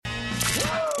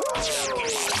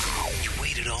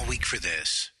week for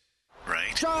this,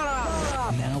 right? Shut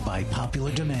up! Now, by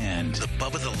popular demand, the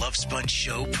Bubba the Love Sponge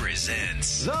Show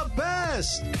presents the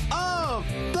best of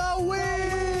the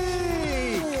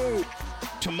week!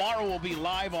 Tomorrow we'll be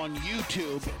live on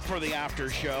YouTube for the after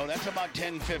show. That's about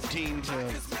 10:15 to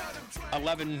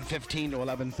 11:15 to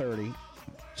 11:30.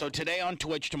 So today on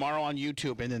Twitch, tomorrow on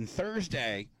YouTube, and then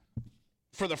Thursday,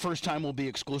 for the first time, we'll be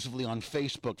exclusively on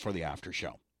Facebook for the after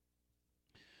show.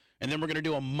 And then we're going to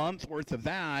do a month worth of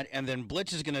that, and then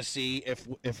Blitz is going to see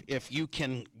if you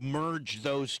can merge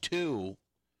those two,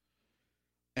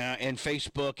 and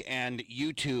Facebook and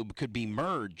YouTube could be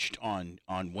merged on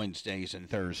Wednesdays and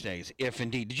Thursdays, if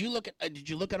indeed. Did you look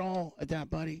at all at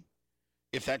that, buddy?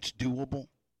 If that's doable?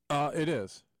 It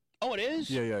is. Oh, it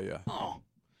is? Yeah. Oh,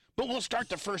 but we'll start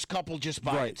the first couple just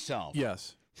by itself.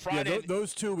 Yes. Friday. Yeah,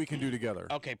 those two we can do together.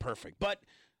 Okay, perfect. But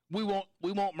we won't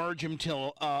merge them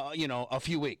till a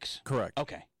few weeks. Correct.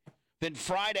 Okay. Then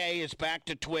Friday is back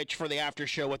to Twitch for the after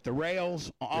show with the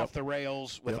rails, off the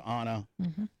rails with Anna.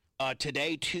 Mm-hmm.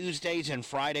 Today, Tuesdays and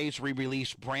Fridays, we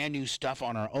release brand new stuff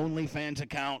on our OnlyFans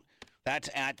account. That's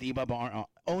at the Bubba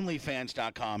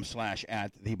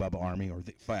onlyfans.com/@thebubbaarmy or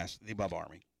the Bubba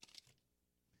Army.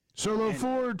 Solo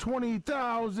Ford,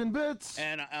 20,000 bits.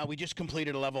 And we just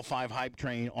completed a level 5 hype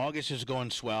train. August is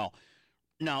going swell.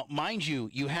 Now, mind you,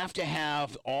 you have to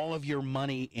have all of your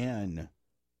money in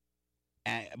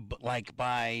like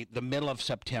by the middle of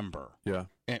September. Yeah.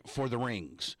 For the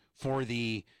rings, for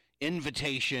the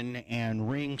invitation and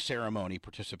ring ceremony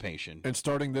participation. And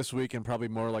starting this week and probably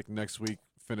more like next week,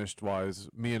 finished wise,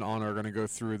 me and Anna are going to go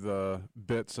through the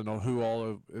bits and who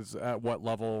all is at what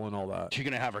level and all that. She's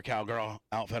going to have her cowgirl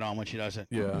outfit on when she does it.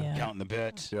 Yeah. Counting the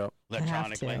bits. Yep.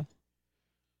 Electronically.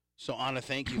 So, Anna,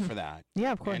 thank you for that.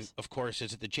 Yeah, of course. And, of course,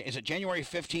 is it January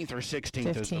 15th or 16th?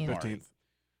 15th. Is the party?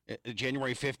 15th.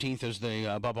 January 15th is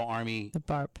the Bubba Army. The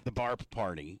BARP. The BARP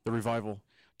party. The revival.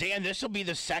 Dan, this will be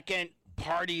the second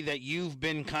party that you've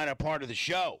been kind of part of the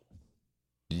show.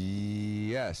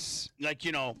 Yes. Like,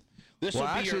 this will be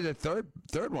actually the third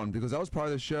one, because I was part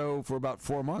of the show for about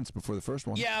 4 months before the first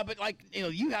one. Yeah, but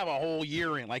you have a whole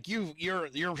year in. Like you're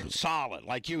solid.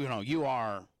 Like you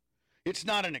are. It's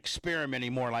not an experiment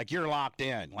anymore. Like you're locked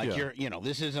in. Like you're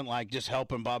this isn't like just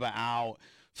helping Bubba out,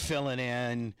 filling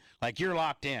in. Like you're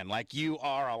locked in. Like you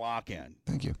are a lock-in.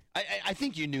 Thank you. I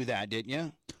think you knew that, didn't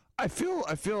you? I feel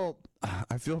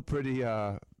pretty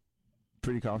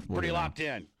comfortable. Pretty locked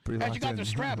in. As you got the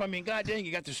strap. I mean, god dang,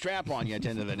 you got the strap on you at the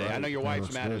end of the day. Right. I know your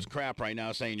wife's mad good. as crap right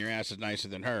now, saying your ass is nicer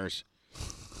than hers.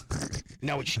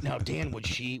 Now, Dan, would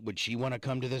she want to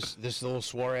come to this little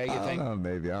soiree? You think?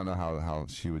 Maybe. I don't know how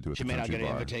she would do it. She may not get an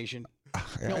invitation.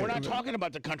 No, we're not talking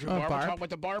about the country bar. We're talking about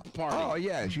the BARP party. Oh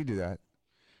yeah, she do that.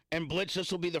 And Blitz, this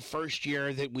will be the first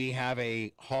year that we have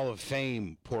a Hall of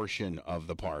Fame portion of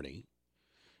the party,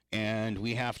 and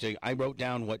we have to. I wrote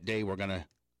down what day we're gonna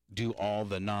do all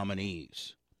the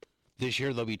nominees. This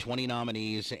year there'll be 20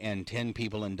 nominees and 10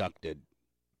 people inducted.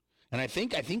 And I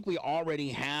think we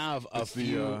already have a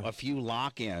few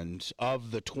lock-ins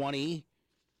of the 20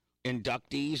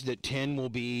 inductees. That 10 will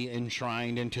be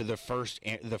enshrined into the first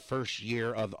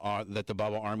year of that the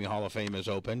Bubba Army Hall of Fame is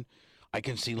open. I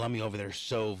can see Lummy over there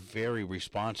so very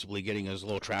responsibly getting his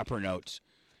little trapper notes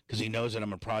because he knows that I'm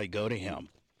gonna probably go to him.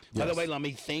 By the way,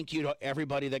 Lummy, thank you to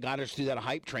everybody that got us through that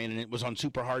hype train, and it was on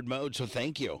super hard mode, so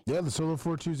thank you. Yeah, the Solo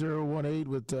 42018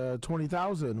 with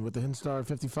 20,000 with the Hinstar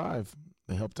 55.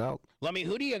 They helped out. Lummy,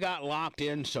 who do you got locked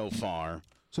in so far?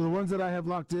 So the ones that I have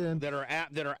locked in that are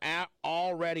at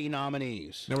already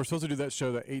nominees. Now we're supposed to do that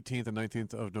show the 18th and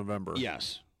 19th of November.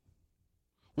 Yes,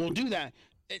 we'll do that.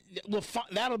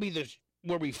 That'll be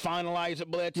where we finalize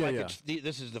it, Blitz.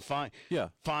 This is the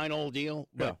final deal.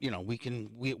 But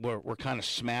we're kind of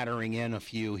smattering in a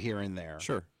few here and there.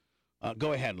 Sure.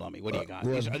 Go ahead, Lummy. What do you got?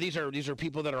 These are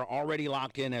people that are already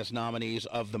locked in as nominees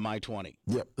of the My 20.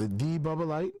 Yep. The Bubba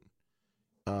Light,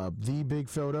 The Big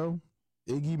Photo,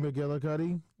 Iggy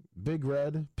McGillicuddy, Big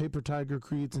Red, Paper Tiger,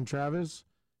 Creeds and Travis,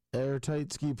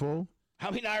 Airtight Ski Pole. How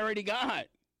many I already got?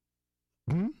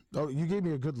 Oh, you gave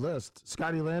me a good list.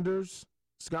 Scotty Landers,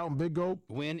 Scout and Big Gulp.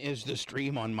 When is the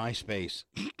stream on MySpace?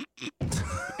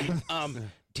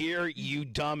 Dear you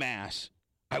dumbass,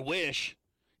 I wish.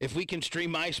 If we can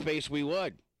stream MySpace, we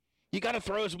would. You got to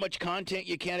throw as much content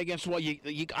you can against the wall.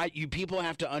 You people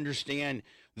have to understand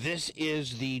this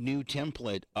is the new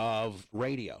template of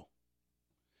radio.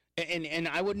 And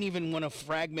I wouldn't even want to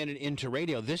fragment it into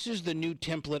radio. This is the new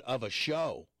template of a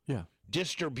show. Yeah.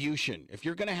 Distribution. If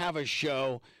you're going to have a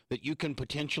show that you can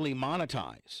potentially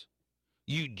monetize,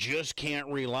 you just can't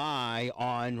rely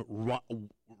on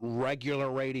regular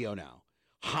radio now.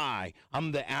 hi,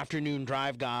 I'm the afternoon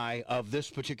drive guy of this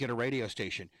particular radio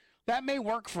station. That may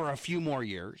work for a few more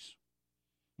years.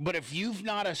 But if you've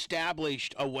not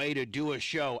established a way to do a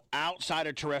show outside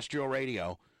of terrestrial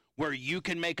radio where you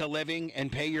can make a living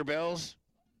and pay your bills,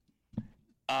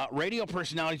 radio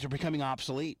personalities are becoming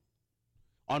obsolete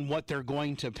on what they're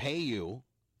going to pay you.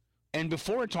 And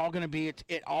before it's all going to be,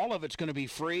 all of it's going to be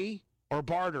free or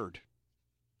bartered.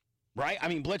 Right? I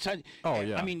mean, Blitz.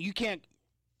 Yeah. I mean, you can't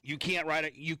go drive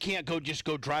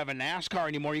a NASCAR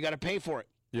anymore. You got to pay for it.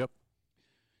 Yep.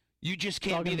 You just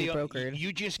can't be brokered.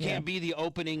 You just can't be the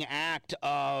opening act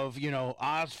of,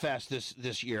 Ozfest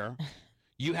this year.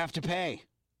 You have to pay.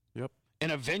 Yep.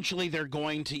 And eventually they're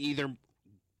going to either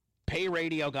pay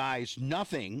radio guys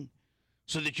nothing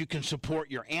so that you can support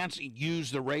your aunts,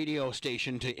 use the radio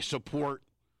station to support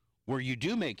where you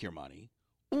do make your money,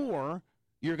 or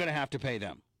you're going to have to pay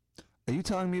them. Are you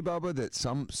telling me, Bubba, that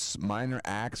some minor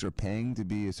acts are paying to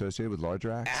be associated with larger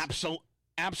acts?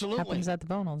 Absolutely. Happens at the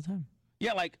Bone all the time.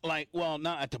 Yeah, well,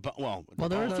 not at the Well,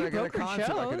 there are a few broker shows.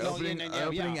 Like an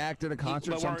opening act at a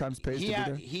concert sometimes pays to be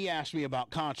there. He asked me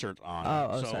about concert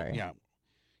on. Sorry. Yeah.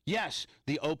 Yes,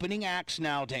 the opening acts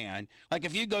now, Dan. Like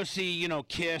if you go see,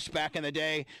 Kiss back in the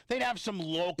day, they'd have some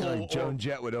local. Like Joan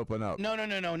Jett would open up. No,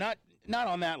 not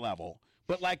on that level.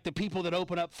 But like the people that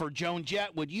open up for Joan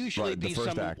Jett would usually be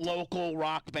some local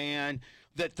rock band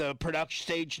that the production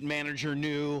stage manager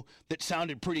knew that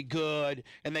sounded pretty good,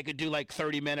 and they could do like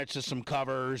 30 minutes of some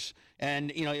covers,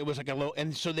 and it was like a low,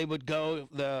 and so they would go,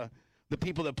 the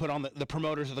people that put on the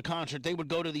promoters of the concert, they would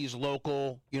go to these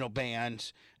local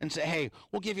bands and say, hey,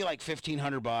 we'll give you like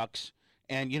 $1,500,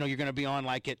 and you're going to be on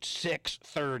like at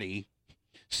 6:30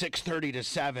 to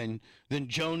 7, then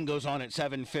Joan goes on at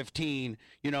 7:15,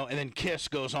 and then Kiss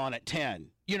goes on at 10.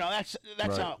 That's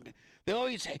right. how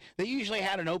they usually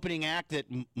had an opening act that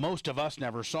most of us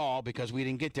never saw because we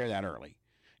didn't get there that early.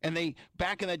 And they,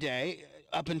 back in the day,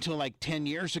 up until like 10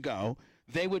 years ago,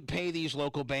 they would pay these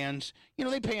local bands,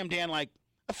 they pay them, Dan, like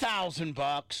 $1,000,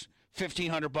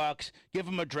 $1,500, give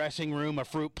them a dressing room, a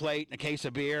fruit plate, and a case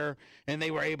of beer, and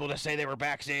they were able to say they were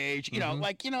backstage, and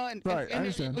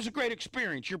it was a great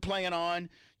experience. You're playing on,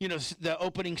 the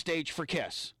opening stage for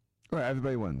Kiss. Right,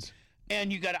 everybody wins.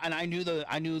 And I knew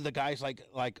the guys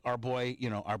like our boy,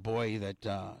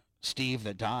 that Steve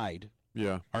that died.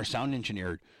 Yeah. Our sound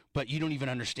engineer. But you don't even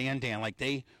understand, Dan. Like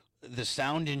the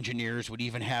sound engineers would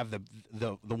even have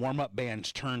the warm-up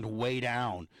bands turned way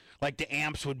down. Like the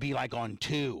amps would be like on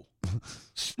 2.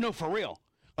 No, for real.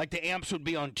 Like the amps would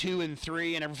be on 2 and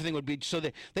 3, and everything would be, so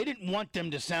they didn't want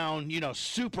them to sound,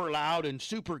 super loud and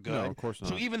super good. No, of course not.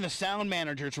 So even the sound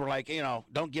managers were like,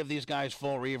 don't give these guys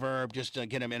full reverb, just to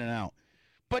get them in and out.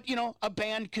 But, a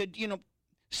band could,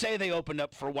 say they opened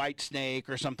up for Whitesnake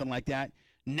or something like that.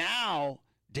 Now,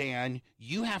 Dan,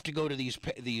 you have to go to these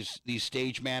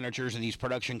stage managers and these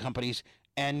production companies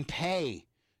and pay.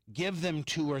 Give them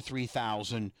 $2,000 or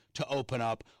 $3,000 to open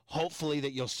up. Hopefully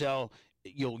that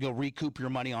you'll recoup your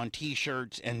money on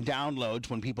T-shirts and downloads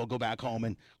when people go back home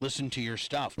and listen to your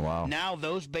stuff. Wow. Now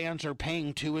those bands are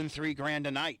paying $2,000 and $3,000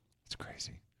 a night. It's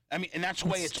crazy. I mean, and that's the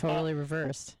way it's totally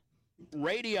reversed.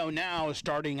 Radio now is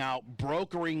starting out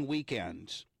brokering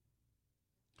weekends.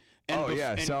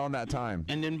 And selling that time.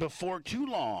 And then before too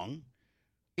long,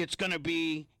 it's going to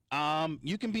be,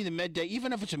 you can be the midday,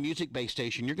 even if it's a music-based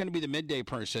station, you're going to be the midday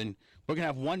person. We're going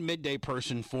to have one midday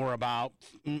person for about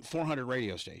 400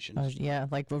 radio stations.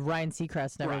 Like with Ryan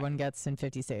Seacrest and everyone gets in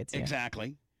 50 states. Yeah.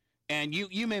 Exactly. And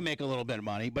you may make a little bit of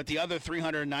money, but the other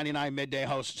 399 midday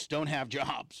hosts don't have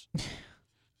jobs.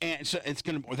 And so it's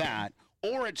going to be that.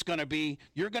 Or it's going to be,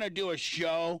 you're going to do a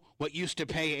show, what used to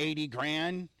pay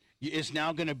 $80,000 is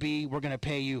now going to be, we're going to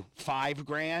pay you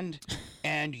 $5,000,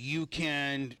 and you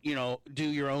can, do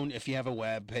your own, if you have a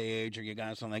web page or you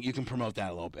got something, you can promote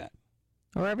that a little bit.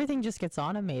 Or everything just gets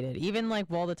automated. Even like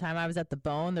all the time I was at the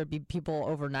Bone, there'd be people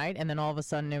overnight, and then all of a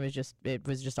sudden it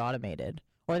was just automated.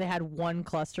 Or they had one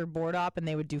cluster board up, and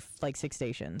they would do like 6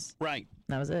 stations. Right.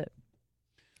 And that was it.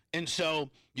 And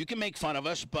so you can make fun of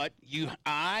us, but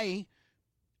I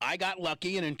got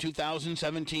lucky, and in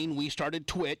 2017 we started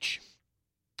Twitch,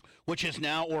 which has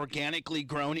now organically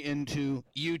grown into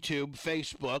YouTube,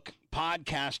 Facebook,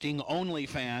 podcasting,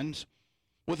 OnlyFans,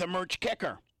 with a merch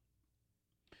kicker.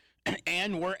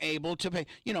 And we're able to pay.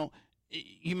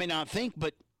 You may not think,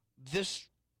 but this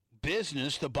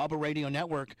business, the Bubba Radio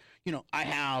Network, I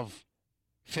have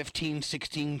 $15,000,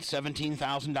 $16,000,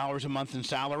 $17,000 a month in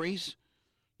salaries.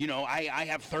 I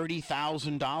have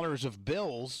 $30,000 of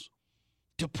bills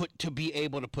to be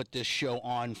able to put this show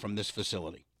on from this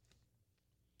facility.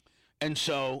 And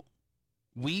so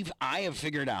I have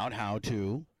figured out how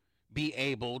to be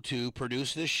able to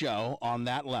produce this show on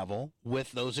that level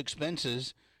with those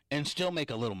expenses and still make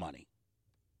a little money.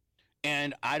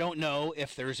 And I don't know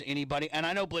if there's anybody, and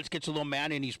I know Blitz gets a little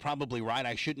mad, and he's probably right.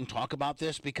 I shouldn't talk about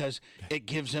this because it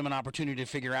gives him an opportunity to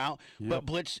figure out. Yep. But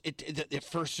Blitz, it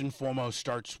first and foremost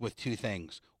starts with two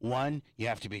things. One, you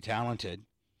have to be talented.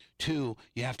 Two,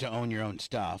 you have to own your own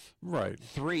stuff. Right.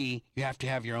 Three, you have to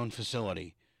have your own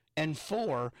facility. And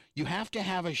four, you have to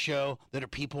have a show that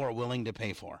people are willing to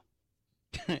pay for.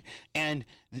 and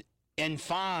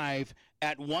five,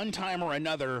 at one time or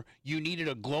another, you needed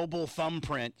a global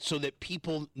thumbprint so that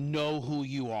people know who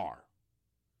you are.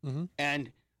 Mm-hmm.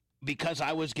 And because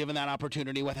I was given that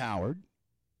opportunity with Howard,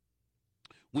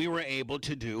 we were able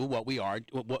to do what we are.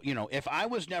 If I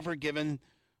was never given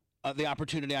the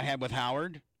opportunity I had with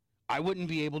Howard, I wouldn't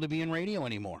be able to be in radio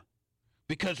anymore,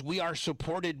 because we are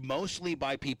supported mostly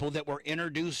by people that were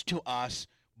introduced to us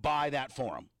by that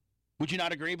forum. Would you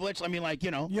not agree, Blitz? I mean,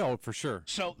 Yeah, for sure.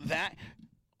 So that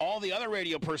all the other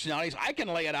radio personalities, I can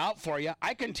lay it out for you.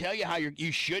 I can tell you how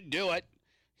you should do it.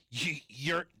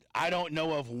 I don't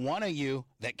know of one of you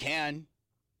that can.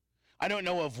 I don't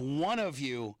know of one of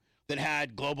you that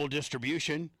had global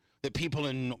distribution, that people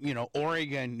in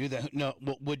Oregon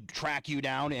would track you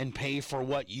down and pay for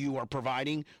what you are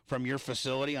providing from your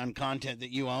facility on content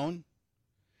that you own.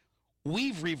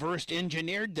 We've reversed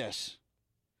engineered this.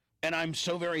 And I'm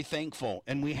so very thankful.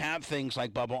 And we have things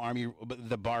like Bubba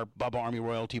Army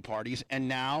royalty parties, and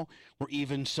now we're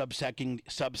even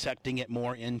subsecting it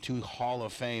more into Hall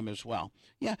of Fame as well.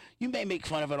 Yeah, you may make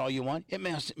fun of it all you want. It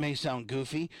may sound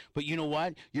goofy, but you know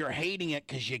what? You're hating it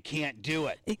because you can't do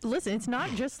it. Listen, it's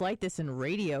not just like this in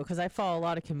radio, because I follow a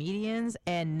lot of comedians,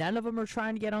 and none of them are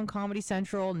trying to get on Comedy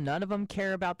Central. None of them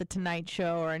care about the Tonight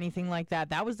Show or anything like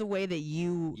that. That was the way that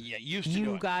you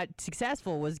got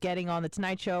successful, was getting on the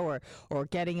Tonight Show or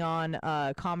getting on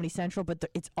Comedy Central. But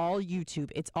it's all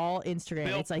YouTube. It's all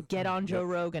Instagram. It's like get on Joe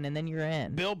Rogan, and then you're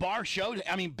in. Bill Barr showed.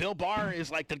 I mean, Bill Barr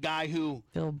is like the guy who.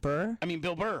 Bill Burr. I mean,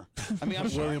 Bill Burr. I mean, I'm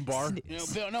sorry. William Barr. But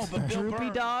Bill Droopy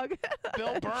Burr. Dog.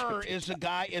 Bill Burr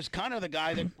is kind of the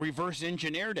guy that reverse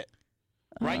engineered it.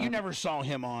 Right? You never saw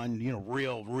him on,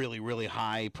 really, really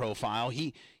high profile.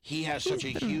 He has such a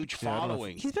huge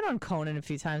following. He's been on Conan a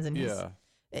few times, and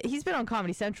he's been on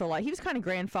Comedy Central a lot. He was kind of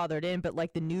grandfathered in, but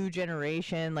like the new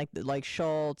generation, like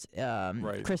Schultz,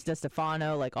 Chris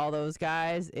DeStefano, like all those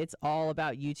guys, it's all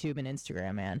about YouTube and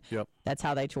Instagram, man. Yep. That's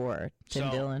how they tour. Tim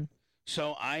Dillon.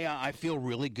 So I feel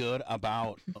really good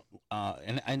about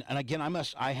and again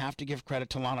I have to give credit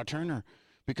to Lana Turner,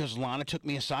 because Lana took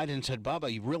me aside and said,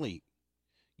 Bubba,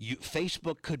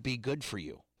 Facebook could be good for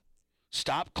you.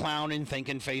 Stop clowning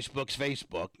thinking Facebook's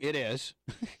Facebook. It is.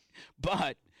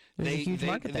 But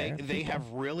they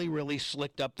have really, really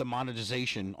slicked up the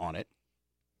monetization on it.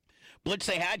 Blitz,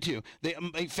 they had to.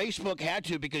 Facebook had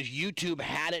to, because YouTube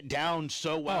had it down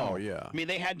so well. Oh, yeah. I mean,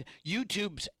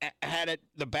 YouTube's had it,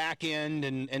 the back end,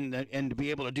 and to be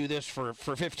able to do this for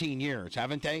 15 years,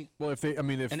 haven't they? Well, if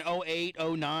in 08,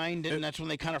 09, that's when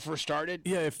they kind of first started?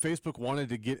 Yeah, if Facebook wanted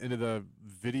to get into the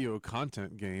video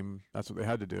content game, that's what they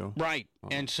had to do. Right.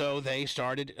 And so they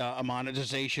started a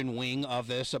monetization wing of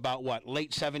this about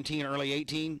late 17, early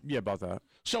 18? Yeah, about that.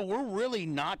 So we're really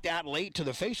not that late to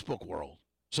the Facebook world,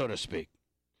 so to speak.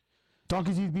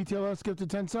 Donkey Teeth BTLS skipped to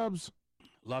 10 subs.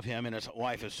 Love him, and his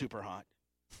wife is super hot.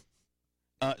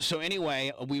 So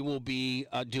anyway, we will be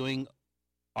doing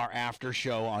our after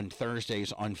show on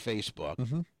Thursdays on Facebook.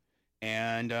 Mm-hmm.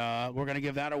 And we're going to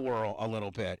give that a whirl a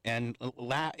little bit, and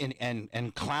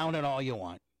clown it all you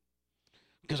want.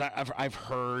 Because I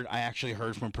actually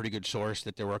heard from a pretty good source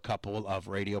that there were a couple of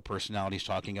radio personalities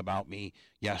talking about me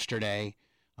yesterday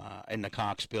in the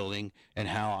Cox building, and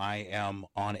how I am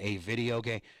on a video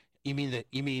game. You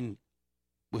mean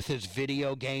with his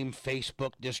video game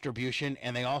Facebook distribution?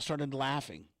 And they all started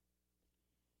laughing.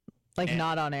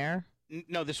 Not on air?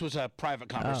 No, this was a private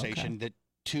conversation that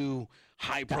two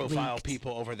high-profile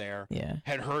people over there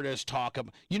had heard us talk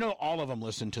about. All of them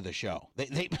listened to the show.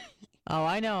 They Oh,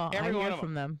 I know. I one hear of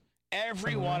from them.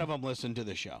 Every one of them listened to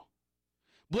the show.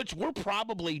 Blitz, we're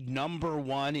probably number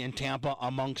one in Tampa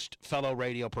amongst fellow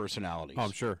radio personalities. Oh,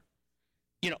 I'm sure.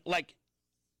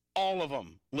 All of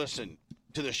them listen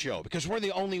to the show, because we're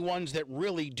the only ones that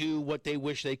really do what they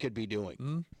wish they could be doing.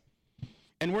 Mm-hmm.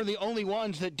 And we're the only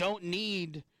ones that don't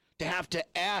need to have to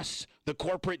ask the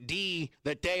corporate D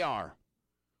that they are.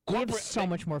 We have so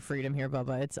much more freedom here,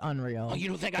 Bubba. It's unreal. Oh, you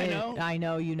don't think I know? I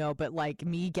know, but like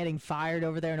me getting fired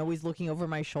over there and always looking over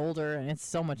my shoulder, and it's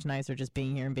so much nicer just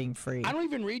being here and being free. I don't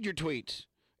even read your tweets.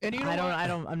 And you know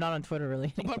I'm not on Twitter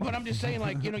really anymore. But I'm just saying,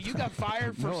 like, you got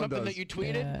fired for No one something does. that you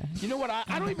tweeted. Yeah. You know what?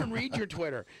 I don't even read your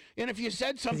Twitter. And if you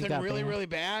said something got really, banned. really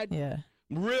bad, Yeah.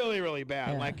 really, really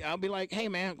bad, Yeah. like, I'll be like, hey,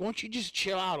 man, why don't you just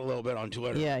chill out a little bit on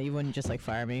Twitter? Yeah, you wouldn't just like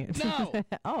fire me. No.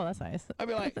 Oh, that's nice. I'd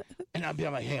be like,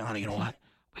 hey, honey, you know what?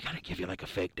 We got to give you like a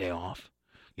fake day off.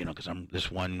 Because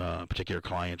this one particular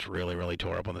client's really, really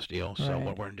tore up on this deal. So Right.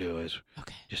 what we're going to do is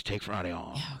Okay. just take Friday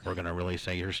off. Yeah, okay. We're going to really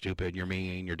say you're stupid, you're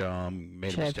mean, you're dumb,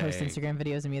 made Should a I mistake. post Instagram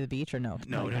videos of me at the beach or no?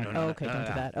 No. Oh, okay, don't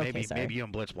do that. Okay, maybe, sorry. maybe you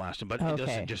and Blitz blast him, but it Okay.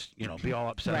 doesn't just, be all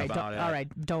upset Right. about it. All right.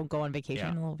 Don't go on vacation.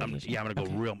 Yeah, A little I'm vacation. going to go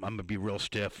Okay. I'm going to be real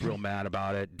stiff, real mad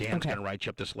about it. Dan's Okay. going to write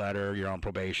you up this letter. You're on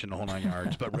probation, the whole 9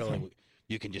 yards. But really, Okay.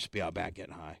 you can just be out back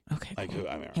getting high. Okay. Like, Cool.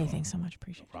 I mean, Hey, thanks so much.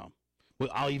 Appreciate no problem. Well,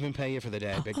 I'll even pay you for the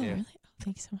day. it. Big Oh, deal. really? Oh,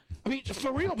 thank you so much. I mean,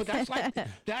 for real, but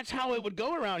that's how it would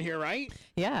go around here, right?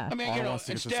 Yeah. I mean, All wants to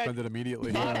get instead, suspended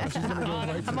immediately. Yeah, she's gonna go write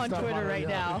I'm some on stuff Twitter it, right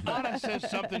yeah. now. Anna says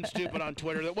something stupid on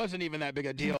Twitter that wasn't even that big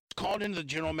a deal. Called into the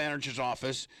general manager's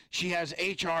office. She has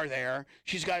HR there.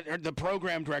 She's got the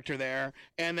program director there,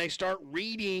 and they start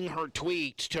reading her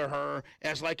tweets to her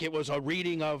as like it was a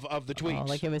reading of the tweets. Oh,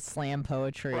 like it was slam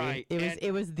poetry. Right,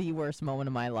 It was the worst moment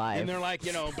of my life. and they're like,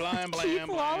 blam, blam, Keith blam.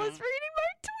 Lawless reading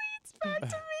my tweets back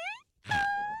to me.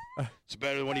 It's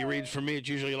better than when he reads for me. It's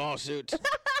usually lawsuits.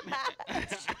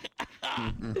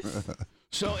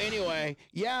 So anyway,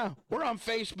 yeah, we're on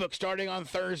Facebook starting on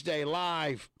Thursday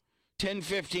live,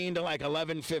 10:15 to like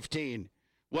 11:15.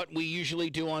 What we usually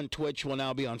do on Twitch will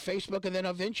now be on Facebook, and then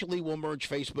eventually we'll merge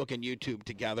Facebook and YouTube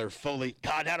together fully.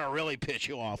 God, that'll really piss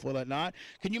you off, will it not?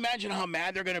 Can you imagine how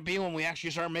mad they're going to be when we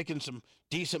actually start making some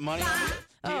decent money on it?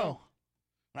 Deal.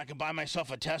 I can buy myself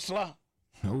a Tesla.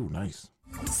 Oh, nice.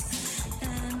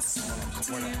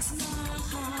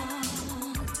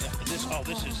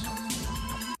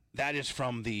 That is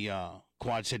from the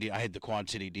Quad City. I had the Quad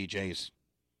City DJs.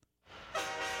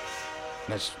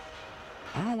 I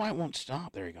don't know why it won't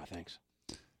stop. There you go. Thanks.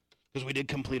 Because we did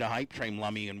complete a hype train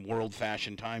lummy in world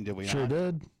fashion time, did we Sure not?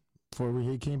 did. Before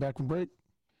he came back from break.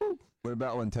 What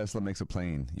about when Tesla makes a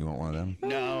plane? You want one of them?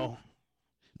 No.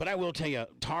 But I will tell you,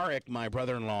 Tarek, my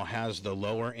brother-in-law, has the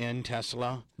lower end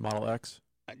Tesla. Model X.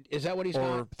 Is that what he's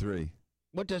Or got? 3.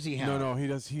 What does he have? No, he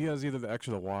does. He has either the X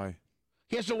or the Y.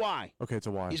 He has the Y. Okay, it's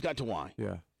a Y. He's got the Y.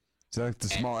 Yeah. Is that like the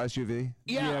small SUV?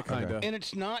 Yeah. kind of. And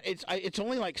it's not. It's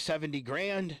only like 70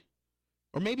 grand,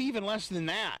 or maybe even less than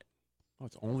that. Oh,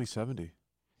 it's only 70.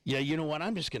 Yeah, you know what?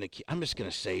 I'm just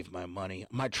gonna save my money.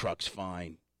 My truck's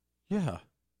fine. Yeah.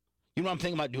 You know what I'm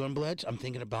thinking about doing, Blitz? I'm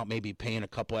thinking about maybe paying a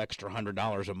couple extra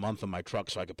 $100 a month on my truck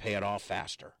so I could pay it off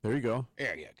faster. There you go.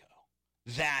 There you go.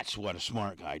 That's what a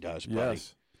smart guy does, buddy.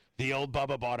 Yes. The old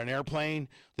Bubba bought an airplane.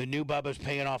 The new Bubba's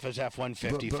paying off his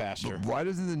F-150 faster. But why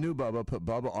doesn't the new Bubba put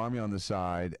Bubba Army on the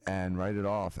side and write it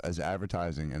off as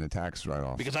advertising and a tax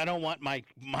write-off? Because I don't want my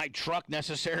truck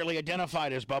necessarily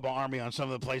identified as Bubba Army on some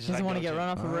of the places Doesn't I want go to get run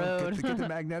off the road. Get the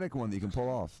magnetic one that you can pull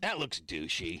off. That looks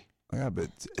douchey. Yeah, but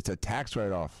it's a tax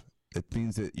write-off. It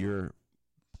means that your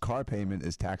car payment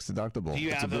is tax deductible. Do you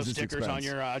It's a have those business stickers on expense.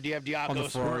 your? Do you have On the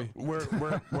Diacos? Ferrari.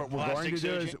 What we're going to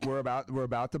do is we're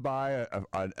about to buy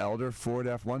an Elder Ford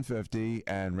F-150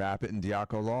 and wrap it in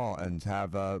Diaco Law and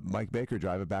have Mike Baker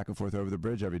drive it back and forth over the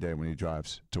bridge every day when he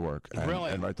drives to work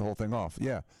and write the whole thing off.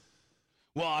 Yeah.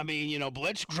 Well, I mean,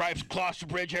 Blitz drives across the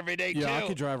bridge every day, Yeah, too. I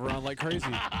could drive around like crazy.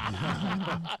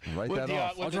 Write With that the,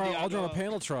 off. with I'll the drive a Diaco.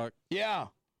 panel truck. Yeah.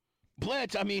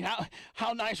 Blitz, I mean,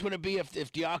 how nice would it be if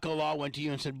Diaco Law went to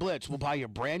you and said, Blitz, we'll buy you a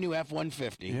brand new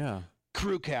F-150. Yeah.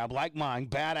 Crew cab like mine,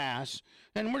 badass,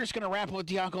 and we're just going to wrap it with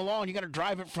Diaco Law, and you got to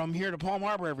drive it from here to Palm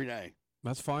Harbor every day.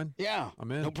 That's fine. Yeah.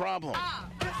 I'm in. No problem.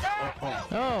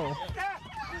 Oh.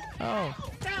 Oh.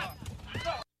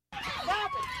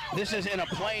 This is in a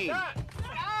plane.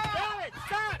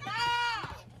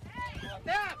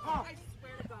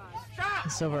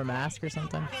 Silver mask or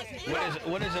something.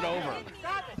 What is it over?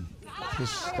 The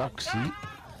stuck seat.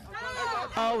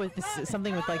 Oh, it's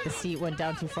something with like the seat went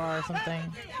down too far or something.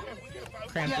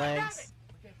 Cramped legs.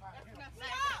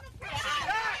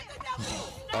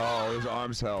 Oh, his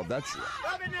arms held. That's.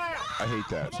 I hate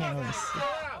that. Can't really see.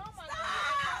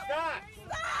 Stop!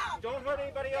 Don't hurt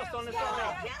anybody else on this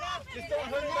plane. Just don't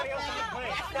hurt anybody else on the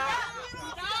plane. Stop!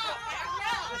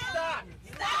 Just stop!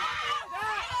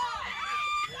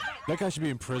 That guy should be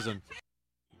in prison.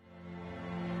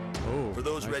 Oh. For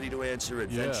those nice. ready to answer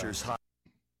adventures hot.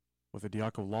 With a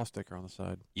Diaco Law sticker on the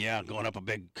side. Yeah, going up a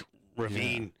big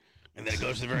ravine. And then it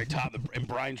goes to the very top, and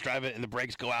Brian's driving, and the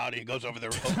brakes go out, and he goes over the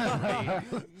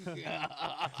ravine.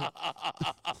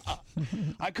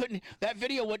 I couldn't. That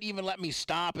video wouldn't even let me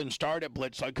stop and start at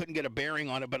Blitz, so I couldn't get a bearing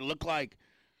on it. But it looked like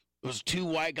It was 2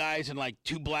 white guys and like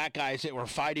 2 black guys that were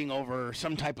fighting over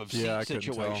some type of seat I couldn't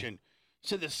situation.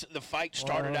 So the fight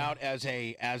started out as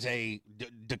a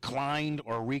declined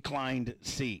or reclined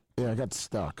seat. Yeah, I got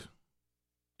stuck.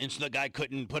 And so the guy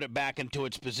couldn't put it back into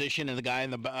its position, and the guy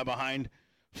in the behind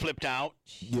flipped out.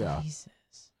 Yeah. Jesus.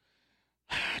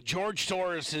 George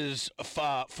Soros's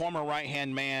former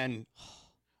right-hand man,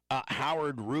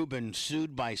 Howard Rubin,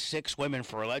 sued by 6 women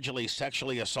for allegedly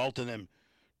sexually assaulting them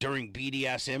during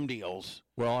BDSM deals.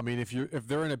 Well, I mean, if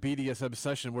they're in a BDSM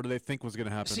session, what do they think was going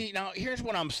to happen? See, now here's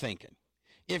what I'm thinking: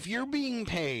 if you're being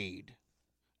paid,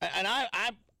 and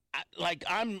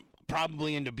I'm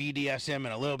probably into BDSM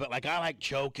in a little bit. Like I like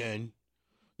choking,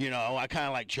 I kind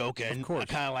of like choking. Of course. I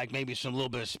kind of like maybe some little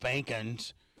bit of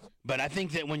spankings. But I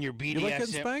think that when you're BDSM, You like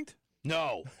getting spanked?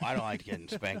 No, I don't like getting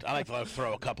spanked. I like to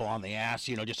throw a couple on the ass,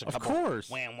 just a Of couple course.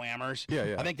 whammers.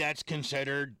 Yeah. I think that's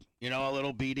considered, a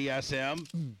little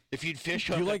BDSM. If you'd fish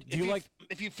hook,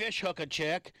 if you fish hook a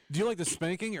chick. Do you like the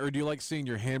spanking, or do you like seeing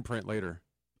your handprint later?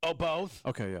 Oh, both.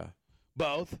 Okay, yeah.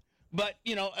 Both. But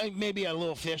maybe a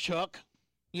little fish hook.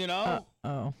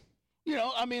 Oh.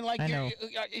 I mean, like, I know.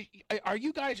 are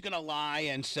you guys gonna lie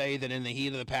and say that in the heat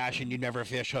of the passion you never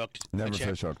fish hooked? Never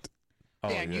fish hooked.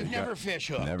 Dan, you've never fish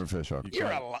hooked. Never fish hooked. You're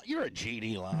a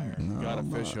GD liar. You got a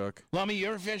fish hook. Lummy, you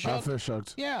ever fish I hooked? fish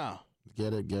hooked. Yeah.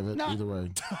 Get it, give it, No. either way.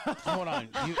 Hold on.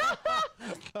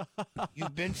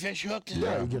 You've been fish hooked?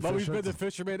 Yeah, you get But fish we've been hooked. the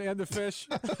fisherman and the fish.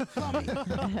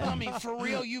 Lummy, for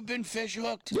real, you've been fish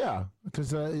hooked? Yeah,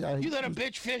 because I You let a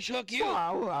bitch fish hook you?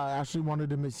 well, I actually wanted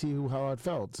to see how it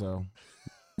felt, so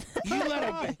You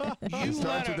let a It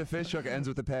starts with a fish hook, ends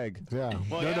with a peg. yeah.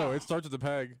 Well, No, it starts with the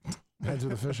peg. Heads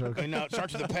with a fish hook. No, it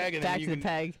starts with a peg, and then Back you to the can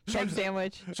peg. Starts Egg with-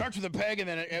 sandwich. Starts with a peg, and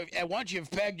then once you've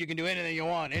pegged, you can do anything you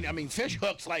want. And I mean, fish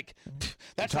hooks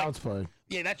that's Child's play.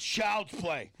 Yeah, that's child's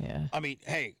play. Yeah. I mean,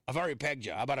 hey, I've already pegged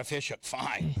you. How about a fish hook?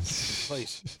 Fine,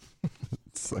 please.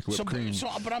 It's like whipped cream.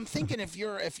 But I'm thinking if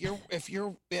you're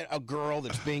a girl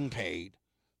that's being paid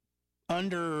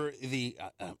under the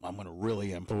I'm going to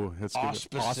really Oh, it's good.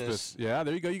 Auspices. Auspice. Yeah,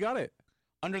 there you go. You got it.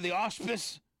 under the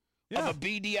auspice Yeah. of a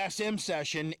BDSM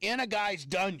session in a guy's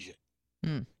dungeon,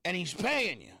 and he's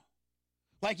paying you.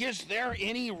 Like, is there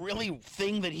any really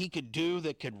thing that he could do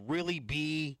that could really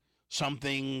be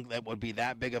something that would be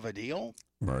that big of a deal?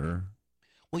 Murder.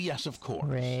 Well, yes, of course.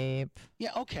 Rape.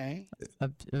 Yeah, okay.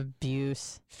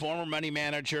 Abuse. Former money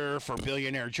manager for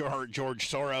billionaire George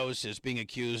Soros is being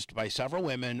accused by several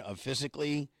women of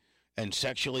physically and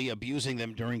sexually abusing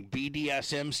them during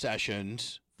BDSM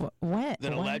sessions What?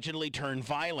 that allegedly turned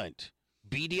violent.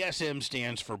 BDSM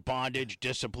stands for bondage,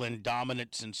 discipline,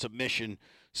 dominance, and submission,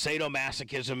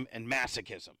 sadomasochism, and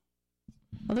masochism.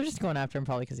 Well, they're just going after him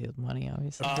probably because he has money,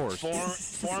 obviously. Of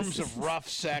course. Forms of rough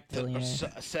sex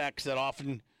that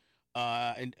often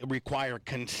require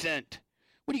consent.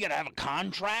 What, do you got to have a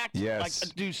contract? Yes.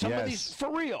 Like, do some of these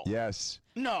for real? Yes.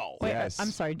 No. Wait, Yes.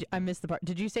 I'm sorry. I missed the part.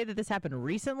 Did you say that this happened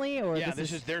recently, or Yeah,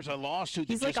 this there's a lawsuit.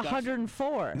 He's that like just got-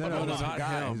 104. No, hold he's on. a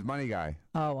guy. him. He's a money guy.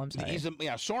 Oh, I'm sorry.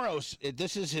 Soros.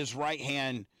 This is his right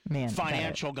hand Man, got it.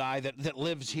 financial guy that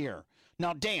lives here.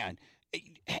 Now, Dan,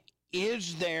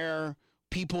 is there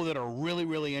people that are really,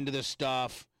 really into this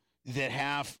stuff that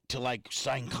have to like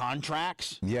sign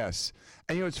contracts? Yes.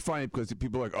 And it's funny because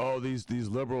people are like, oh, these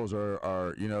liberals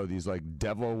are these like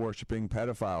devil worshipping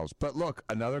pedophiles. But look,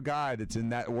 another guy that's in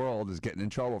that world is getting in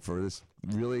trouble for this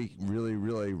really, really,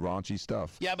 really raunchy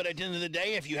stuff. Yeah, but at the end of the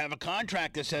day, if you have a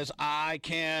contract that says I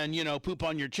can, poop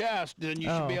on your chest, then you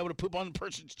should be able to poop on the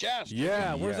person's chest.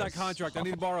 Yeah, where's that Yes. contract? I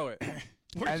need to borrow it.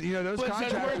 And those Where's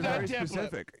contracts that are very template?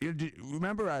 specific.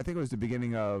 Remember, I think it was the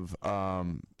beginning of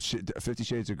 50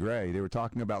 Shades of Grey. They were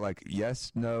talking about like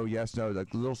yes, no,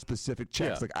 like little specific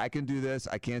checks. Yeah. Like I can do this,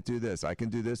 I can't do this. I can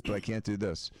do this, but I can't do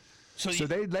this. So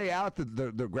They lay out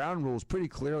the ground rules pretty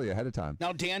clearly ahead of time.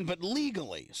 Now, Dan, but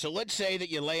legally, so let's say that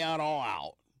you lay out all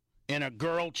out, and a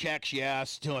girl checks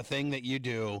yes to a thing that you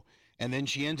do, and then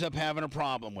she ends up having a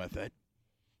problem with it,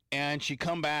 and she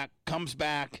comes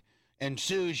back and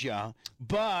sues you,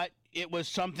 but it was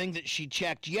something that she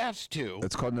checked yes to.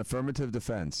 It's called an affirmative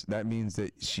defense. That means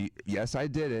that yes, I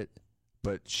did it,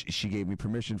 but she gave me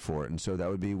permission for it. And so that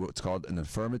would be what's called an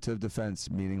affirmative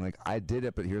defense, meaning like I did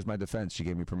it, but here's my defense. She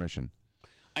gave me permission.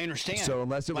 I understand. So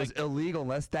unless it was Like- illegal,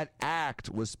 unless that act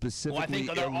was specifically Well, I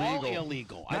think they're all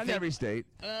illegal. I Not in think- every state.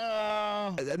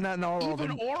 Uh, Not in all of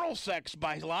even them. oral sex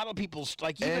by a lot of people,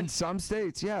 like even In some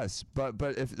states, yes, but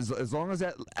if as long as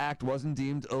that act wasn't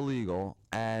deemed illegal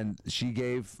and she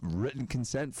gave written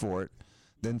consent for it,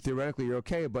 then theoretically you're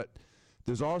okay. But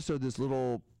there's also this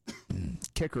little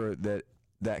kicker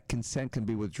that consent can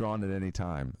be withdrawn at any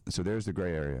time. So there's the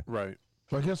gray area. Right.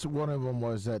 Well, I guess one of them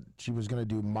was that she was going to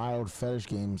do mild fetish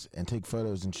games and take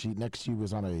photos, and she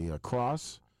was on a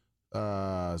cross,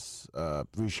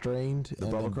 restrained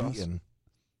and then beaten.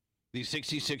 The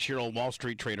 66-year-old Wall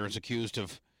Street trader is accused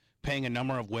of paying a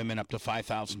number of women up to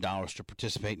 $5,000 to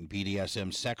participate in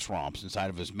BDSM sex romps inside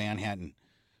of his Manhattan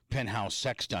penthouse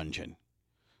sex dungeon.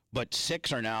 But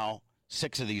six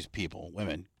of these people,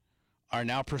 women, are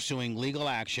now pursuing legal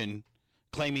action,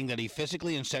 claiming that he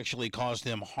physically and sexually caused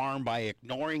them harm by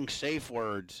ignoring safe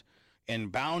words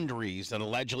and boundaries that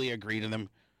allegedly agree to them.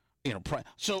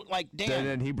 So like Dan,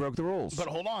 then he broke the rules. But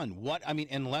hold on,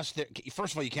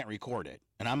 first of all, you can't record it,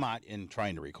 and I'm not in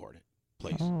trying to record it,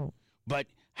 please. Oh. But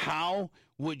how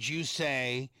would you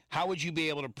be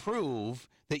able to prove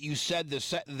that you said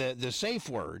the safe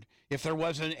word if there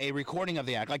wasn't a recording of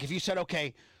the act? Like if you said,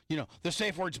 okay, the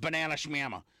safe word's banana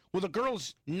shmamma. Well, the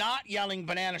girl's not yelling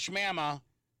banana shmamma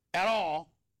at all.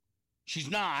 She's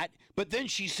not. But then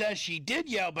she says she did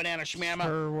yell banana shmamma.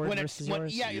 Her word versus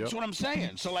yours. Yeah, that's what I'm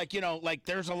saying. So,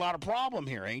 there's a lot of problem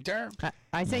here, ain't there?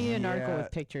 I sent you an article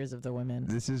with pictures of the women.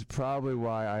 This is probably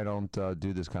why I don't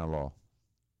do this kind of law.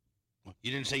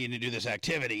 You didn't say you didn't do this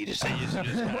activity. You just said you didn't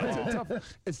do this kind of law.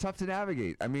 It's tough to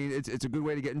navigate. I mean, it's a good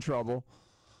way to get in trouble.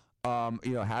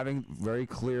 Having very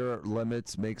clear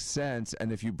limits makes sense,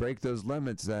 and if you break those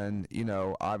limits, then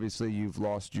obviously you've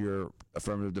lost your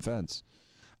affirmative defense.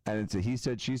 And it's a he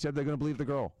said, she said. They're going to believe the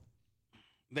girl.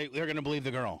 They're going to believe the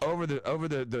girl over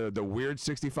the weird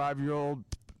 65-year-old.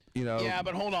 Yeah,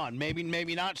 but hold on,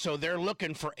 maybe not. So they're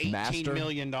looking for $18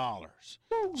 million.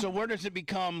 So where does it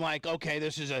become like, okay,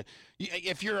 this is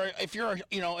if you're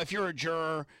a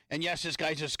juror, and yes, this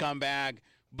guy's a scumbag.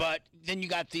 But then you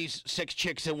got these 6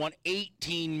 chicks that want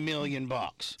 $18 million.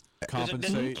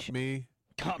 Compensate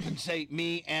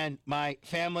me and my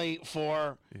family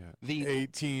for the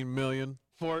 $18 million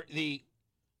for the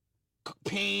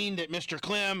pain that Mr.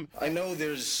 Clem. I know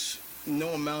there's no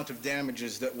amount of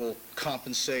damages that will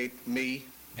compensate me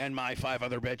and my 5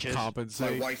 other bitches.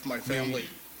 My wife, my family.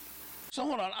 So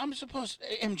hold on,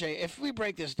 MJ, if we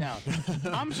break this down,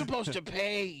 I'm supposed to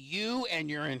pay you and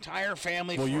your entire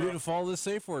family you didn't follow the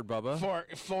safe word, Bubba.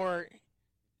 For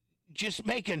just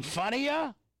making fun of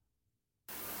you?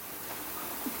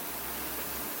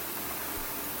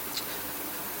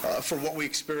 For what we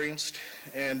experienced,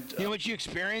 and you know what you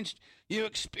experienced? You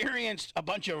experienced a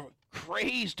bunch of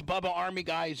crazed Bubba Army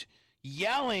guys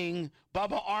yelling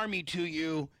Bubba Army to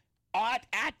you at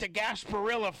the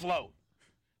Gasparilla float.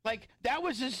 Like,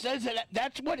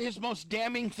 that's what his most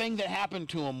damning thing that happened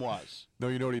to him was. No,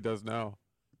 you know what he does now?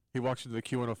 He walks into the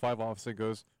Q105 office and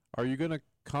goes, "Are you going to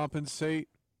compensate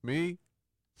me?"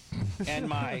 And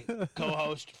my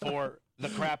co-host for the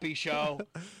crappy show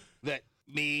that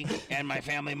me and my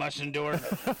family must endure.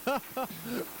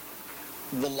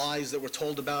 The lies that were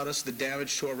told about us, the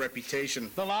damage to our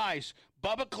reputation. The lies.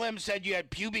 Bubba Clem said you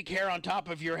had pubic hair on top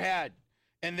of your head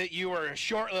and that you were a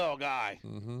short little guy.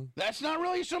 Mm-hmm. That's not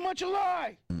really so much a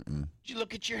lie. Did you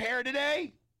look at your hair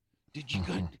today? Did you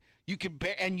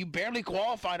you barely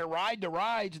qualify to ride the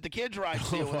rides at the kids' rides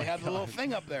deal where they have the little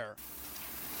thing up there.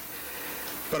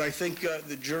 But I think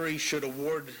the jury should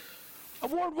award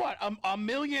what? A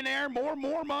millionaire more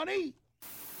money?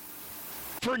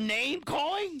 For name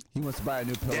calling? He wants to buy a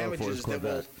new pillow for his Corvette.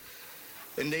 That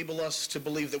will enable us to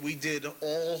believe that we did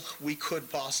all we could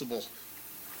possible.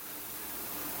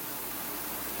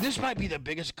 This might be the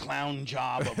biggest clown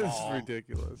job of all. It's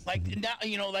ridiculous. Like, now,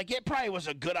 it probably was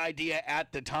a good idea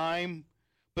at the time,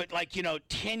 but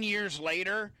 10 years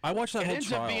later, I watched that whole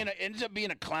trial. It ends up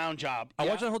being a clown job. I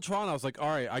watched that whole trial, and I was like, all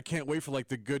right, I can't wait for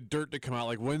the good dirt to come out.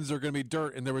 Like, when's there going to be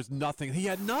dirt? And there was nothing. He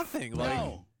had nothing.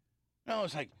 No,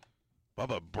 it's like,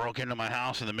 Bubba broke into my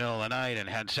house in the middle of the night and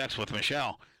had sex with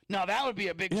Michelle. Now that would be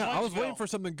a big. Yeah, I was waiting for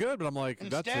something good, but I'm like,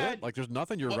 that's it. Like, there's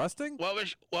nothing. You're resting. What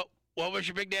was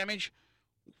your big damage?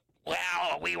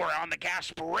 Well, we were on the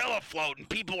Gasparilla float, and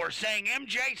people were saying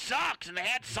MJ sucks, and they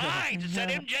had signs that said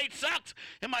MJ sucks.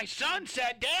 And my son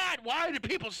said, "Dad, why do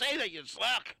people say that you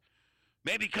suck?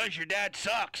 Maybe because your dad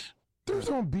sucks." They're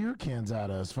throwing beer cans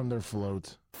at us from their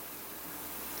float.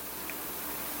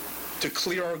 To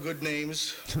clear our good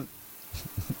names,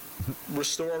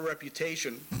 restore our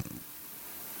reputation.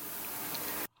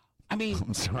 I mean,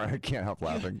 I'm sorry, I can't help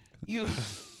laughing. You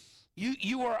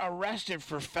were arrested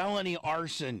for felony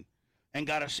arson and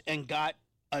got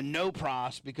a no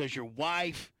pros because your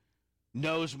wife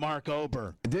knows Mark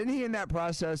Ober. Didn't he, in that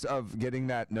process of getting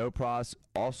that no pros,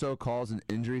 also cause an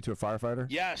injury to a firefighter?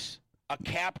 Yes, a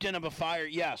captain of a fire.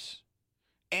 Yes,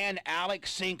 and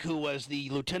Alex Sink, who was the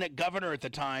lieutenant governor at the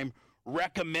time,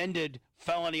 recommended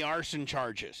felony arson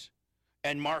charges,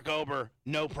 and Mark Ober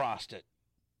no prosed it.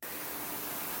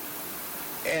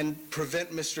 and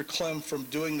prevent Mr. Clem from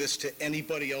doing this to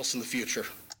anybody else in the future.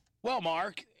 Well,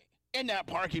 Mark, in that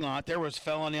parking lot, there was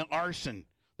felony arson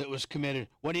that was committed.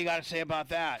 What do you got to say about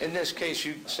that? In this case,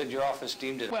 you said your office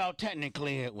deemed it. Well,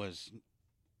 technically MJ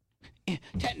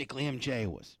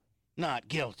was not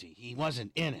guilty. He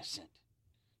wasn't innocent.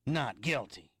 Not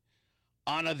guilty.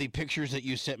 Anna, the pictures that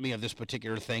you sent me of this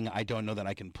particular thing, I don't know that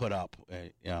I can put up.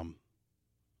 I mean,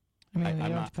 you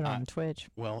don't have to put it on Twitch.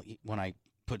 Well, when I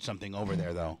put something over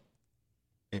there, though,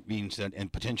 it means that,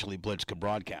 and potentially Blitz could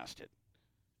broadcast it.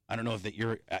 I don't know if that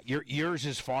yours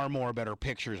is far more better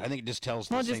pictures. I think it just tells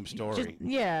the same story.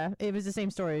 Yeah, it was the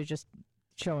same story. It was just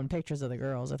showing pictures of the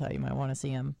girls. I thought you might want to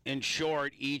see them. In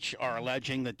short, each are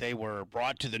alleging that they were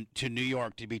brought to New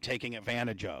York to be taken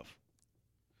advantage of.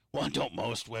 Well, don't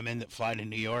most women that fly to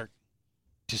New York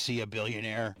to see a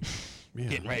billionaire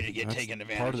getting ready to get taken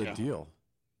advantage of? Part of the deal.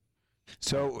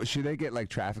 So should they get like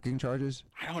trafficking charges?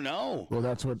 I don't know. Well,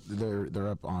 that's what they're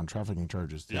up on, trafficking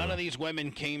charges too. None of these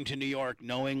women came to New York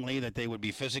knowingly that they would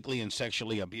be physically and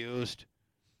sexually abused.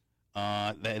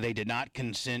 They did not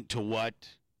consent to what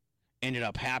ended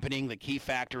up happening. The key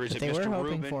factor is that Mr.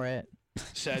 Rubin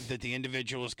said that the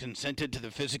individuals consented to the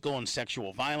physical and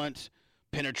sexual violence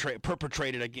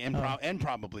perpetrated again and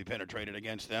probably penetrated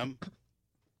against them.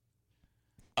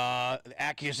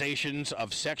 Accusations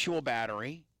of sexual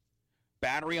battery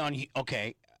and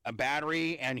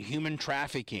human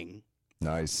trafficking.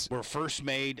 Nice. Were first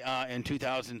made in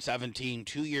 2017,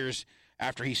 2 years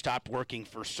after he stopped working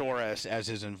for Soros as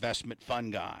his investment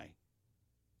fund guy.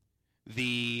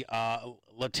 The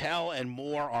Littell and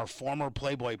Moore are former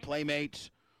Playboy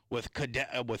playmates with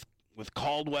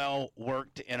Caldwell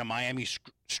worked in a Miami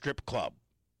strip club.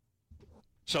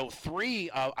 So three,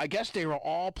 I guess they were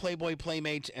all Playboy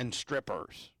playmates and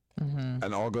strippers. Mm-hmm.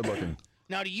 And all good looking.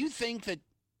 Now, do you think that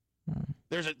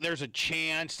there's a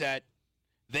chance that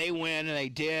they went and they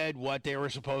did what they were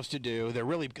supposed to do?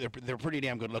 They're pretty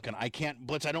damn good looking. I can't,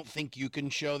 Blitz, I don't think you can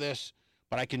show this,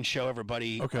 but I can show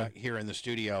everybody here in the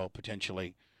studio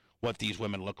potentially what these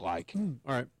women look like.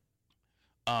 All right.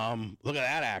 Look at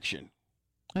that action.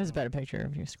 There's a better picture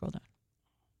if you scroll down.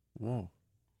 Whoa.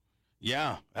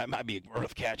 Yeah, that might be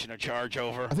worth catching a charge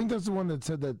over. I think that's the one that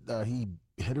said that he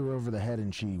hit her over the head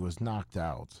and she was knocked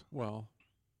out. Well,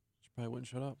 she probably wouldn't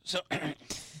shut up.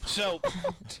 So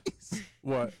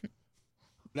what?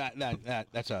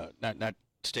 That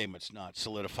statement's not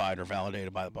solidified or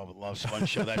validated by the Bubba Love Sponge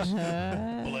Show. That's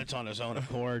Blitz on his own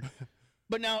accord.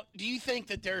 But now, do you think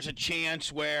that there's a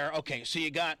chance where, so you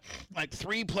got like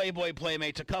 3 Playboy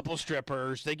playmates, a couple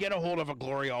strippers, they get a hold of a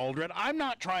Gloria Aldred. I'm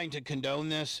not trying to condone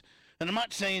this, and I'm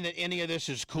not saying that any of this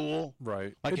is cool.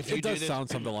 Right. Like it does sound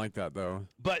something like that, though.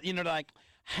 But, like,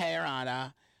 hey,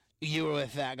 Rhonda, you were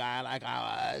with that guy like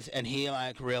I was, and he,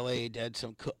 like, really did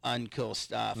some uncool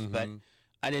stuff, but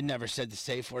I never said the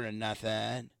safe word or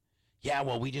nothing. Yeah,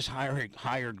 well, we just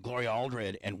hired Gloria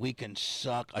Aldred, and we can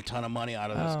suck a ton of money out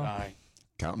of this guy.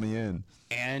 Count me in.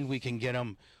 And we can get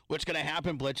them. What's going to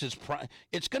happen, Blitz, is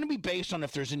it's going to be based on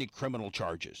if there's any criminal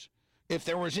charges. If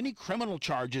there was any criminal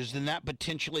charges, then that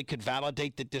potentially could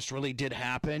validate that this really did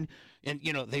happen. And,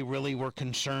 they really were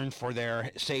concerned for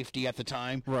their safety at the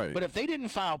time. Right. But if they didn't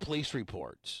file police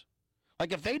reports,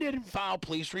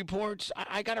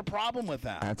 I got a problem with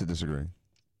that. I have to disagree.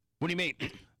 What do you mean?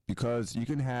 Because you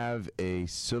can have a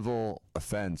civil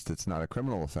offense that's not a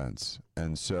criminal offense.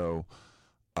 And so...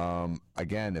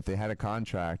 again, if they had a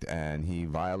contract and he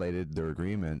violated their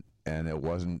agreement and it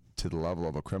wasn't to the level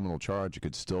of a criminal charge, it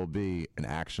could still be an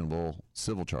actionable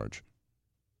civil charge.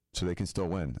 So they can still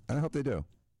win. And I hope they do.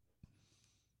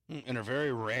 And a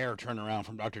very rare turnaround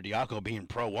from Dr. Diaco being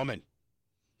pro-woman.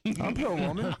 I'm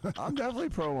pro-woman. I'm definitely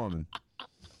pro-woman.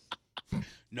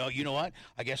 No, you know what?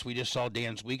 I guess we just saw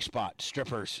Dan's weak spot,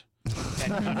 strippers.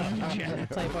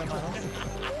 Playboy model.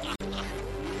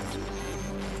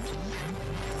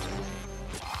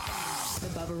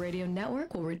 The Bubba Radio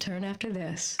Network will return after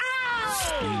this.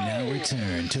 We now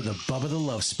return to the Bubba the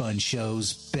Love Sponge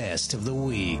Show's Best of the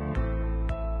Week.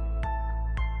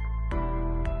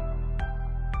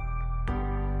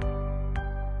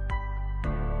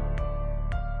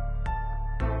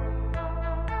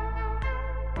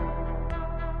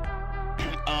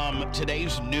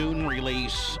 Today's noon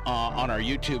release on our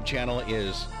YouTube channel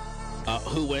is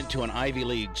who went to an Ivy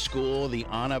League school. The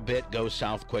Anna bit goes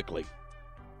south quickly.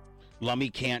 Lummy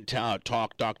can't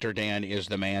talk. Dr. Dan is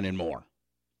the man, and more.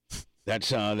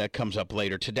 That comes up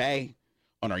later today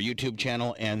on our YouTube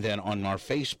channel, and then on our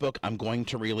Facebook, I'm going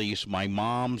to release my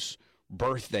mom's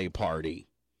birthday party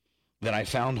that I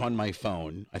found on my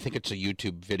phone. I think it's a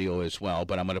YouTube video as well,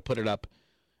 but I'm going to put it up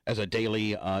as a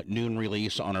daily noon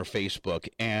release on our Facebook.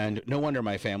 And no wonder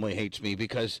my family hates me,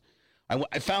 because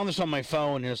I found this on my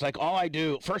phone, and it's like all I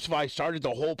do. First of all, I started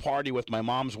the whole party with my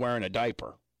mom's wearing a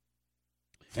diaper.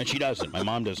 And she doesn't. My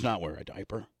mom does not wear a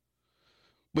diaper.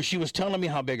 But she was telling me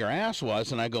how big her ass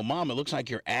was, and I go, Mom, it looks like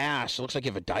your ass. It looks like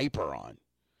you have a diaper on.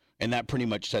 And that pretty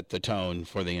much set the tone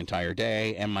for the entire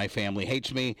day, and my family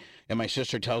hates me, and my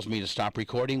sister tells me to stop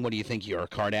recording. What do you think, you're a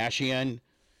Kardashian?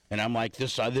 And I'm like,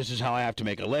 this is how I have to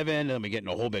make a living, and then we get in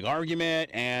a whole big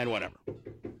argument, and whatever.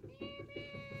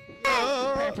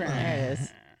 There it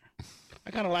is. I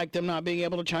kind of like them not being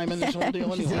able to chime in this whole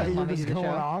deal anyway. Yeah, you're just going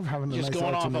off, having a Just nice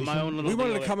going off on my own little We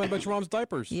wanted deal. to comment about your mom's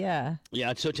diapers. Yeah.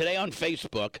 Yeah, so today on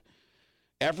Facebook,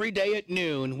 every day at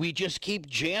noon, we just keep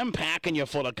jam-packing you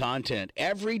full of content.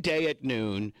 Every day at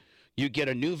noon, you get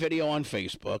a new video on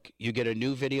Facebook. You get a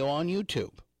new video on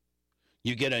YouTube.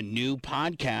 You get a new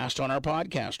podcast on our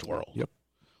podcast world. Yep.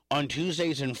 On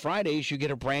Tuesdays and Fridays, you get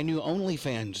a brand new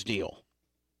OnlyFans deal.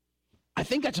 I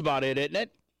think that's about it, isn't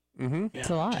it? Mm-hmm. It's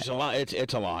a lot. It's a lot.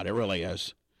 It's a lot. It really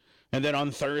is. And then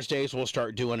on Thursdays, we'll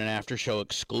start doing an after show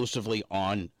exclusively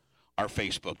on our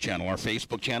Facebook channel. Our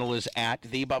Facebook channel is at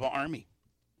The Bubba Army.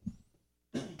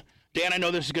 Dan, I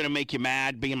know this is going to make you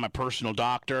mad, being my personal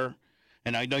doctor,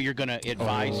 and I know you're going to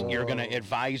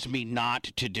advise me not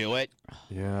to do it.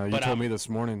 Yeah, you told me this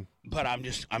morning. But I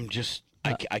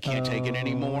can't take it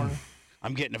anymore.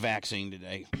 I'm getting a vaccine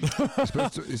today.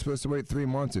 You're supposed to wait 3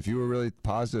 months. If you were really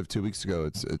positive 2 weeks ago,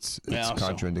 it's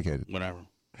contraindicated. So, whatever.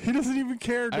 He doesn't even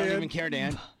care, Dan. I don't even care,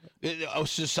 Dan.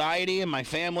 Society and my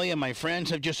family and my friends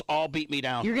have just all beat me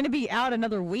down. You're going to be out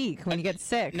another week when you get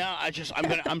sick. No,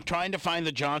 I'm trying to find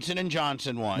the Johnson &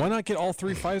 Johnson one. Why not get all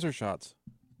 3 Pfizer shots?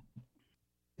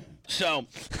 So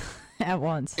at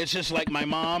once. It's just like my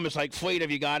mom is like, Fleet,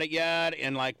 have you got it yet?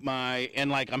 And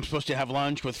I'm supposed to have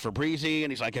lunch with Fabrizi,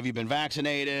 and he's like, have you been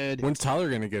vaccinated? When's Tyler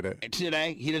going to get it? It's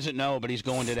today. He doesn't know, but he's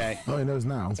going today. Oh, he knows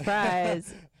now.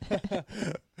 Surprise. I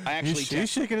actually He's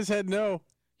shaking his head no.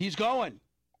 He's going.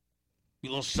 You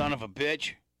little son of a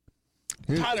bitch.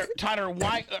 Tyler,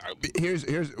 why?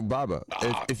 Here's Baba.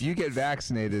 If you get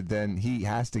vaccinated, then he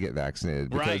has to get vaccinated,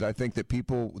 because Right. I think that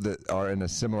people that are in a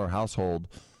similar household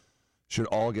should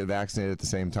all get vaccinated at the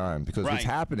same time, because what's Right.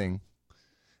 happening,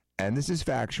 and this is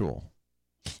factual.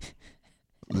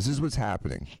 This is what's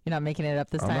happening. You're not making it up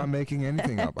this I'm time? not making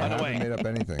anything up. I haven't made up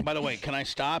anything. By the way, can I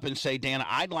stop and say, Dan,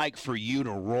 I'd like for you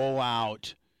to roll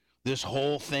out this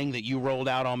whole thing that you rolled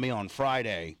out on me on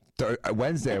Friday.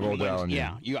 Wednesday I rolled it out on you.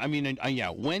 Yeah,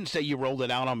 Wednesday you rolled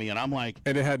it out on me, and I'm like...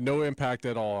 And it had no impact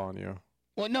at all on you.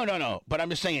 Well, no. But I'm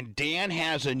just saying, Dan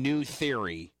has a new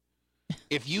theory.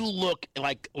 If you look,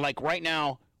 like right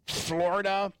now,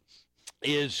 Florida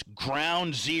is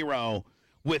ground zero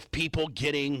with people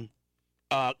getting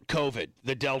COVID,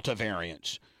 the Delta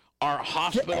variants. Our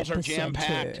hospitals are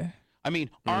jam-packed. I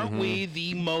mean, aren't we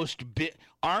the most...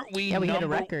 Aren't we? Yeah, we hit a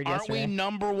record Aren't we yesterday.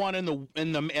 number one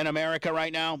in America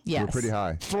right now? Yes. We're pretty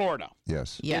high. Florida.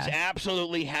 Yes. Yeah. Is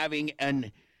absolutely having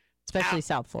an... Especially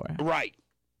South Florida. Right.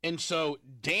 And so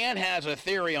Dan has a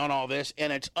theory on all this,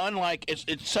 and it's unlike...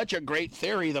 It's such a great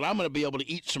theory that I'm going to be able to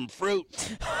eat some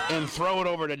fruit and throw it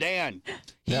over to Dan.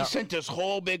 He sent this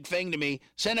whole big thing to me.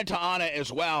 Send it to Anna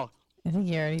as well. I think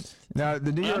you already... Now,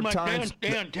 the New York I'm like, Times...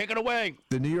 Dan, take it away.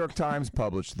 The New York Times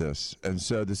published this, and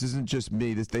so this isn't just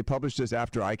me. They published this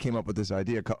after I came up with this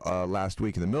idea last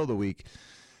week in the middle of the week.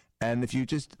 And if you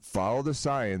just follow the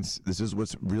science, this is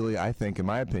what's really, I think, in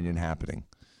my opinion, happening.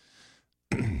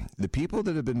 The people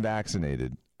that have been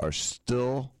vaccinated are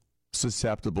still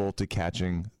susceptible to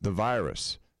catching the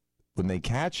virus. When they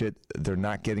catch it, they're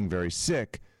not getting very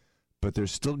sick, but they're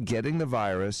still getting the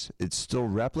virus. It's still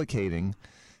replicating,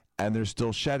 and they're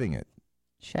still shedding it.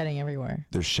 Shedding everywhere.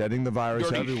 They're shedding the virus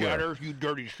Dirty everywhere. shedder, you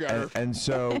dirty shedder. And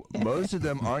so most of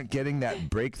them aren't getting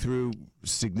that breakthrough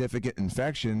significant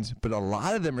infections, but a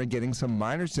lot of them are getting some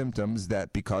minor symptoms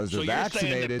that because So they're you're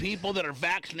vaccinated. saying the people that are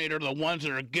vaccinated are the ones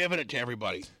that are giving it to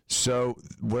everybody. So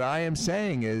what I am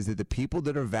saying is that the people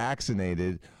that are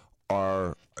vaccinated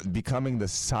are becoming the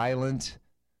silent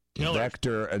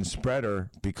vector and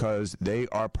spreader because they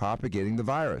are propagating the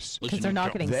virus. Because they're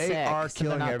not getting they sick. are so they're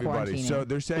killing not everybody. So quarantining.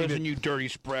 they're saying Listen, that, you dirty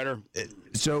spreader.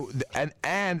 so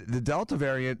and the Delta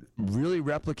variant really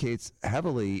replicates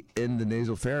heavily in the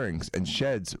nasal pharynx and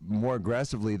sheds more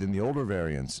aggressively than the older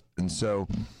variants. And so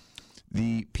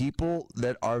the people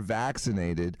that are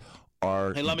vaccinated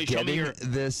are Hey, let me show me getting your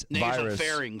this nasal virus.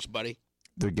 pharynx, buddy.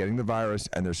 They're getting the virus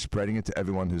and they're spreading it to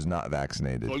everyone who's not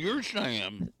vaccinated. Well, you're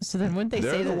saying. So then wouldn't They're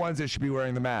say the that? ones that should be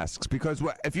wearing the masks because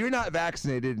if you're not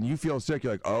vaccinated and you feel sick,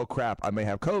 you're like, oh crap, I may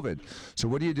have COVID. So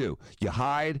what do? You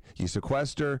hide, you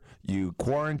sequester, you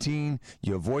quarantine,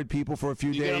 you avoid people for a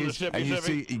few get on the days, sippy and you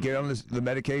sippy. you get on the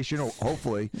medication, or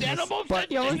hopefully. Dad almost But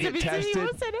said You almost you said get it. You tested.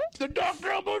 almost said it. The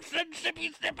doctor almost said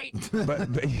sippy sippy. But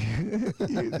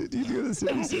you do the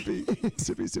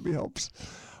sippy helps.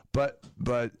 But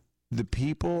the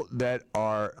people that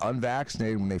are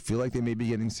unvaccinated, when they feel like they may be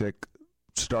getting sick,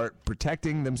 start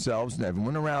protecting themselves and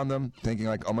everyone around them, thinking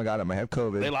like, oh my God, I might have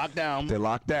COVID. They lock down. They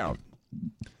lock down.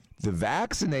 The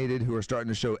vaccinated who are starting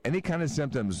to show any kind of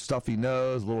symptoms, stuffy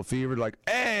nose, a little fever, like,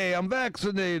 hey, I'm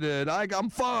vaccinated. I'm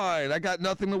fine. I got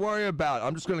nothing to worry about.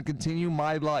 I'm just going to continue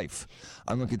my life.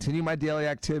 I'm going to continue my daily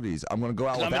activities. I'm going to go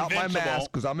out without my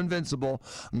mask because I'm invincible.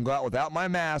 I'm going to go out without my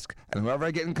mask, and whoever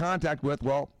I get in contact with,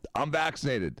 well, I'm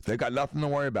vaccinated. They've got nothing to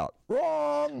worry about.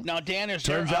 Wrong. Now, Dan,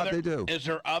 Turns out they do. Is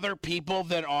there other people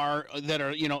that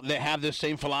have this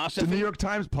same philosophy? The New York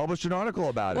Times published an article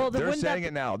about it. They're saying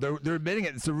it now. They're admitting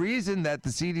it. It's the reason that the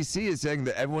CDC is saying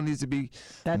that everyone needs to be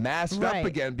masked up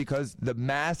again, because the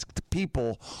masked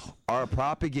people are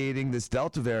propagating this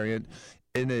Delta variant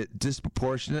in a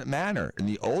disproportionate manner. In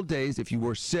the old days, if you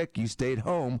were sick, you stayed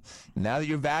home. Now that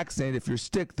you're vaccinated, if you're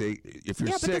sick,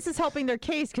 But this is helping their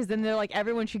case, because then they're like,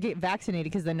 everyone should get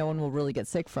vaccinated because then no one will really get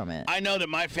sick from it. I know that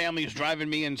my family is driving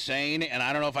me insane, and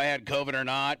I don't know if I had COVID or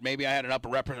not. Maybe I had an upper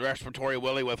respiratory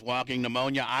willy with walking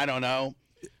pneumonia. I don't know.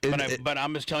 But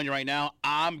I'm just telling you right now,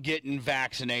 I'm getting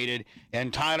vaccinated.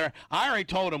 And Tyler, I already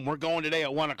told him we're going today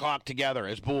at 1 o'clock together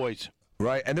as boys.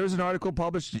 Right, and there was an article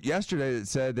published yesterday that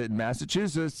said that in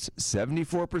Massachusetts,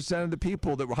 74% of the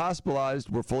people that were hospitalized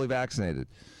were fully vaccinated.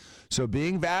 So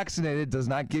being vaccinated does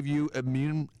not give you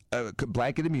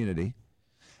blanket immunity,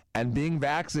 and being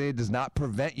vaccinated does not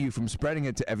prevent you from spreading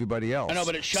it to everybody else. I know,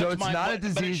 but it shuts,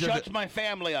 so my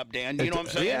family up, Dan. You know what I'm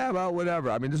saying? Yeah, well, whatever.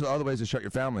 I mean, there's other ways to shut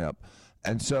your family up.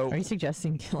 And so, are you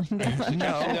suggesting killing them?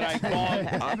 No.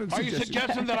 Are you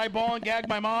suggesting that I ball and gag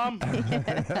my mom? What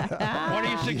are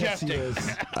you suggesting?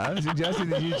 Yes, I'm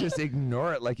suggesting that you just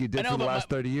ignore it like you did for the last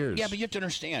 30 years. Yeah, but you have to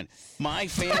understand, my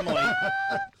family,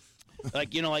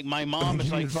 like my mom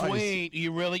is like, wait,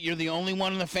 you're the only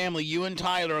one in the family. You and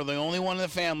Tyler are the only one in the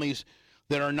families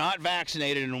that are not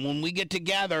vaccinated. And when we get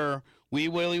together, we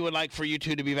really would like for you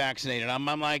two to be vaccinated. I'm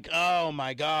like, oh,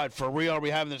 my God, for real? Are we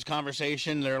having this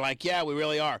conversation? They're like, yeah, we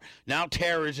really are. Now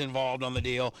Tara's involved on the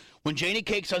deal. When Janie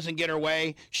Cakes doesn't get her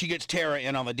way, she gets Tara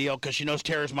in on the deal because she knows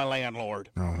Tara's my landlord.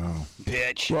 Oh, no.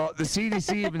 Bitch. Well, the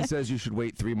CDC even says you should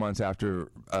wait 3 months after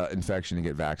infection to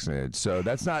get vaccinated. So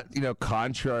that's not,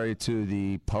 contrary to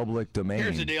the public domain.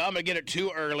 Here's the deal. I'm going to get it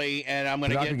too early, and I'm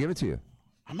going to give it to you.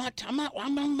 I'm not going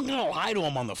to lie to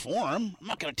him on the forum. I'm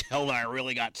not going to tell them I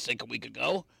really got sick a week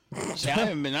ago. See, I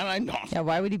haven't been. Yeah,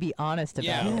 why would he be honest about it?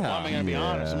 Yeah, I'm going to be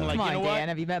honest. I'm like, Come on, you know Dan, what?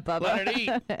 have you met Bubba? Let it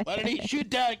eat.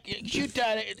 Shoot that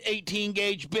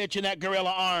 18-gauge bitch in that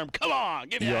gorilla arm. Come on,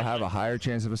 give me that. You'll have a higher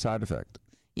chance of a side effect.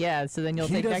 Yeah, so then you'll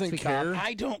take next week off.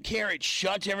 I don't care. It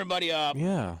shuts everybody up.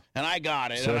 Yeah. And I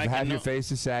got it. So and if half your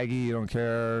face is saggy, you don't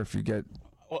care if you get...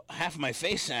 Well, half of my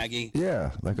face saggy.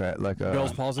 Yeah, like a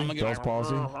Bell's palsy. Bell's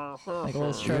palsy. Like a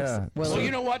little strokes. Yeah. Well, you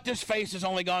know what? This face has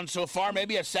only gone so far.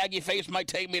 Maybe a saggy face might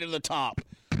take me to the top.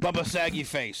 Bubba saggy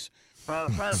face.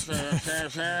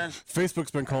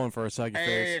 Facebook's been calling for a saggy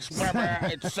face.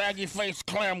 It's saggy face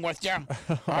Clem with you.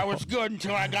 I was good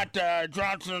until I got the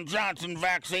Johnson & Johnson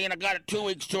vaccine. I got it 2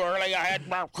 weeks too early. I had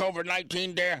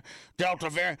COVID-19 Delta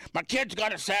variant. My kid's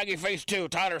got a saggy face too.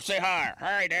 Tyler, say hi.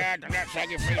 Hi, Dad. I got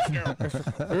saggy face too.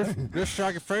 This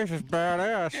saggy face is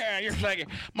badass. Yeah, you're saggy.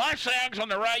 My sag's on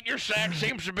the right. Your sag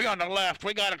seems to be on the left.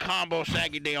 We got a combo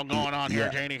saggy deal going on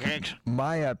here, Janie Cakes.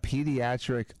 My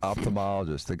pediatric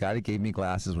ophthalmologist, the guy that gave me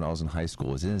glasses when I was in high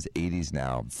school, is in his 80s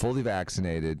now, fully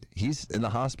vaccinated. He's in the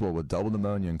hospital with double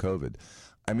pneumonia and COVID.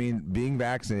 I mean, being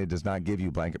vaccinated does not give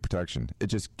you blanket protection. It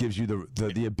just gives you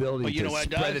the ability to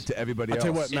spread it to everybody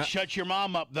else. It shuts your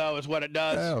mom up, though, is what it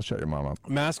does. Yeah, it'll shut your mom up.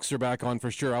 Masks are back on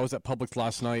for sure. I was at Publix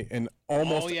last night, and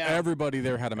almost everybody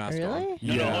there had a mask on.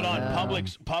 No, hold on.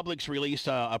 Publix released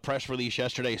a press release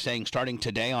yesterday saying starting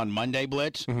today on Monday,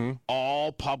 Blitz,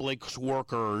 all Publix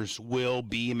workers will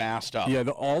be masked up. Yeah,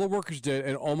 all the workers did,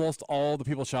 and almost all the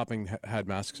people shopping had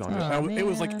masks on.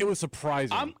 It was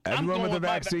surprising. Everyone with a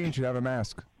vaccine should have a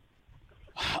mask.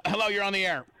 Hello, you're on the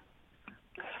air.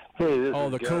 Hey, this the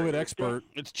is COVID Gary. expert.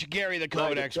 It's Gary, the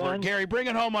COVID expert. Dan? Gary, bring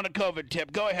it home on a COVID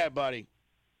tip. Go ahead, buddy.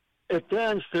 If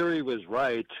Dan's theory was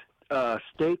right,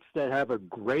 states that have a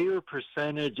greater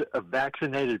percentage of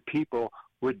vaccinated people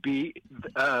would be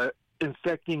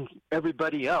infecting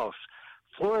everybody else.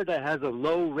 Florida has a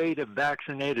low rate of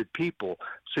vaccinated people,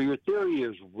 so your theory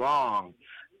is wrong.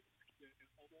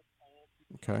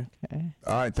 Okay.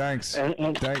 All right, thanks.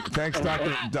 Thanks,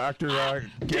 Dr.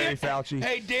 Gary Fauci.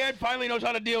 Hey, Dan finally knows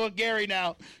how to deal with Gary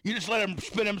now. You just let him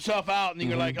spit himself out, and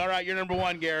you're like, all right, you're number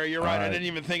one, Gary. You're right. I didn't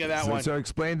even think of that one. So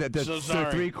explain that So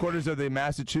sorry. 3/4 of the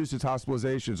Massachusetts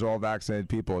hospitalizations are all vaccinated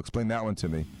people. Explain that one to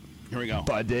me. Here we go.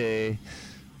 Buddy.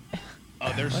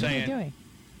 Oh, they're What are saying they doing?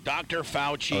 Dr.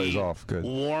 Fauci he's off. Good.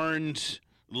 warns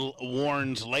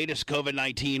latest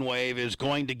COVID-19 wave is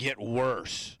going to get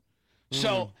worse.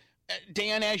 So,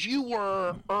 Dan, as you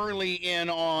were early in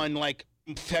on like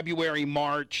February,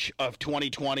 March of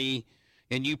 2020,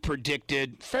 and you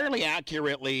predicted fairly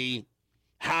accurately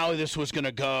how this was going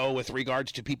to go with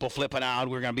regards to people flipping out,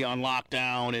 we're going to be on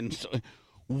lockdown. And so,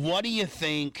 what do you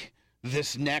think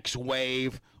this next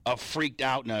wave of freaked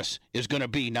outness is going to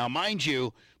be? Now, mind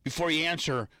you, before you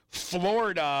answer,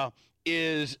 Florida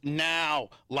is now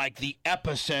like the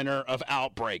epicenter of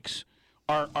outbreaks.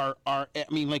 I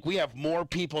mean, like we have more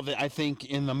people that I think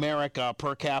in America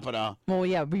per capita. Well,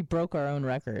 yeah, we broke our own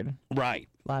record. Right.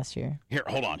 Last year. Here,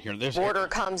 hold on. Here, this order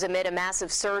comes amid a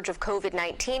massive surge of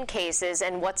COVID-19 cases,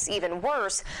 and what's even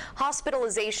worse,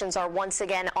 hospitalizations are once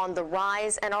again on the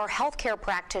rise, and our healthcare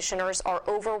practitioners are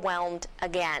overwhelmed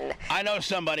again. I know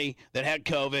somebody that had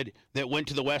COVID that went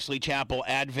to the Wesley Chapel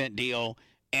Advent deal,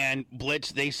 and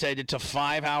Blitz, they said it's a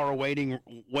 5-hour waiting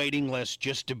list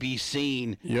just to be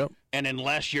seen. Yep. And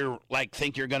unless you're like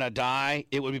think you're gonna die,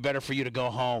 it would be better for you to go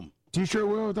home. T-shirt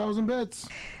will 1,000 bits.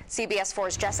 CBS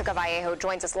 4's Jessica Vallejo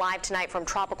joins us live tonight from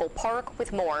Tropical Park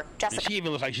with more. Jessica. She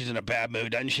even looks like she's in a bad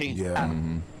mood, doesn't she? Yeah.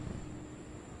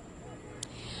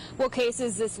 Well,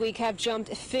 cases this week have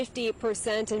jumped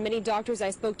 50%, and many doctors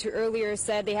I spoke to earlier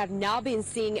said they have now been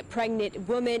seeing pregnant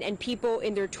women and people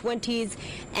in their 20s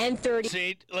and 30s.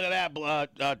 See, look at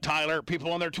that, Tyler.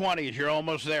 People in their 20s. You're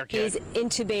almost there, kid. Is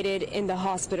intubated in the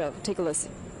hospital. Take a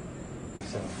listen.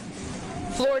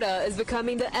 Florida is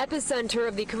becoming the epicenter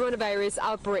of the coronavirus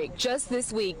outbreak. Just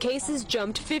this week, cases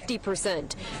jumped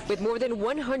 50%, with more than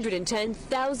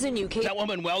 110,000 new cases. That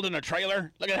woman welding a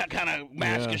trailer? Look at that kind of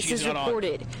mask she's got on.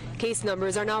 Reported. Case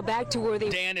numbers are now back to where they...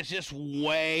 Dan, is this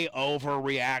way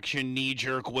overreaction,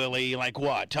 knee-jerk, Willie? Like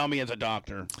what? Tell me as a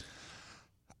doctor.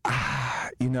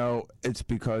 You know, it's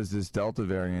because this Delta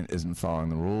variant isn't following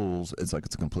the rules. It's like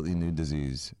it's a completely new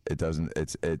disease. It doesn't.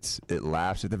 It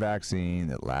laughs at the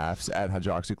vaccine. It laughs at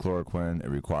hydroxychloroquine. It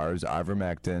requires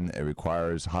ivermectin. It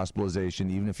requires hospitalization,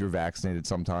 even if you're vaccinated.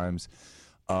 Sometimes,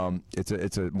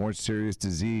 it's a more serious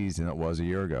disease than it was a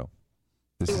year ago.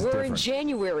 This is different. In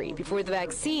January before the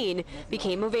vaccine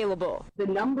became available. The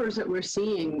numbers that we're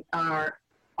seeing are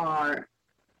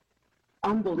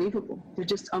unbelievable. They're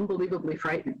just unbelievably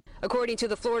frightening. According to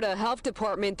the Florida Health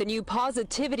Department, the new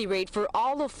positivity rate for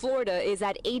all of Florida is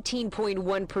at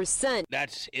 18.1%.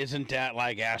 Isn't that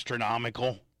like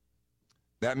astronomical?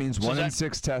 That means 1 in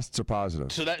 6 tests are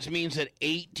positive. So that means that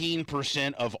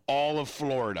 18% of all of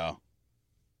Florida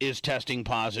is testing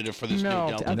positive for this new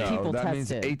Delta. No, that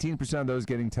means 18% of those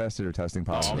getting tested are testing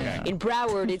positive. Oh, okay. In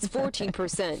Broward, it's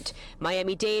 14%.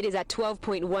 Miami-Dade is at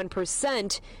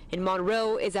 12.1%, and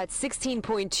Monroe is at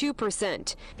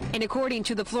 16.2%. And according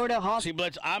to the Florida Hospital... See,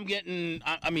 Blitz, Dan,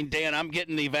 I'm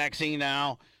getting the vaccine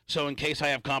now, so in case I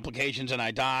have complications and I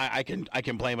die, I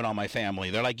can blame it on my family.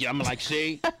 They're like, I'm like,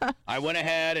 see, I went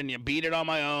ahead and you beat it on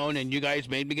my own, and you guys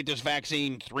made me get this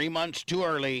vaccine 3 months too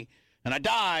early, and I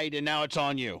died, and now it's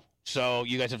on you. So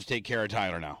you guys have to take care of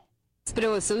Tyler now.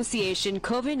 Hospital Association,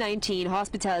 COVID-19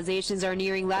 hospitalizations are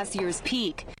nearing last year's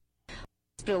peak,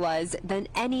 hospitalized than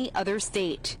any other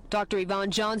state. Dr.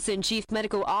 Yvonne Johnson, Chief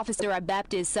Medical Officer at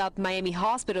Baptist South Miami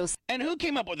Hospital. And who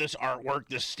came up with this artwork,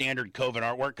 this standard COVID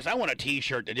artwork? Because I want a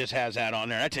T-shirt that just has that on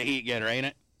there. That's a heat getter, ain't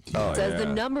it? Says the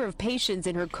number of patients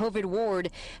in her COVID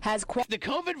ward has... The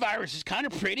COVID virus is kind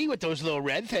of pretty with those little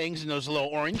red things and those little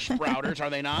orange sprouters, are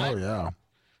they not? Oh, yeah.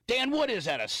 Dan, what is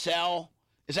that, a cell?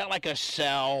 Is that like a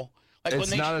cell? Like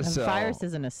It's not a cell. A virus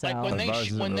isn't a cell. Like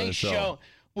when they cell. show...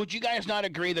 Would you guys not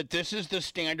agree that this is the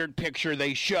standard picture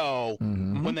they show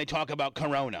when they talk about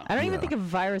corona? I don't even think a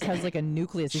virus has like a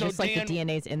nucleus. It's So, just like Dan, the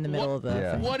DNA's in the middle of the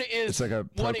thing. What is... It's like a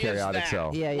what is prokaryotic that?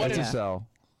 cell. Yeah, It's a cell.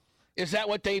 Is that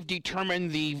what they've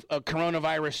determined the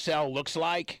coronavirus cell looks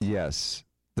like? Yes.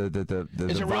 The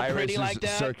Is it real virus pretty is like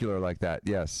that? circular like that.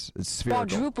 Yes. It's spherical.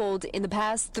 Quadrupled in the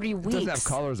past 3 weeks. It doesn't have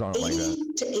colors on it like that.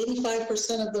 80 to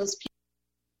 85% of those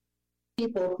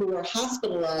people who are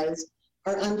hospitalized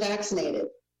are unvaccinated.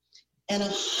 And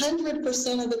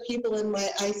 100% of the people in my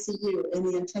ICU, in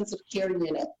the intensive care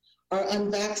unit, are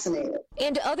unvaccinated.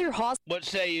 And other hospitals. What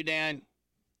say you, Dan?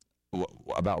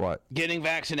 About what? Getting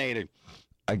vaccinated.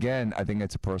 Again, I think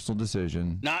it's a personal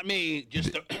decision. Not me,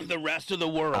 just the rest of the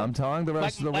world. I'm telling the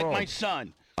rest of the world. Like my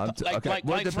son. Okay.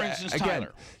 Like for instance, again,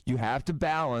 Tyler. You have to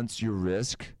balance your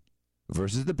risk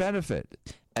versus the benefit.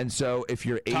 And so if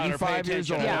you're 85 years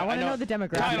old... Yeah, I want to know the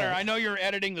demographic. Tyler, I know you're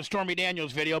editing the Stormy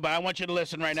Daniels video, but I want you to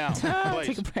listen right now. Please.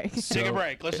 Take a break. Take a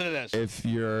break. Listen to this. If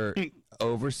you're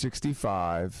over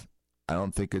 65, I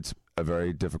don't think it's a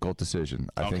very difficult decision.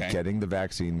 I think getting the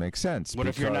vaccine makes sense. What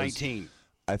if you're 19?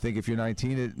 I think if you're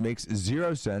 19, it makes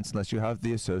zero sense unless you have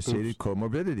the associated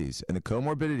comorbidities. And the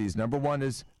comorbidities, number one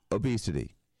is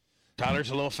obesity. Tyler's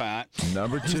a little fat.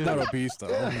 Number two. He's not obese,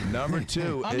 though. Number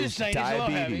two I'm is just saying, he's a little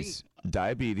heavy.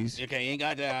 Diabetes. Okay, you ain't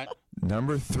got that.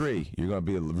 Number three, you're going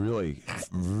to be really,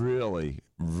 really,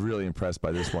 really impressed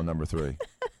by this one, number three.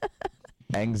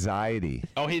 Anxiety.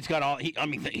 Oh, he's got all.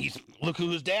 Look who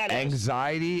his dad is.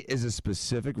 Anxiety is a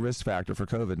specific risk factor for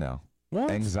COVID now. What?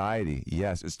 Anxiety.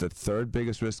 Yes, it's the third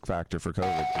biggest risk factor for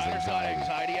COVID. Tyler's got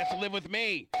anxiety. He has to live with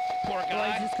me. Poor guy.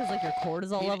 Well, is this because like your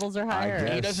cortisol levels are higher?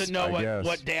 guess. He doesn't know guess.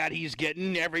 what dad he's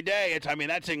getting every day.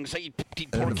 That's anxiety.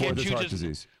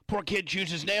 Poor kid chews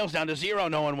his nails down to zero,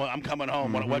 knowing what I'm coming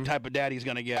home. What type of dad he's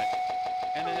gonna get.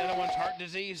 And then the other one's heart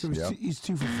disease. So he's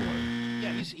 2 for 4.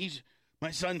 Yeah, he's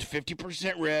my son's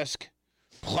 50% risk,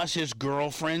 plus his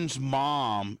girlfriend's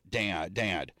mom. Dan,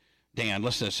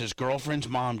 listen to this. His girlfriend's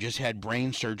mom just had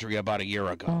brain surgery about a year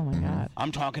ago. Oh my God.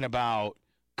 I'm talking about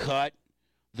cut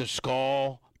the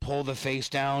skull, pull the face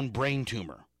down, brain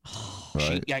tumor.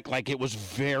 Right. She like it was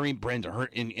very brain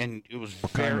hurt, and it was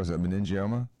What very. kind was it?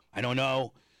 Meningioma? I don't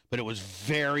know, but it was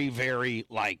very, very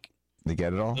like. They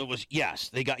get it all? It was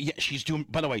they got. Yeah, she's doing.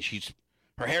 By the way,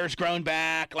 her hair's grown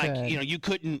back. Like Good. you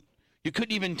couldn't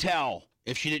even tell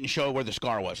if she didn't show where the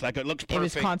scar was. Like it looks perfect. It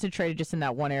was concentrated just in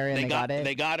that one area, and they got it.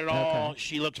 They got it all. Okay.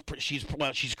 She looks.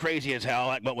 She's crazy as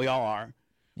hell, but we all are.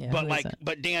 Yeah,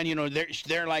 but Dan,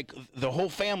 they're like the whole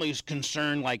family's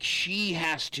concerned. Like she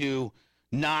has to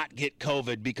not get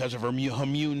COVID because of her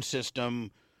immune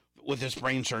system with this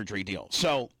brain surgery deal.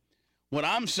 So what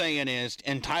I'm saying is,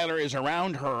 and Tyler is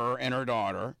around her and her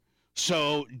daughter.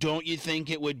 So don't you think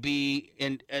it would be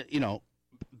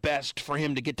best for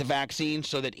him to get the vaccine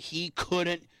so that he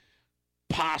couldn't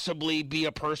possibly be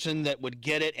a person that would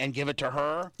get it and give it to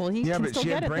her? Well, he can but still she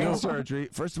get had it, brain though. surgery.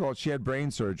 First of all, she had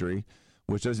brain surgery,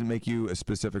 which doesn't make you a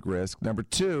specific risk. Number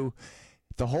two,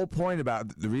 the whole point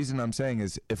about the reason I'm saying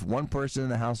is if one person in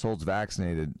the household's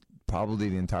vaccinated, probably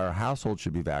the entire household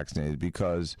should be vaccinated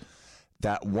because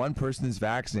that one person is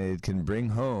vaccinated can bring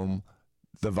home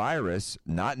the virus,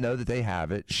 not know that they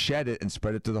have it, shed it, and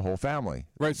spread it to the whole family.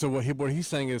 Right. So what he's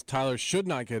saying is Tyler should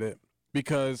not get it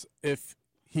because if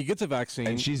he gets a vaccine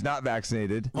and she's not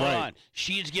vaccinated, Hold on.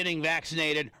 She's getting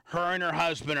vaccinated. Her and her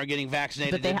husband are getting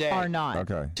vaccinated But they today. are not.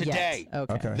 Okay. Today. Yes.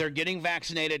 Okay. They're getting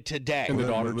vaccinated today. And the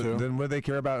daughter too. Then what do they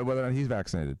care about whether or not he's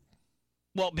vaccinated?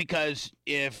 Well, because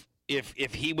if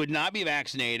he would not be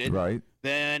vaccinated, Right.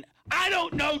 then I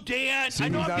don't know, Dan. See, I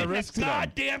know he's I'm not a getting risk a to them.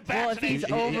 goddamn Well, if he's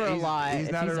vaccination. over a lot, He's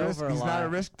if not he's a risk. over a He's not a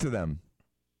lot. risk to them.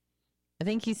 I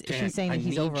think she's Dan, saying that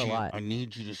he's over a lot. I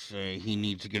need you to say he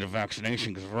needs to get a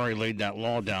vaccination because we've already laid that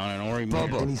law down and already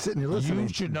made And he's sitting here listening.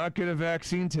 You should not get a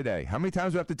vaccine today. How many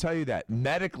times do I have to tell you that?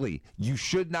 Medically, you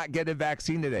should not get a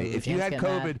vaccine today. If you had Dan's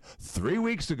getting COVID 3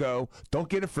 weeks ago, don't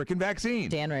get a freaking vaccine.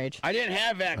 Dan Rage. I didn't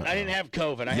have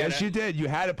COVID. Yes, you did. You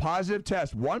had a positive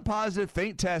test. One positive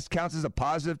faint test counts as a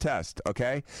positive test,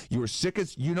 okay? You were sick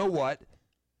as you know what.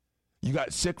 You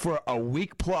got sick for a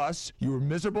week plus. You were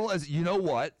miserable as you know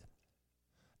what.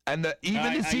 And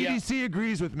even the CDC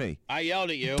agrees with me. I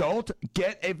yelled at you. Don't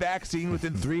get a vaccine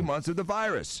within 3 months of the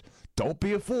virus. Don't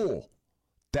be a fool.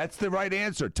 That's the right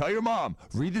answer. Tell your mom.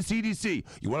 Read the CDC.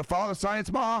 You want to follow the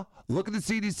science, Ma? Look at the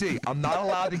CDC. I'm not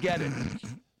allowed to get it.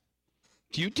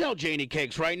 You tell Janie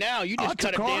Cakes right now. You just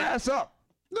cut it call her down. ass up.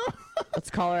 Let's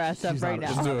call her ass up right now.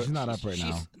 She's not up right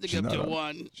now. She's up to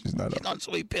one. She's not She's on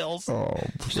sweet pills. Oh,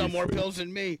 She's on more pills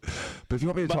than me. But if you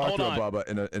want me to But talk hold to on. her,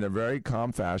 Bubba, in a very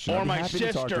calm fashion, Or I'd be my happy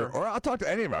to talk to her. sister. Or I'll talk to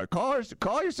any of her.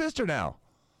 Call your sister now.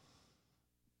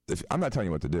 I'm not telling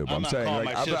you what to do, but I'm not saying calling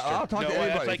like, my sister. I'll talk no to way.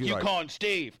 anybody. That's like if you like. calling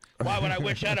Steve. Why would I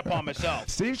wish that upon myself?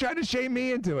 Steve's trying to shame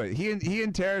me into it. He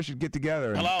and Tara should get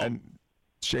together and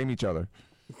shame each other.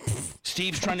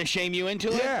 Steve's trying to shame you into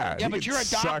it? Yeah, Yeah, he but can you're a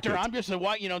suck doctor. it. I'm just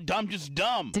dumb, just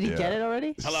dumb. Did he get it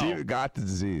already? Hello? Steve got the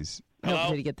disease. No, Hello?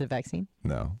 did he get the vaccine?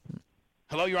 No.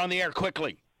 Hello, you're on the air.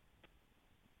 Quickly.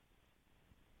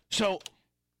 So,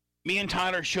 me and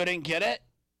Tyler shouldn't get it?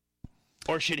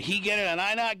 Or should he get it and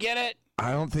I not get it?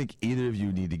 I don't think either of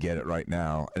you need to get it right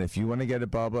now. And if you want to get it,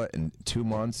 Bubba, in 2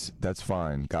 months, that's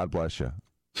fine. God bless you.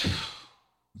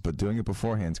 but doing it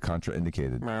beforehand is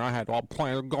contraindicated. Man, I had all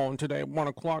plans of going today at 1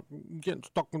 o'clock, getting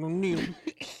stuck in a needle.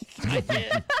 I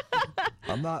did.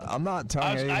 I'm not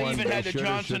telling anyone. I even had the should or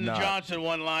Johnson should & not. Johnson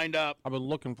one lined up. I've been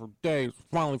looking for days.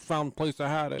 Finally found the place that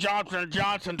had it. Johnson &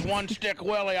 Johnson's one stick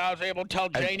Willie. I was able to tell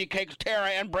Janie Cakes, Tara,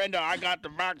 and Brenda I got the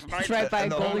vaccination. It's right by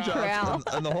Golden Corral.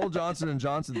 And the whole Johnson &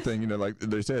 Johnson thing, like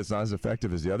they say, it's not as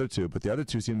effective as the other two, but the other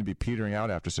two seem to be petering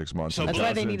out after 6 months. So that's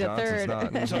why they need a third.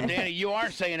 So, Danny, you are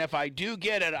saying if I do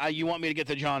get it, you want me to get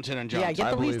the Johnson & Johnson? Yeah,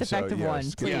 get the least effective one,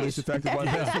 Get please. the least effective one.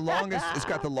 It's the longest. It's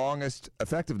got the longest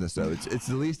effectiveness, though. It's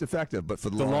the least effective, but for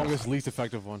the longest, least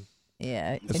effective one.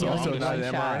 Yeah. It's also not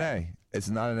an mRNA. It's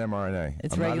not an mRNA.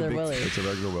 It's regular Willie. It's a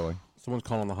regular Willie. Someone's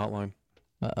calling the hotline.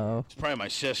 Uh-oh. It's probably my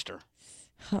sister.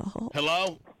 Oh.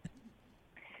 Hello?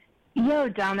 Yo,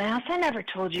 dumbass, I never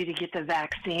told you to get the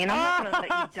vaccine. I'm not going to let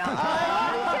you dump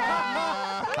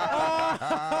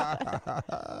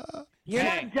You're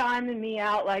not diming me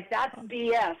out like that's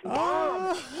BS.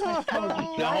 Mom has told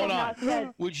you to. Now, hold on.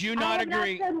 Would you not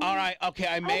agree? All right, okay,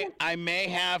 I may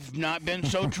have not been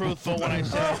so truthful when I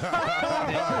said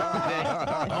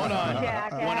hold on.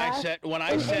 When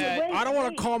I said I don't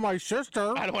want to call my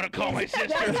sister. I don't want to call my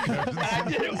sister.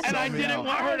 and I didn't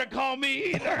want her to call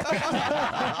me either.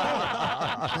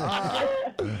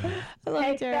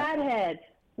 Hey, fathead,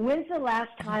 when's the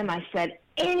last time I said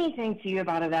anything to you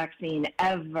about a vaccine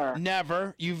ever?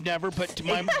 Never. You've never. But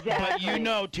you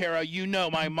know, Tara. You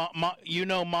know my mom.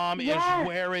 Mom is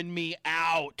wearing me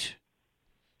out.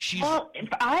 Well,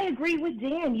 I agree with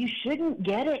Dan. You shouldn't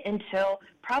get it until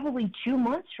probably 2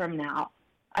 months from now.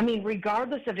 I mean,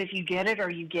 regardless of if you get it or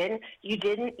you didn't,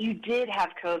 you did have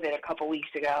COVID a couple weeks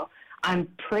ago. I'm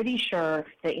pretty sure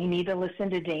that you need to listen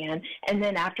to Dan, and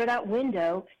then after that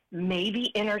window,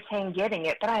 maybe entertain getting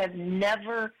it. But I have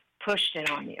never pushed it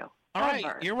on you. All right,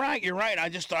 you're right. I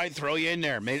just thought I'd throw you in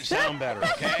there, made it sound better.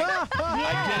 Okay,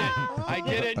 I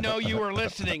didn't know you were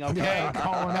listening. Okay,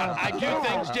 I do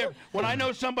things different. When I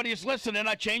know somebody is listening,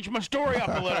 I change my story up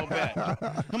a little bit.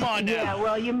 Come on now. Yeah,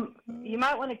 well, you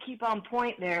might want to keep on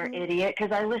point there, idiot,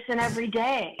 because I listen every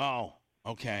day. Oh,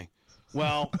 okay.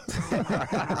 Well,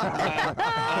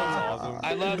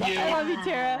 I love you. I love you,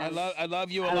 Tara. I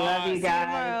love you a lot. I love you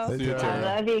guys. See you I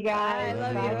love you guys. I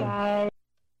love Bye, you. guys.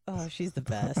 Oh, she's the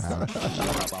best. More of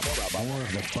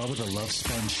the Bubba the Love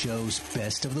Sponge Show's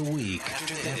best of the week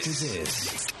after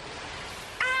this.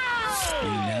 We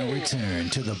now return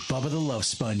to the Bubba the Love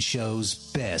Sponge Show's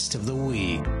best of the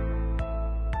week.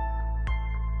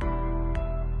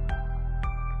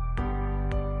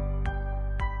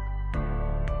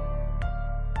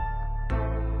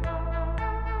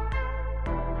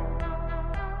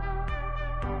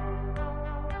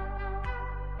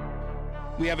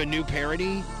 We have a new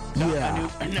parody. Yeah.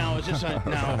 Now is this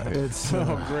now? It's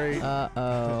so great.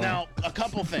 Uh-oh. Now a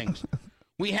couple things.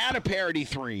 We had a parody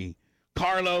 3: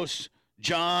 Carlos,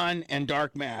 John, and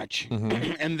Dark Match,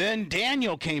 and then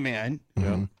Daniel came in.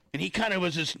 Yeah. And he kind of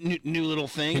was this new little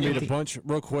thing. He made a bunch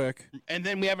real quick. And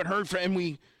then we haven't heard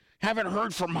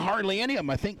from hardly any of them.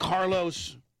 I think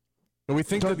Carlos. And we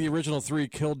think that the original 3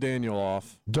 killed Daniel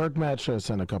off. Dark Match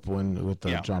sent a couple in with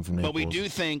John from Naples. But we do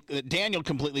think that Daniel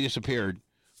completely disappeared.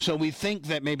 So we think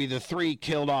that maybe the 3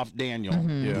 killed off Daniel.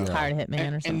 Yeah. Hired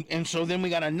Hitman or something. And so then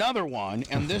we got another one,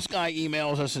 and this guy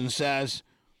emails us and says,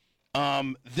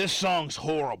 this song's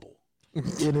horrible.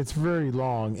 And it's very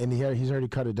long, and he's already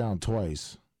cut it down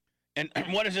twice. And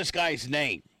what is this guy's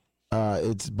name?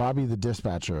 It's Bobby the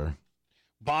Dispatcher.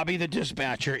 Bobby the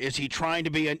Dispatcher. Is he trying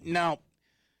to be a... Now,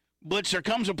 Blitz, there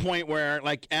comes a point where,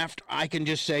 like, after I can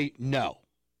just say no.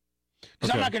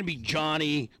 Because I'm not going to be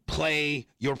Johnny, play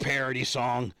your parody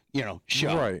song,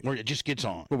 show. Right. Where it just gets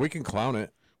on. But we can clown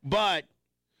it. But,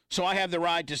 so I have the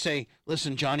right to say,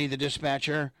 listen, Johnny the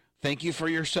Dispatcher, thank you for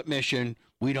your submission.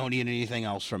 We don't need anything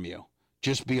else from you.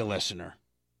 Just be a listener.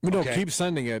 No, keep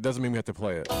sending it. It doesn't mean we have to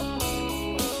play it.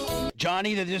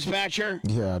 Johnny the Dispatcher?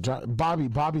 Yeah, Bobby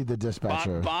the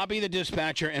Dispatcher. Bobby the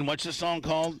Dispatcher. And what's the song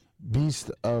called? Beast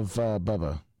of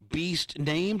Bubba. Beast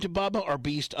named Bubba or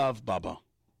Beast of Bubba?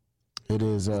 It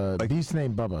is Beast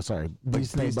named Bubba. Sorry,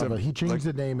 Beast named Bubba. He changed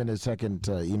the name in his second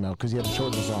email because he had to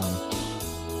shorten the song.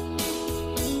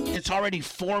 It's already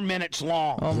 4 minutes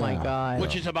long. Oh my God!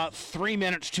 Which is about 3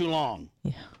 minutes too long.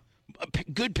 Yeah.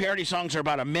 Good parody songs are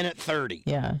about 1:30.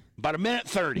 Yeah. About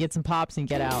 1:30. Get some pops and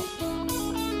get out.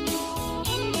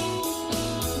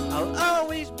 I'll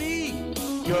always be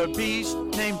your beast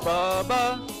named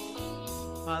Bubba.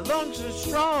 My lungs are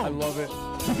strong. I love it.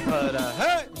 But I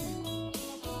hurt.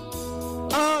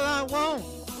 All I want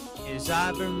is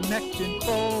ivermectin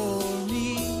for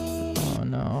me. Oh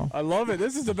no. I love it.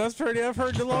 This is the best parody I've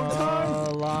heard in a long time.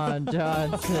 Oh, Lon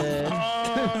Johnson.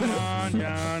 Lon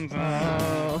Johnson.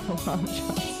 Oh, Lon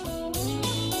Johnson.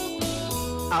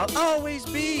 I'll always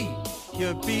be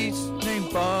your beast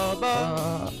named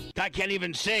Bubba. I can't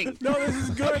even sing. No, this is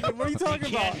good. What are you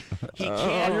talking about? He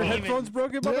can't Are your even, headphones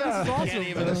broken? Bubba? This is awesome. Can't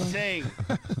even sing.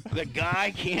 The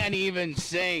guy can't even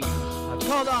sing. I've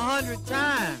called 100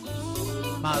 times.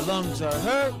 My lungs are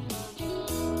hurting.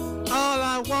 All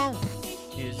I want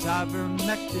is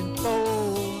ivermectin for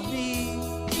me.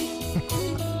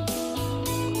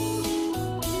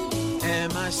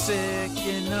 Am I sick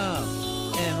enough?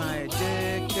 Am I a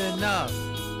dick enough?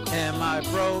 Am I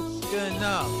broke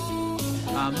enough?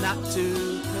 I'm not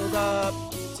too filled up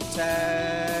to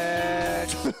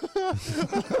tax.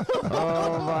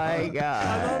 Oh my God. I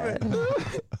love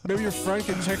it. Maybe your friend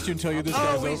can text you and tell you this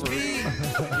guy's Always over. be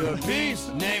your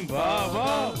beast named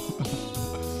Bubba.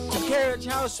 To carriage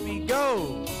house we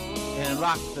go and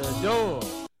lock the door.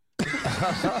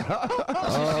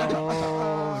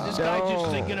 This guy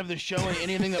just thinking of the show and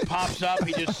anything that pops up,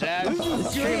 he just says.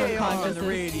 Jay on the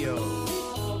radio.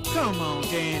 Come on,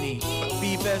 Danny.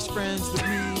 Be best friends with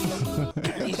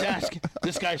me. He's asking.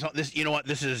 This guy's on this. You know what?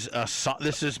 This is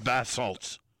bath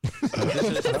salts.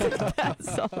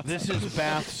 This is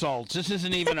bath salts. This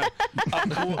isn't even a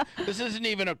cool. This isn't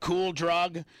even a cool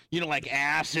drug. You know, like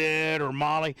acid or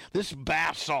Molly. This is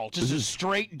bath salts. This is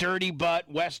straight dirty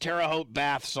butt West Terre Haute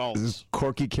bath salts. This is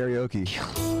Corky karaoke.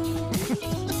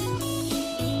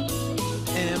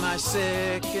 Am I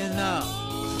sick enough?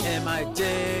 Am I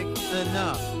dick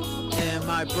enough? Am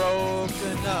I broke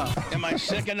enough? Am I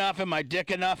sick enough? Am I dick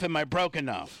enough? Am I broke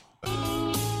enough?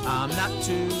 I'm not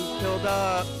too filled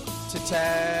up to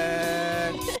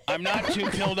text. I'm not too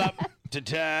filled up to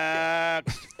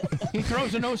text. He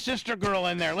throws a no sister girl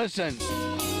in there. Listen.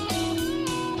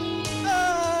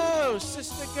 Oh,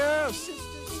 sister girl, sister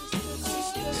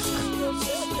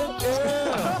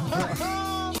girl.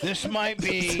 This might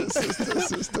be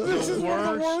the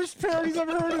worst parodies I've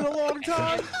heard in a long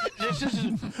time. This is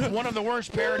one of the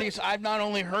worst parodies I've not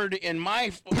only heard in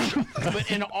my, but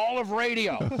in all of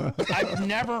radio. I've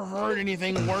never heard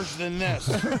anything worse than this.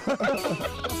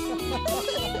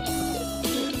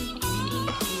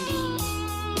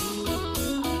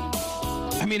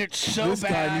 I mean, it's so this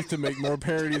bad. This guy needs to make more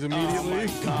parodies immediately. Oh my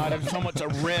God, I'm so much a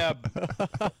rib.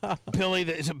 Billy,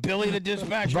 is it Billy the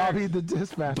dispatcher? Bobby the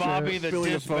dispatcher. Bobby the Billy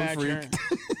dispatcher.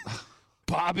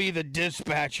 Bobby the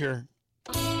dispatcher.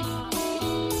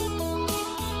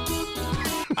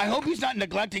 I hope he's not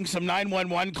neglecting some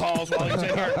 911 calls while he's in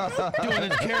here doing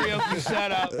his karaoke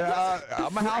setup.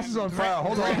 My house is on fire.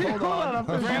 Hold on.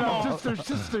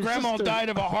 Grandma died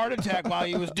of a heart attack while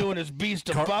he was doing his Beast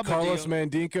of Bubba Carlos deal.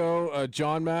 Mandinko,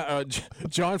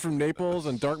 John from Naples,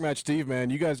 and Dark Match Steve, man.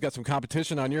 You guys got some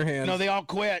competition on your hands. No, they all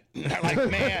quit. They're like,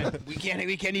 man, we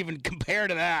can't even compare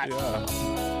to that. Yeah.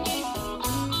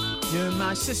 You're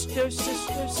my sister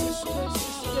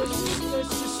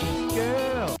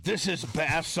girl. This is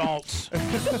bath salts.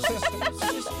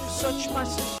 Such my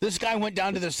sister. This guy went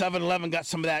down to the 7-Eleven, got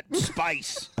some of that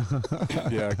spice.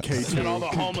 Yeah, K2. And all the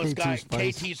homeless guys,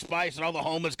 Spice. KT Spice, and all the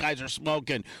homeless guys are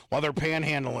smoking while they're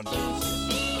panhandling.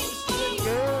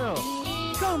 Girl,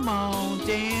 come on,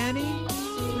 Danny.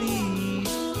 Please.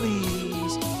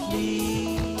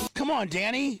 Come on,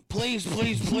 Danny. Please.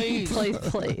 Please.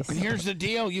 And here's the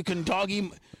deal: you can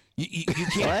doggy. You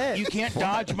can't. You can't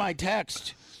dodge my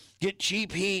text. Get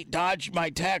cheap heat. Dodge my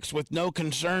text with no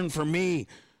concern for me.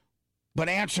 But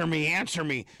answer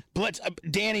me. Blitz,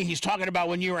 Danny. He's talking about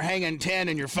when you were hanging 10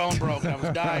 and your phone broke and I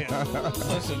was dying.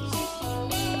 Listen.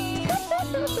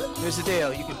 Here's the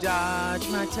deal. You can dodge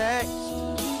my text.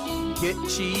 Get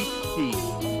cheap heat.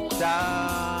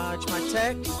 Dodge my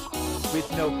text with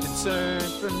no concern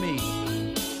for me.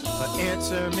 But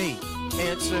answer me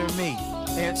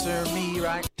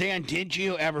right. Dan, did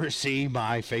you ever see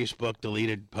my Facebook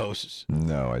deleted posts?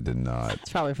 No, I did not.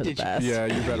 It's probably for the best. Yeah,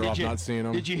 you're better off not seeing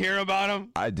them. Did you hear about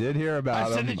them? I did hear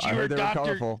about I said them. that I you were heard they were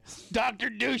colorful. Dr.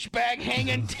 Douchebag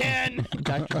hanging 10.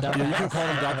 Dr. Yeah, you can Dumbass. call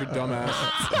him Dr. Dumbass.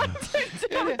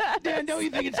 Dan, don't you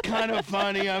think it's kind of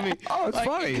funny? I mean, Oh, it's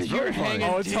funny. It's you're very funny. hanging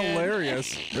Oh, it's 10.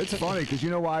 hilarious. It's funny because you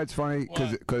know why it's funny?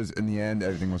 Because in the end,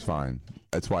 everything was fine.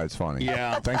 That's why it's funny.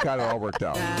 Yeah. Thank God it all worked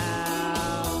out.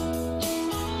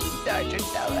 Dr.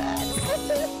 Dumbass.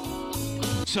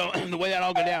 So the way that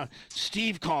all go down,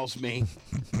 Steve calls me,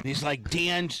 and he's like,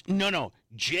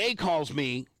 Jay calls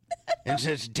me and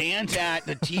says, Dan's at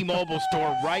the T-Mobile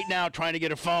store right now trying to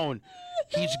get a phone.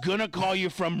 He's going to call you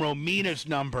from Romina's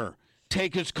number.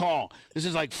 Take his call. This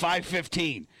is like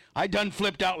 5:15. I done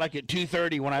flipped out like at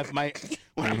 2:30 when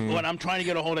when I'm trying to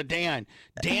get a hold of Dan.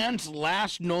 Dan's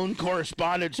last known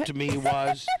correspondence to me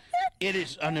was, it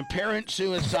is an apparent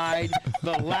suicide.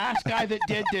 The last guy that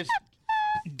did this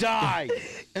died.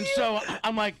 And so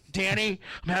I'm like, Danny,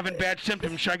 I'm having bad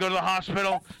symptoms. Should I go to the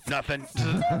hospital? Nothing.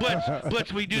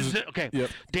 Blitz, we do this. Okay.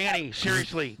 Yep. Danny,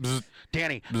 seriously.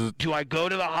 Danny, do I go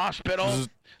to the hospital?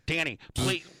 Danny,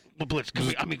 please. Blitz, come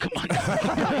on.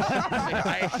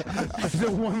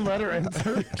 The one letter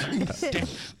answer.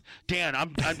 Dan,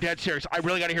 I'm dead serious. I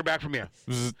really got to hear back from you.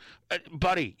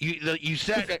 Buddy, you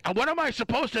said, what am I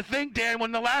supposed to think, Dan,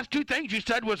 when the last two things you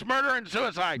said was murder and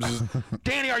suicide?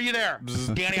 Danny, are you there?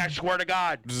 Danny, I swear to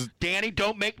God. Danny,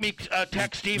 don't make me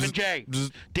text Steve and Jay.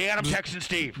 Dan, I'm texting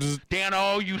Steve. Dan,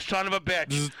 oh, you son of a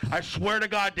bitch. I swear to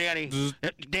God, Danny.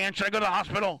 Dan, should I go to the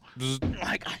hospital?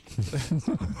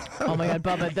 Oh my God,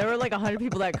 Bubba, there were like 100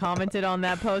 people that commented on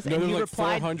that post, No, and you like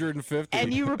replied. 450.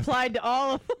 And you replied to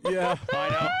all of them. Yeah. I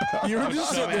know. You were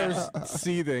just sitting there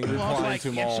seething, replying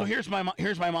to them all. So here's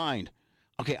my mind.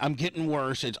 Okay, I'm getting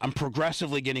worse. I'm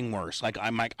progressively getting worse. Like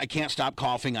I can't stop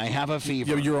coughing. I have a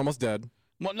fever. You're almost dead.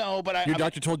 Well, no, but your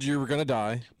doctor told you were going to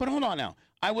die. But hold on now.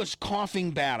 I was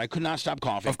coughing bad. I could not stop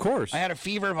coughing. Of course. I had a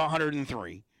fever of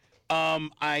 103.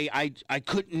 I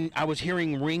couldn't. I was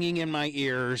hearing ringing in my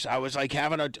ears. I was like I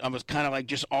was kind of like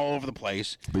just all over the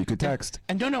place. But you could text.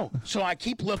 And no. So I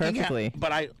keep looking Perfectly.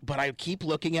 but I keep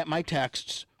looking at my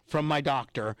texts from my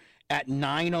doctor at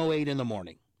 9:08 in the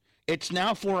morning. It's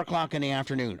now 4:00 in the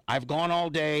afternoon. I've gone all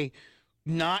day,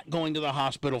 not going to the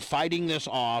hospital, fighting this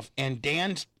off. And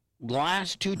Dan's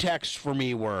last two texts for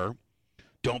me were,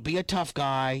 "Don't be a tough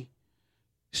guy.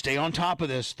 Stay on top of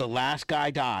this. The last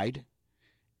guy died.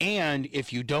 And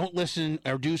if you don't listen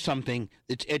or do something,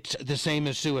 it's the same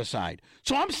as suicide."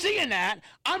 So I'm seeing that.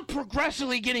 I'm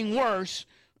progressively getting worse.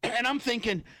 And I'm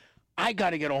thinking, I got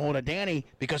to get a hold of Danny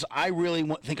because I really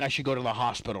think I should go to the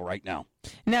hospital right now.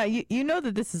 Now, you know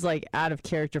that this is like out of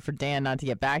character for Dan not to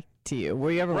get back to you.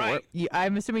 Were you ever Right.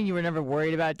 I'm assuming you were never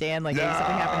worried about Dan, like if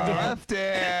something happened to him. Left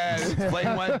it.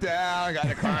 Plane went down. Got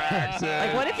a car accident.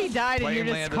 Like what if he died and you're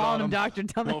Plane just landed calling on him him. Dr.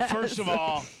 Dumbass? Well, first of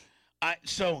all,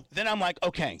 so then I'm like,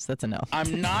 okay, so that's a no.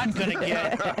 I'm not gonna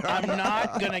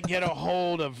get a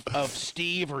hold of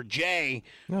Steve or Jay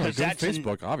because go to that's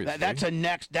Facebook, obviously.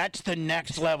 That's the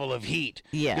next level of heat.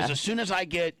 Yeah. Because as soon as I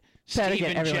get Better Steve get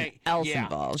and everyone Jay else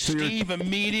involved. Steve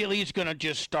immediately is gonna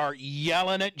just start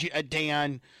yelling at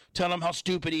Dan, telling him how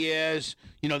stupid he is.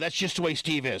 You know, that's just the way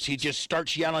Steve is. He just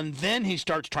starts yelling, then he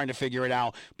starts trying to figure it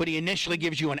out. But he initially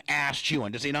gives you an ass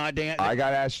chewing. Does he not, Dan? I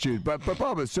got ass chewed. But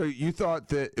Bubba, so you thought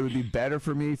that it would be better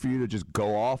for me for you to just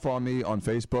go off on me on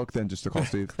Facebook than just to call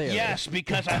Steve? Yes,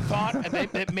 because I thought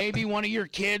that maybe one of your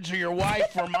kids or your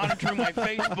wife were monitoring my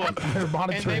Facebook,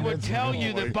 and they would tell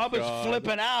you that Bubba's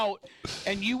flipping out,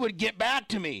 and you would get back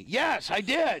to me. Yes, I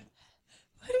did.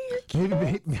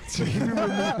 Maybe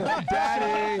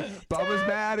Daddy, Bubba's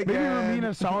mad Maybe again.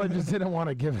 Romina Solid just didn't want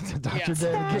to give it to Dr.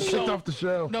 Dan and get kicked off the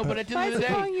show. No, but at the end of the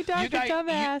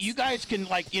day, you guys can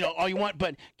all you want.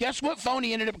 But guess what phone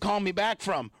he ended up calling me back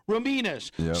from?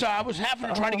 Romina's. Yep. So I was having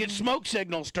to try to get smoke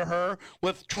signals to her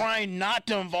with trying not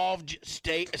to involve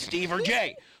Steve or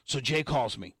Jay. So Jay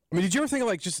calls me. I mean, did you ever think of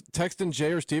like just texting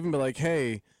Jay or Steve and be like,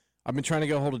 hey, I've been trying to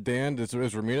get a hold of Dan. Is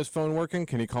Romina's phone working?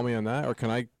 Can he call me on that? Or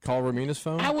can I call Romina's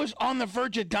phone? I was on the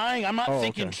verge of dying. I'm not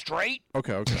thinking straight.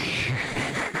 Okay.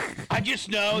 I just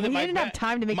know that He didn't have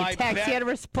time to make a text. He had to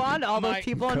respond to all those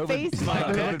people on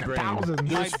Facebook. Thousands.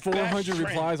 There's 400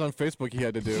 replies on Facebook he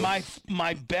had to do.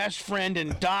 My best friend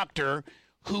and doctor,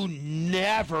 who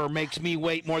never makes me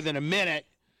wait more than a minute,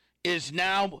 is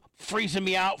now freezing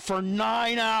me out for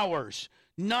 9 hours.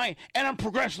 And I'm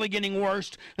progressively getting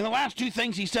worse. And the last two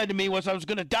things he said to me was I was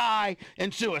going to die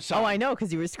and suicide. Oh, I know,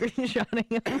 because you were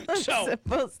screenshotting them,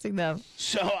 posting them.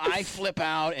 So I flip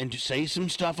out and just say some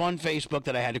stuff on Facebook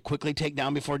that I had to quickly take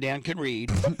down before Dan could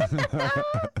read.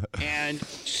 And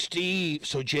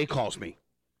so Jay calls me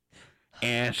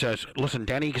and says, listen,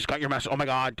 Danny just got your message. Oh, my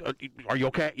God. Are you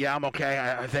okay? Yeah, I'm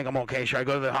okay. I think I'm okay. Should I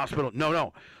go to the hospital?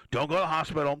 No. Don't go to the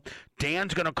hospital.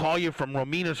 Dan's going to call you from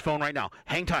Romina's phone right now.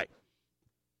 Hang tight.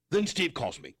 Then Steve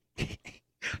calls me.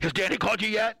 Has Danny called you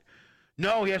yet?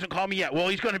 No, he hasn't called me yet. Well,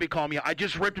 he's going to be calling me. I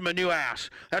just ripped him a new ass.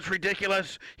 That's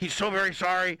ridiculous. He's so very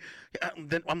sorry.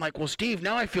 Then I'm like, well, Steve,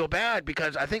 now I feel bad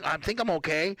because I think I'm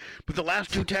okay. But the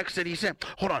last two texts that he sent,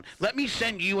 hold on, let me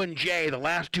send you and Jay the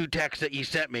last two texts that he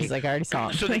sent me. He's like, I already saw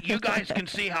them. So that you guys can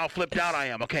see how flipped out I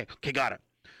am. Okay, got it.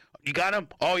 You got him?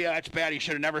 Oh, yeah, that's bad. He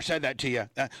should have never said that to you.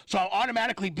 So I'm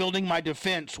automatically building my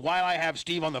defense while I have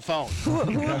Steve on the phone.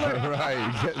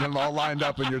 Right, getting them all lined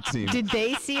up in your team. Did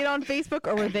they see it on Facebook,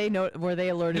 or were they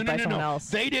alerted by someone else?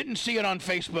 They didn't see it on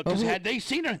Facebook, because had they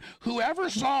seen it,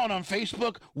 whoever saw it on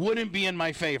Facebook wouldn't be in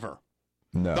my favor.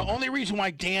 No. The only reason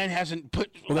why Dan hasn't put...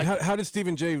 Well, how did Steve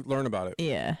and Jay learn about it?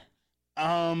 Yeah.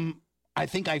 I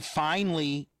think I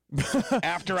finally...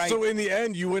 So in the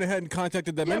end, you went ahead and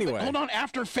contacted them anyway. But hold on.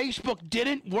 After Facebook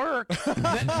didn't work,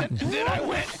 then I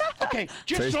went. Okay,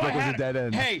 just Facebook so I was had a dead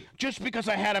end. Hey, just because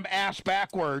I had him ass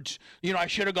backwards, I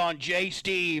should have gone J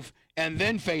Steve and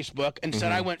then Facebook.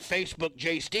 Instead, I went Facebook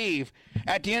J Steve.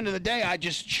 At the end of the day, I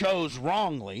just chose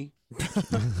wrongly.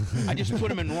 I just put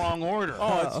him in wrong order.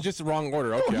 Oh, it's just the wrong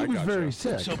order. Okay, he I was got very you.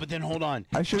 sick. So, but then hold on.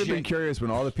 I should have been curious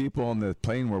when all the people on the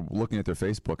plane were looking at their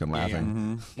Facebook and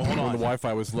laughing. Well, hold on. When the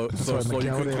Wi-Fi was so slow,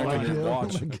 you couldn't click on your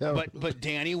watch. But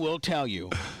Danny will tell you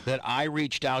that I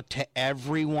reached out to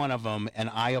every one of them, and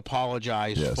I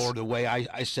apologize for the way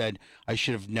I said. I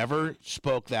should have never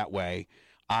spoke that way.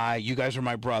 You guys are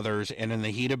my brothers, and in the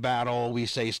heat of battle, we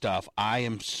say stuff. I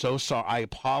am so sorry. I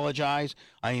apologize.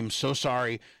 I am so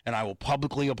sorry, and I will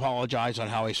publicly apologize on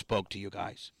how I spoke to you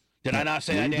guys. Did I not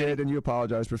say that, You Danny? did, and you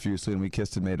apologized profusely, and we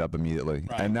kissed and made up immediately.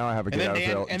 Right. And now I have a get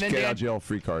out of jail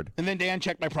free card. And then Dan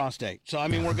checked my prostate. So, I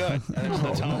mean, we're good.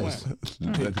 That's how it went.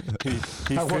 He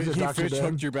fish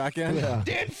hooked your back end? Yeah.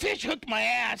 Dan fish hooked my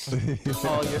ass.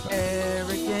 All your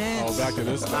arrogance. Oh, back to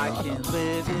this I now. can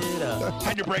live it up.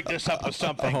 Had to break this up with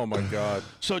something. Oh, my God.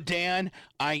 So, Dan,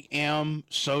 I am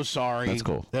so sorry. That's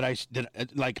cool.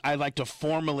 I'd like to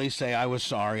formally say I was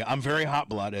sorry. I'm very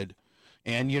hot-blooded.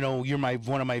 And, you're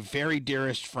one of my very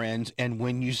dearest friends. And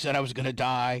when you said I was going to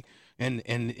die,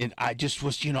 and I just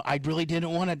was, I really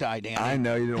didn't want to die, Danny. I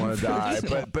know you didn't want to die,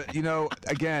 but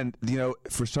again,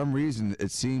 for some reason, it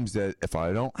seems that if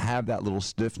I don't have that little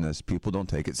stiffness, people don't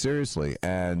take it seriously.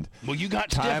 And well, you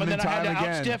got stiff, and then I had to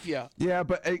out-stiff you. Yeah,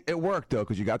 but it worked, though,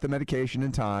 because you got the medication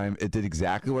in time. It did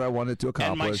exactly what I wanted to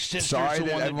accomplish. And my sister's Sorry the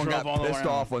that one that everyone drove got all the way pissed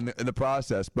around. off in the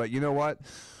process. But you know what?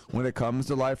 When it comes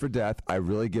to life or death, I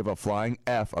really give a flying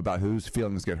F about whose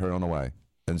feelings get hurt on the way.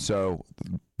 And so,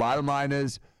 bottom line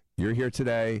is, you're here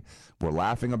today. We're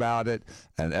laughing about it,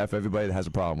 and F everybody that has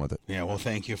a problem with it. Yeah, well,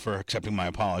 thank you for accepting my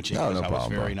apology. No because I problem.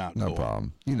 was very bro. not No cool.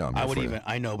 problem. I'm here for you.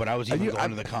 I know, but I was even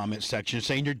going to the comment section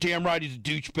saying, "You're damn right, he's a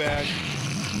douchebag."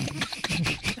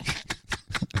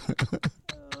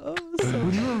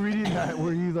 When you were reading that,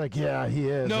 were you like, yeah, he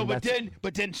is? No, but then,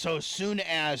 so as soon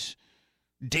as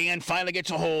Dan finally gets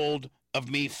a hold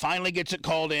of me, finally gets it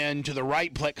called in to the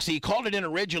right place. See, he called it in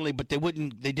originally, but they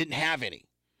didn't have any.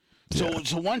 So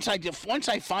once I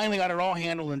finally got it all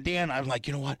handled, and Dan, I was like,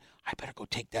 you know what? I better go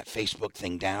take that Facebook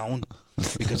thing down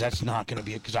because that's not going to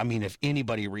be it. Because I mean, if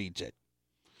anybody reads it.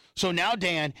 So now,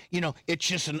 Dan, it's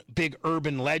just a big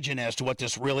urban legend as to what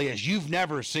this really is. You've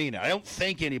never seen it. I don't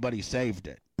think anybody saved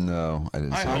it. No, I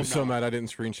didn't. I'm so mad I didn't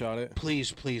screenshot it.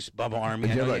 Please, Bubba Army.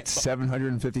 Did you have like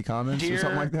 750 comments or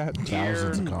something like that?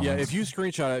 Thousands of comments. Yeah, if you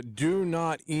screenshot it, do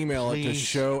not email it to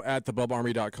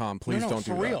show@thebubarmy.com. Please don't do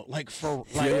that. For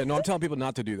real. No, I'm telling people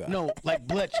not to do that. No, like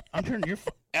Blitz. I'm turning your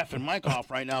effing mic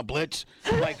off right now, Blitz.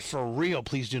 Like, for real,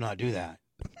 please do not do that.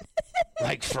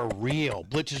 Like, for real.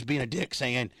 Blitz is being a dick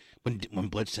saying, when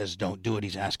Blitz says don't do it,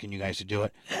 he's asking you guys to do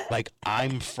it. Like,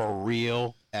 I'm for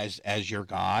real as your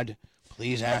God.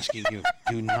 Please asking you,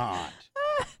 do not.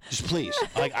 Just please.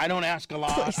 Like, I don't ask a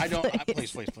lot. Please. I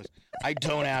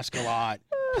don't ask a lot.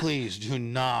 Please do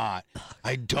not.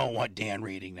 I don't want Dan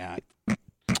reading that.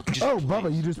 Please.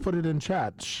 Bubba, you just put it in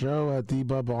chat.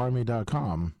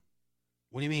 show@thebubarmy.com.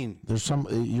 What do you mean? There's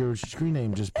your screen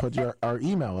name. Just put our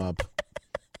email up.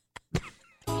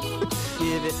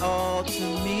 Give it all to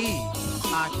me.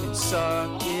 I can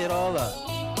suck it all up.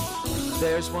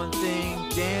 There's one thing,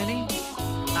 Danny,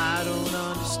 I don't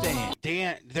understand.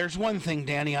 Dan, there's one thing,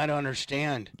 Danny, I don't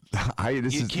understand.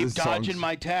 You keep dodging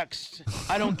my text.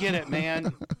 I don't get it,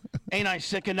 man. Ain't I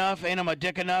sick enough? Ain't I a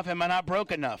dick enough? Am I not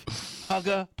broke enough?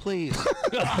 Hugga, please.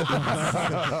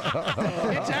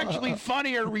 It's actually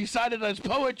funnier recited as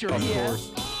poetry. Of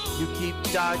course. You keep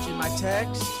dodging my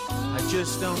text. I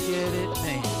just don't get it,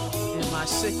 man. Am I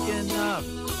sick enough?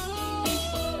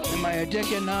 Am I a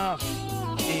dick enough?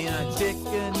 Ain't I dick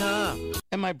enough?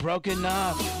 Am I broke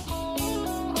enough?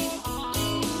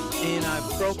 Ain't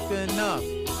I broke enough?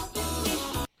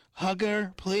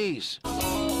 Hugger, please.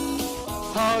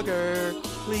 Hugger,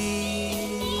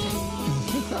 please.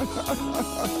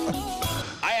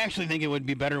 I actually think it would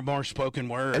be better, more spoken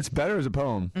word. It's better as a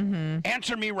poem. Mm-hmm.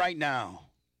 Answer me right now.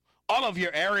 All of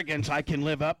your arrogance, I can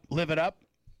live it up.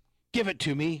 Give it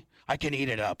to me. I can eat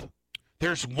it up.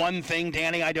 There's one thing,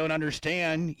 Danny, I don't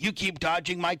understand. You keep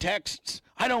dodging my texts.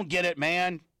 I don't get it,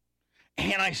 man.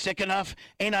 Ain't I sick enough?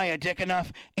 Ain't I a dick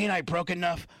enough? Ain't I broke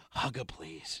enough? Hugga,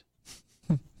 please.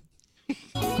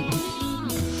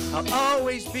 I'll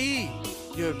always be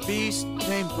your beast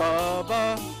named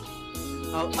Bubba.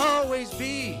 I'll always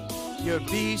be your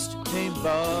beast named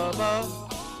Bubba.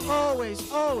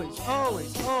 Always, always,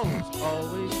 always, always,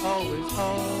 always, always,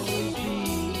 always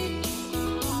be.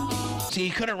 See, he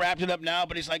could have wrapped it up now,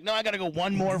 but he's like, no, I got to go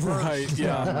one more verse. Right,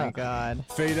 yeah. Oh, my God.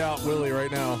 Fade out Willie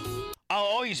right now. I'll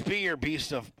always be your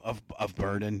beast of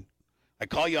burden. I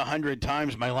call you 100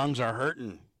 times, my lungs are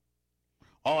hurting.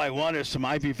 All I want is some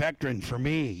ibuprofen for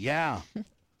me, yeah.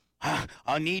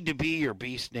 I'll need to be your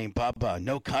beast named Bubba.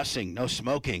 No cussing, no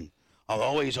smoking. I'll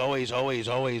always, always, always,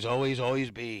 always, always,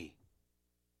 always be.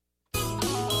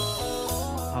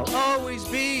 I'll always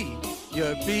be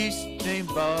your beast named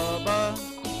Bubba.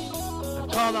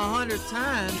 I've called 100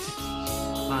 times.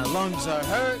 My lungs are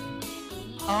hurting.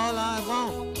 All I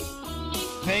want.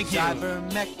 Thank you.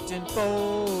 Ivermectin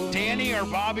for Danny or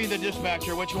Bobby the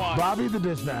dispatcher, which one? Bobby the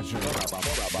dispatcher.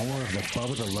 More of the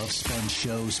Bubba the Love Sponge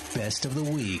Show's best of the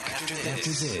week after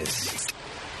this.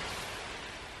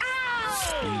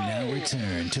 We now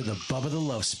return to the Bubba the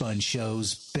Love Sponge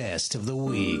Show's best of the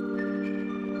week.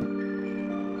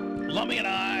 Lummy and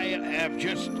I have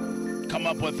just come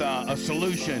up with a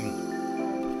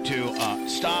solution to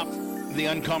stop the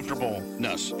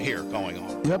uncomfortableness here going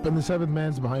on. Yep, and the seventh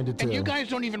man's behind it, too. And you guys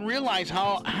don't even realize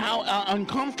how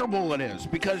uncomfortable it is,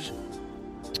 because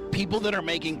people that are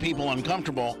making people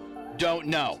uncomfortable don't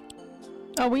know.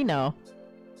 Oh, we know.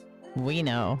 We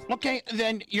know. Okay,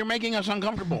 then you're making us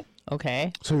uncomfortable.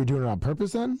 Okay. So you're doing it on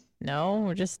purpose, then? No,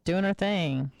 we're just doing our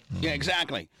thing. Yeah,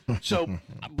 exactly. So,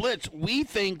 Blitz, we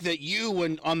think that you,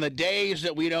 and on the days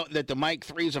that that the Mic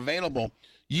 3 is available,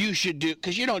 you should do,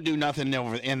 because you don't do nothing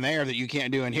over in there that you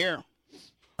can't do in here.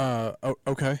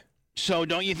 Okay. So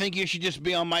don't you think you should just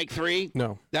be on Mic 3?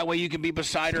 No. That way you can be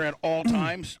beside her at all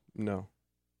times? No.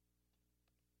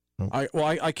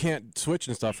 I can't switch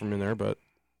and stuff from in there, but.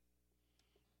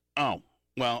 Oh,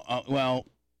 well,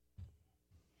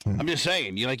 I'm just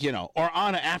saying, or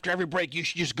Anna, after every break, you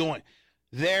should just go in.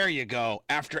 There you go.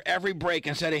 After every break,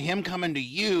 instead of him coming to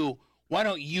you, why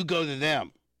don't you go to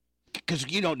them?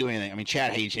 Because you don't do anything. I mean,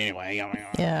 Chad hates you anyway.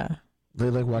 Yeah. They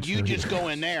like watching. You just go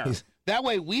in there. That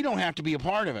way, we don't have to be a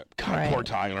part of it. God, Right. poor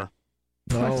Tyler.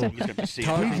 No. You just have to see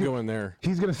Tyler it. can go in there.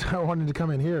 He's going to start wanting to come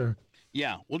in here.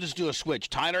 Yeah, we'll just do a switch.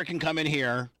 Tyler can come in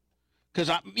here. Because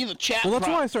Chad. Well, that's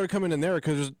why I started coming in there,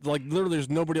 because literally there's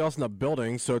nobody else in the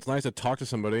building, so it's nice to talk to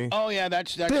somebody. Oh yeah,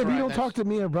 that's Dave, right. you don't talk to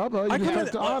me or Bubba. You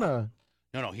just talk to Anna.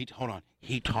 No, hold on.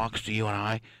 He talks to you and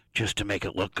I just to make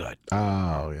it look good.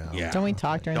 Oh, yeah. Yeah. Don't we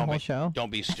talk during the whole show?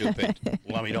 Don't be stupid.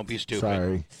 Lummy, don't be stupid.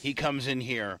 Sorry. He comes in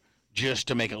here just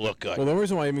to make it look good. Well, the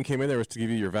reason why I even came in there was to give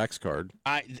you your Vax card.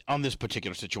 On this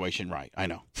particular situation, right, I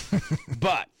know.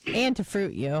 But. And to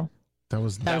fruit you. That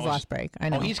was last break. I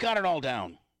know. Oh, he's got it all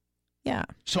down. Yeah.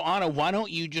 So, Anna, why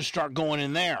don't you just start going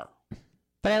in there?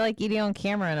 But I like eating on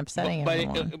camera and upsetting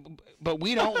everyone. But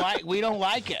we don't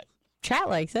like it. Chat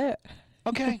likes it.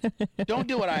 Okay. Don't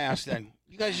do what I asked then.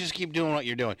 You guys just keep doing what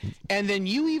you're doing. And then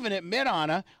you even admit,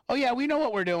 Anna, oh, yeah, we know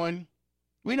what we're doing.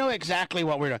 We know exactly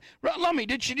what we're doing. Lummy,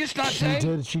 did she just not say?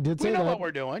 She did say that. We know what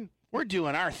we're doing. We're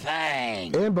doing our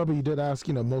thing. And, Bubba, you did ask,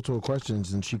 multiple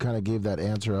questions, and she kind of gave that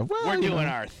answer of, well, we're doing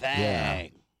our thing. Yeah.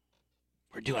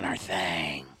 We're doing our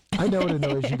thing. I know it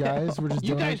annoys you guys. We're just you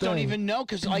doing our guys don't thing. even know,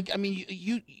 because,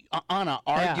 you Anna,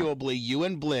 arguably, you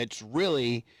and Blitz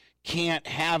really can't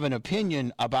have an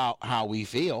opinion about how we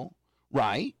feel,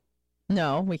 right?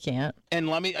 No, we can't. And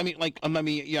I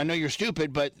know you're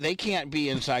stupid, but they can't be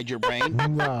inside your brain.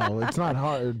 No, it's not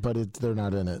hard, but they're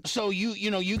not in it. So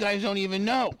you guys don't even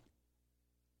know.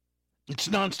 It's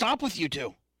nonstop with you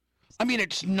two. I mean,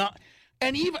 it's not,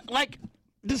 and even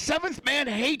the seventh man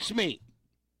hates me.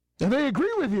 And they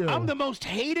agree with you. I'm the most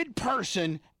hated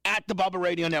person at the Bubba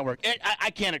Radio Network. I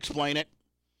can't explain it.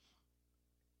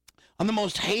 I'm the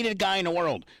most hated guy in the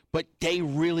world, but they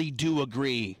really do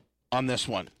agree on this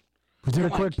one. We did a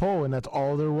quick poll, and that's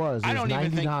all there was. I It was don't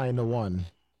even 99 to 1.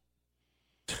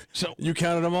 So you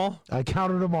counted them all? I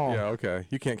counted them all. Yeah, okay.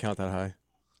 You can't count that high.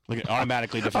 Look at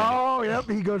automatically defend. Oh, yep.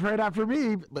 He goes right after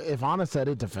me. But if Anna said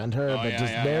it, defend her. But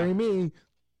just bury me.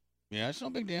 Yeah, it's no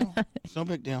big deal. It's no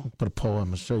big deal. Put a poll. I'm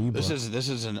gonna show you. This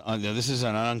is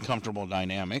an uncomfortable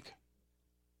dynamic.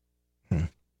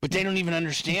 But they don't even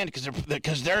understand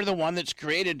because they're the one that's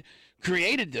created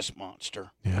this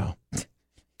monster. Yeah.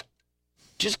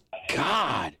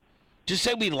 Just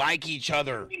say we like each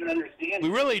other. We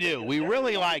really do. We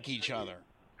really like each other.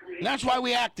 That's why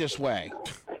we act this way.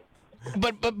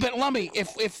 But Lummy,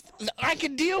 if I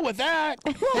can deal with that.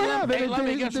 Well, hey,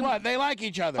 Lummy, guess what? They like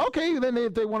each other. Okay, then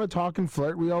if they want to talk and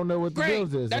flirt, we all know what the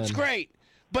deal is. That's then. great.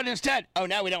 But instead, oh,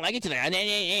 no, we don't like each other. I'm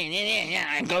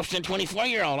ghosting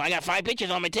 24-year-old. I got 5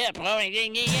 bitches on my tip. Oh,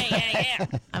 yeah.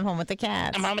 I'm home with the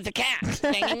cat. I'm home with the cat.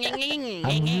 I'm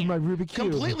using my Rubik's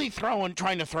Cube. Completely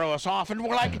trying to throw us off, and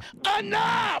we're like,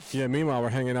 enough! Yeah, meanwhile, we're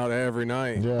hanging out every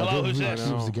night. Yeah, hello, who's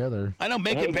this? Together. I know,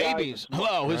 making babies.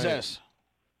 Hello, who's this?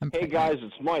 Hey, guys,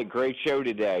 it's Mike. Great show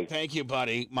today. Thank you,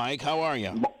 buddy. Mike, how are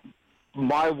you?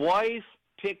 My wife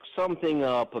picked something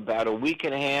up about a week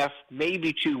and a half,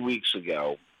 maybe 2 weeks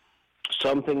ago.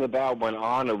 Something about when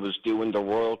Anna was doing the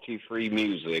royalty-free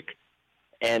music.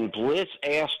 And Blitz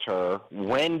asked her,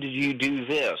 when did you do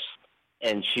this?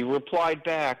 And she replied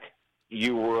back,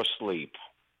 you were asleep.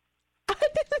 I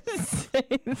didn't say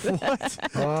that.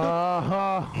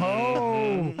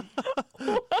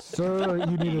 What? Sir,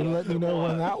 you need to let me know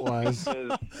when that was.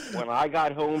 When I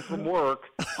got home from work,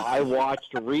 I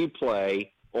watched a replay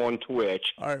on Twitch.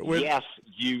 All right, yes,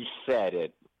 you said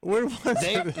it.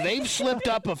 They've slipped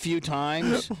up a few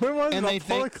times, and they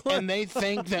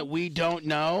think that we don't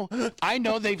know. I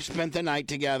know they've spent the night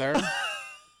together.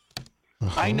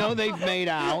 I know they've made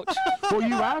out. Well,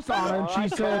 you asked Anna, and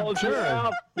she said, "Sure."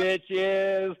 Out,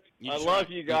 bitches. I love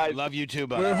you guys. Love you too,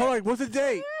 buddy. Wait, hold on. What's the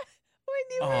date? When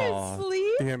you were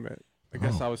asleep. Damn it. I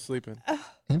guess I was sleeping.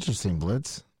 Interesting,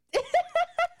 Blitz.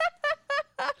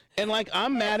 And like,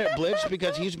 I'm mad at Blitz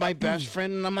because he's my best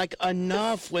friend, and I'm like,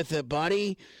 enough with it,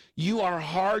 buddy. You are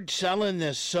hard selling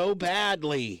this so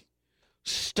badly.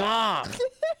 Stop.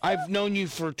 I've known you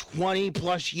for 20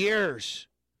 plus years.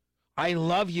 I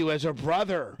love you as a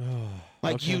brother.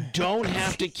 Like, okay. You don't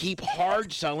have to keep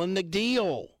hard selling the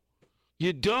deal.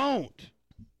 You don't.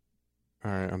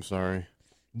 All right, I'm sorry.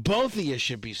 Both of you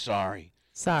should be sorry.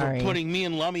 Sorry. For putting me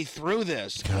and Lummy through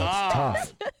this. God,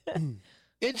 it's tough.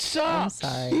 It sucks. I'm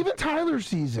sorry. Even Tyler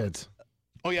sees it.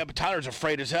 Oh, yeah, but Tyler's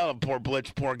afraid as hell. Poor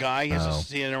Blitz, poor guy. He has to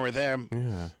see it over there.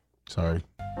 Yeah. Sorry.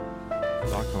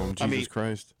 Stockholm, Jesus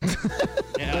Christ.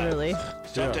 Yeah. Literally.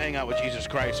 Still have to hang out with Jesus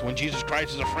Christ when Jesus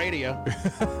Christ is afraid of you.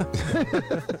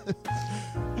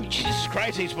 Jesus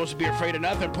Christ ain't supposed to be afraid of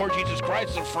nothing. Poor Jesus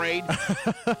Christ is afraid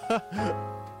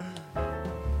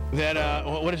that,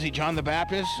 what is he, John the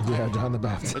Baptist? Yeah, John the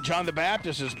Baptist. But John the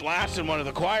Baptist is blasting one of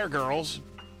the choir girls,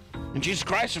 and Jesus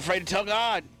Christ is afraid to tell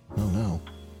God. Oh, no.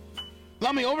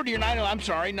 Let me over to your night. I'm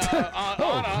sorry. No,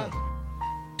 Anna.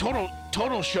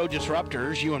 Total show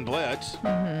disruptors, you and Blitz.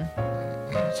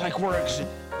 Mm-hmm. It's like we're...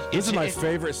 This is my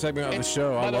favorite segment of the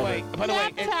show. I love it. By the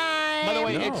way,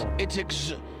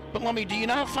 but Lummy, do you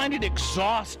not find it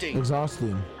exhausting?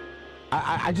 Exhausting.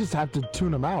 I just have to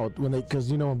tune them out when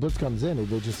because when Blitz comes in,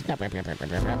 they just. What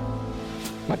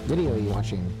video are you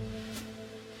watching?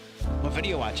 What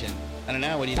video watching? I don't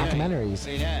know. What are you Documentaries. doing? What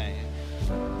are you doing?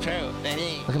 True.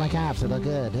 Look at my caps. They look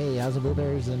good. Hey, how's the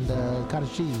blueberries and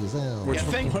cottage cheese? Oh. Which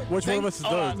one of us is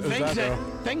that?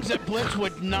 Things that Blitz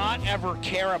would not ever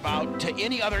care about to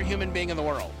any other human being in the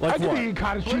world. Like I could be eating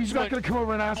cottage cheese. You're not going to come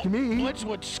over and ask me. Blitz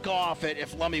would scoff it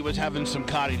if Lummy was having some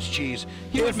cottage cheese.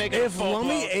 He would make If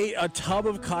Lummy ate a tub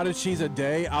of cottage cheese a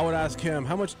day, I would ask him,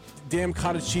 how much damn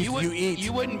cottage cheese do you eat?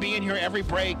 You wouldn't be in here every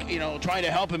break, trying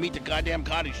to help him eat the goddamn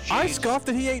cottage cheese. I scoffed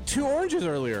that he ate 2 oranges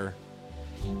earlier.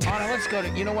 Anna, let's go to.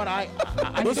 You know what?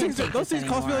 Those things cost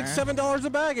me like $7 a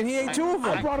bag, and he ate 2 of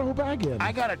them. I brought a whole bag in.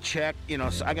 I gotta check.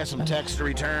 So I got some text to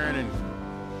return, and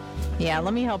yeah,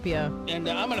 let me help you. And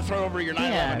I'm gonna throw over your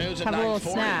 9/11 news at 9:40. Have a little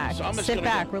snack. So I'm just Sit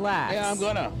back, relax. Yeah, I'm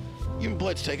gonna. You and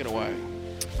Blitz, take it away.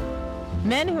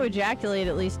 Men who ejaculate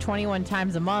at least 21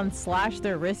 times a month slash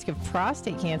their risk of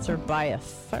prostate cancer by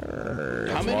 1/3.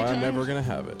 How many times? I'm never gonna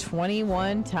have it.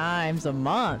 21 times a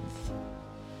month.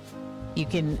 You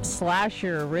can slash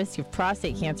your risk of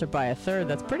prostate cancer by 1/3.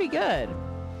 That's pretty good.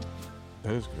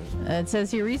 That is good. It says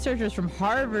here researchers from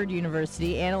Harvard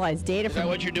University analyzed data Is from... that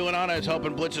what you're doing, Anna? Is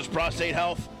helping Blitz's prostate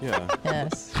health? Yeah.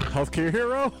 Yes. Healthcare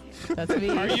hero? That's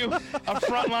me. Are you a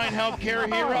frontline healthcare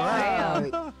hero?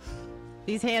 I am.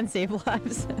 These hands save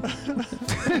lives.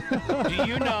 Do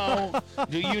you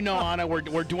know, Anna, we're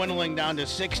dwindling down to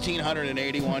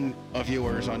 1,681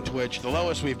 viewers on Twitch. The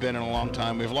lowest we've been in a long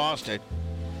time. We've lost it.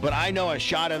 But I know a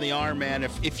shot in the arm, man,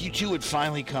 if you two would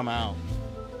finally come out.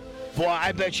 Boy,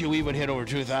 I bet you we would hit over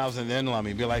 2,000 then,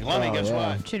 Lummy. Be like, Lummy, guess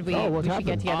what? Should we should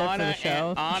get together for the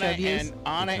show?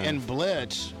 Anna and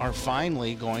Blitz are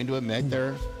finally going to admit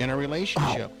they're in a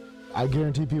relationship. I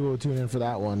guarantee people will tune in for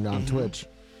that one on Twitch.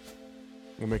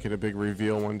 We'll make it a big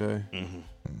reveal one day.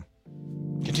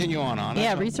 Continue on.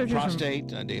 Yeah, researchers from prostate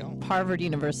deal. Harvard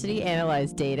University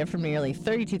analyzed data from nearly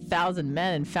 32,000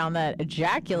 men and found that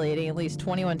ejaculating at least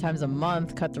 21 times a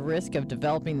month cut the risk of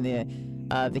developing the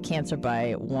cancer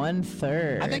by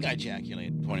 1/3. I think I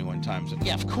ejaculated 21 times.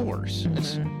 Yeah, of course.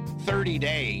 It's 30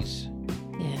 days.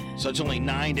 Yeah. So it's only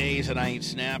 9 days that I ain't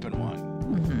snapping one.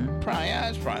 It's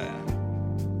probably that.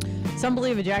 Some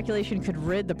believe ejaculation could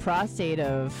rid the prostate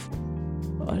of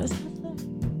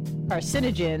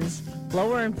carcinogens,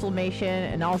 lower inflammation,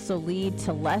 and also lead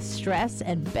to less stress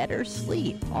and better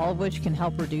sleep, all of which can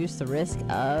help reduce the risk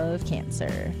of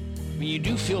cancer. I mean, you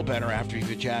do feel better after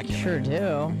you've ejaculated. Sure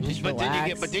do. Just but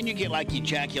relax. then you get like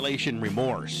ejaculation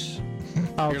remorse.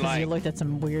 Oh, because you looked at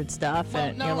some weird stuff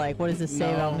and you're like, what does this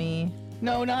say about me?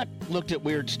 No, not looked at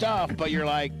weird stuff, but you're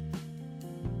like,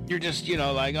 you're just,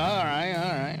 like, all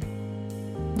right.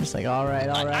 Just like, all right.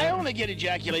 I only get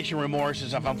ejaculation remorse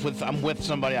if I'm with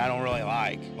somebody I don't really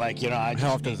like. Like,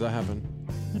 How often does that happen?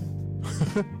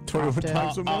 21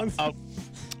 times a month?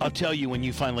 I'll tell you when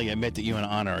you finally admit that you and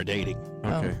Anna are dating.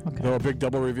 Okay. So a big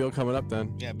double reveal coming up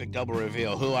then. Yeah, big double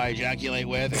reveal. Who I ejaculate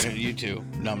with, and you two,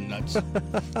 numb nuts.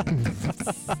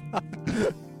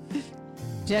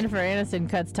 Jennifer Aniston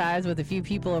cuts ties with a few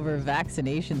people over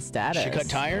vaccination status. She cut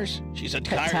tires? She's a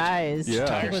cut tire. ties. Yeah.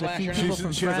 Tire with a few slasher. people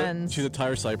from Friends. She's a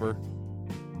tire sniper.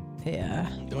 Yeah.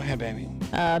 Go ahead, baby.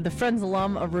 The Friends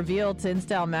alum revealed to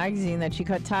InStyle magazine that she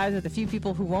cut ties with a few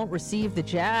people who won't receive the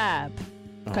jab.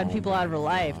 Cutting people out of her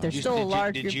life. There's still a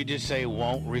large Did you just say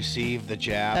won't receive the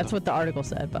jab? That's what the article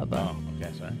said, Bubba. Oh,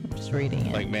 okay, sorry. I'm just reading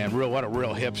it. Like, man, what a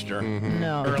real hipster.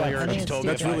 No. Earlier, she told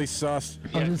me that's really sus.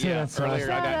 Earlier, she got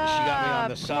me on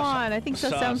the sus. Come on, I think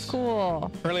sus sounds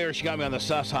cool. Earlier, she got me on the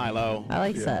sus high-low. I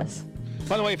like sus.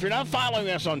 By the way, if you're not following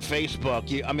us on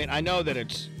Facebook, I know that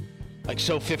it's like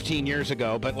 15 years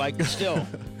ago, but like still.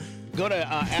 Go to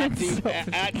at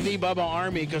the Bubba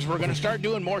Army because we're going to start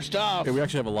doing more stuff. Yeah, we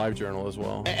actually have a live journal as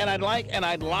well. And I'd like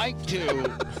to.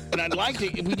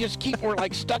 We just we're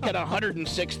like stuck at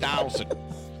 106,000.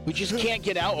 We just can't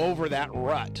get out over that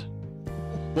rut.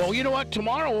 Well, you know what?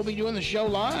 Tomorrow we'll be doing the show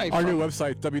live. Our new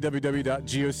website,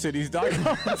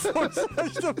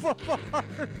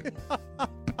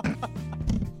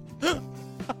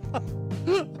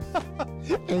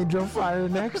 www.geocities.com. Angel Fire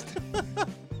next.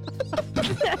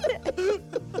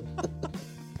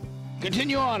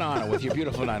 Continue on, Anna, with your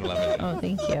beautiful 9/11. Oh,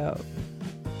 thank you.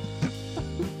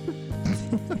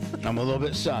 I'm a little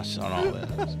bit sus on all this.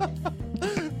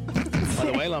 By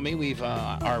the way, Lummy,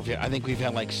 I think we've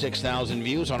had like 6,000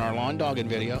 views on our lawn dogging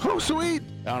video. Oh, sweet!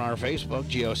 On our Facebook,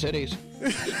 GeoCities.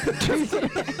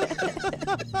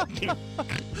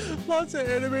 Lots of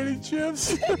animated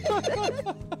chips.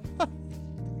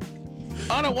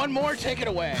 Anna, one more. Take it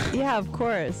away. Yeah, of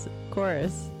course.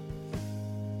 It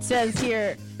says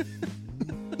here.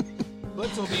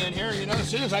 Blitz will be in here. As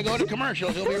soon as I go to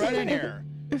commercials, he'll be right in here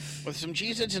with some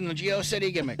Cheez-Its and the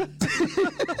GeoCity gimmick.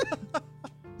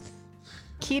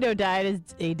 Keto diet is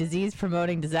a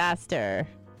disease-promoting disaster.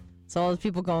 So all those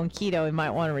people going keto, we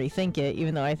might want to rethink it,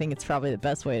 even though I think it's probably the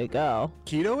best way to go.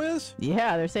 Keto is?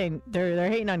 Yeah, they're saying they're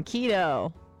hating on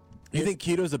keto. You think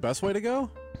keto is the best way to go?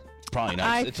 Probably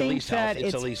not. It's the least healthy.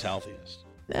 It's the least healthiest.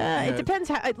 It depends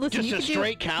how. Listen, just a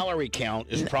straight calorie count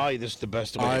is probably the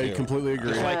best way to do it. I completely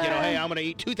agree. It's like, hey, I'm going to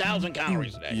eat 2,000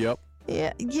 calories a day. Yep.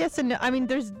 Yeah. Yes and no. I mean,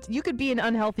 you could be an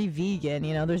unhealthy vegan.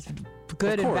 There's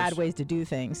good and bad ways to do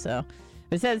things. So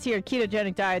it says here,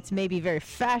 ketogenic diets may be very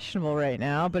fashionable right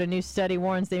now, but a new study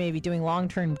warns they may be doing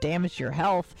long-term damage to your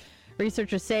health.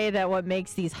 Researchers say that what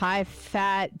makes these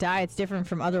high-fat diets different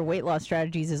from other weight loss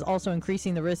strategies is also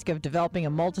increasing the risk of developing a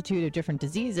multitude of different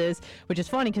diseases, which is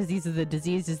funny because these are the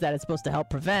diseases that it's supposed to help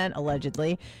prevent,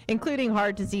 allegedly, including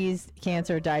heart disease,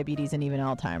 cancer, diabetes, and even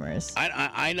Alzheimer's.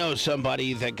 I know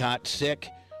somebody that got sick.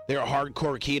 They're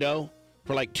hardcore keto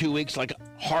for like 2 weeks, like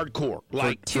hardcore.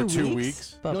 Like for 2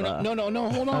 weeks? No,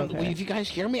 hold on. Okay. If you guys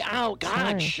hear me out, God,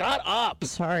 Sorry. Shut up.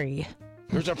 Sorry.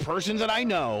 There's a person that I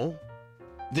know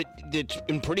that's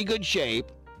in pretty good shape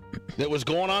that was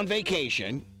going on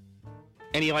vacation,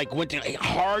 and he like went to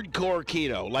hardcore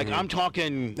keto. Like I'm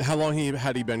talking. How long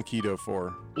had he been keto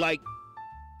for? Like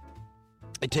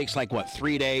it takes like what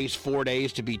 3 days, 4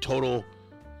 days to be total.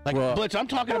 Like Blitz, I'm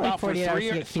talking about for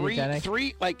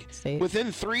three. Like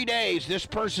within 3 days, this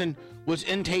person was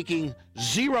intaking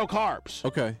 0 carbs.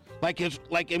 Okay.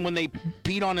 And when they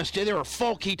peed on a stick, they were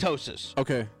full ketosis.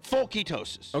 Okay. Full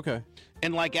ketosis. Okay.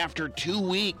 And like after 2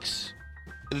 weeks,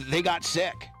 they got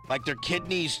sick. Like their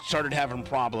kidneys started having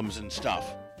problems and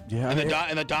stuff. Yeah.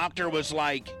 And the doctor was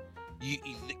like,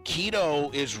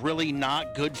 "Keto is really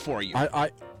not good for you."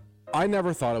 I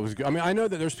never thought it was good. I mean, I know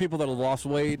that there's people that have lost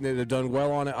weight and that have done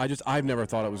well on it. I've never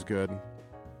thought it was good.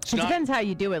 It depends how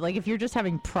you do it. Like if you're just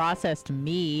having processed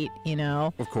meat,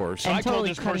 Of course. So I told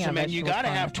this person, man, you got to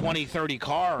have 20, 30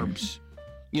 carbs,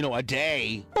 a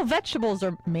day. Well, vegetables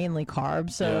are mainly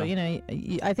carbs, so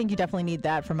I think you definitely need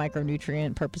that for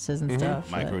micronutrient purposes and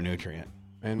stuff. Micronutrient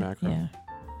and macro. Yeah.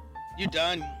 You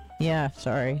done? Yeah,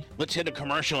 sorry. Let's hit a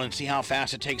commercial and see how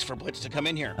fast it takes for Blitz to come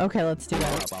in here. Okay, let's do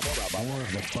that. More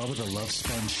of the Bubba the Love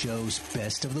Sponge Show's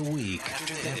best of the week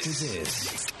after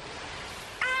this.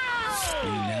 We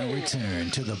now return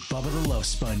to the Bubba the Love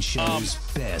Sponge Show's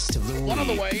best of the week. One of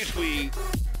the ways we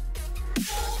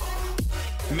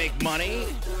make money,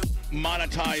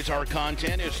 monetize our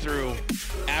content is through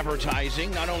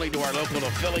advertising. Not only do our local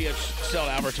affiliates sell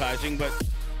advertising, but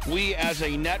we as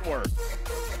a network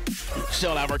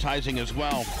sell advertising as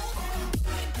well.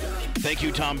 Thank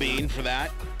you, Tom Bean, for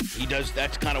that.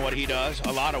 That's kind of what he does,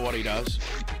 a lot of what he does.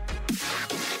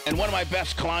 And one of my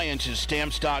best clients is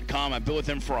Stamps.com. I've been with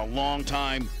them for a long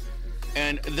time.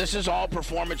 And this is all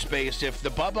performance-based. If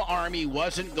the Bubba Army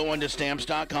wasn't going to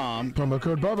Stamps.com, promo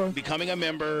code Bubba, becoming a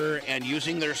member and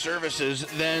using their services,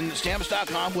 then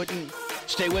Stamps.com wouldn't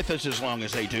stay with us as long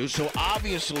as they do. So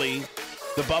obviously,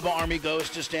 the Bubba Army goes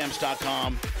to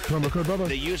Stamps.com. Promo code Bubba.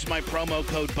 They use my promo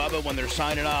code Bubba when they're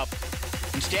signing up.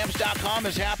 And Stamps.com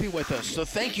is happy with us. So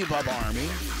thank you, Bubba Army.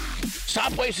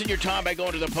 Stop wasting your time by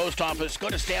going to the post office. Go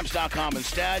to Stamps.com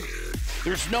instead.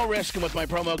 There's no risk, and with my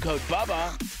promo code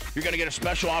BUBBA, you're going to get a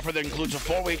special offer that includes a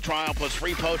 4-week trial plus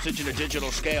free postage and a digital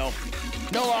scale.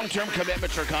 No long-term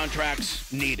commitments or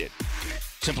contracts needed.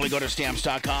 Simply go to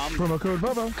Stamps.com. Promo code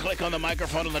BUBBA. Click on the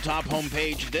microphone on the top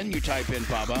homepage. Then you type in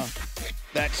BUBBA.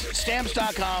 That's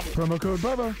Stamps.com. Promo code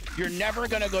Bubba. You're never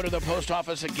going to go to the post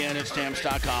office again at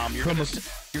Stamps.com. You're going to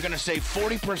save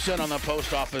 40% on the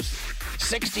post office,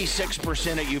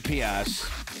 66% at UPS.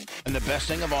 And the best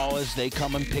thing of all is they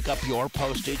come and pick up your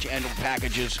postage and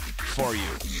packages for you.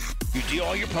 You do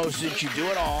all your postage, you do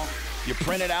it all, you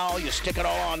print it out, you stick it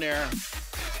all on there,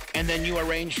 and then you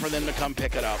arrange for them to come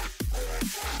pick it up.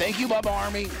 Thank you, Bubba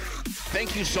Army.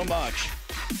 Thank you so much.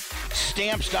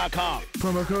 Stamps.com.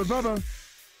 Promo code Bubba.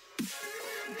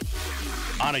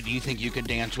 Anna, do you think you could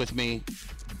dance with me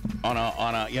on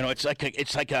a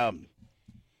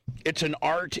it's an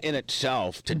art in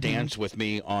itself to dance with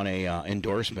me on a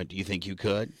endorsement. Do you think you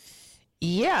could?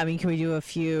 Yeah, I mean, can we do a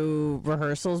few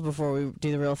rehearsals before we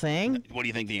do the real thing? What do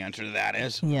you think the answer to that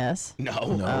is? Yes. No.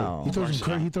 Oh. He throws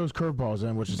curveballs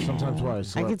in, which is sometimes why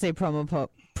I could say promo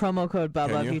code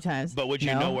Bubba a few times. But would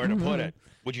you know where to put it?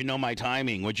 Would you know my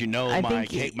timing? Would you know my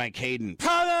cadence?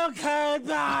 Promo code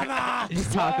Bubba!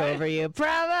 Just talk over you.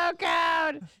 Promo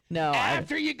code! No.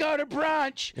 After you go to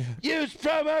brunch, use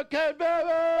promo code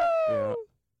Bubba! Yeah.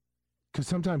 Because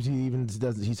sometimes he even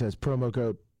does. He says promo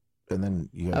code, and then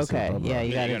you gotta say Bubba. Yeah,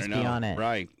 you gotta just be on it.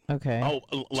 Right. Okay. Oh,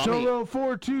 Solo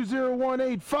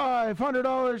 420-185,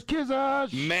 $100,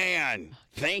 Kizash. Man,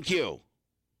 thank you.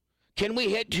 Can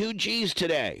we hit 2 G's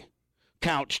today?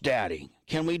 Couch Daddy.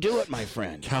 Can we do it, my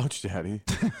friend? Couch Daddy.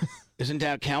 Isn't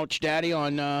that Couch Daddy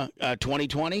on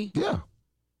 2020? Yeah.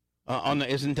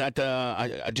 Isn't that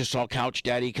I just saw Couch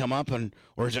Daddy come up,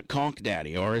 or is it Conk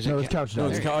Daddy, or is it? No, it's Couch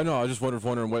Daddy. No, I just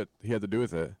wondering what he had to do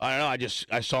with it. I don't know.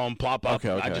 I saw him pop up.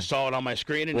 Okay. I just saw it on my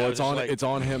screen, and it's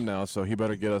on him now, so he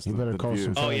better get us. He better call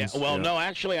some friends. Oh yeah. Well, no,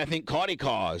 actually, I think Caudy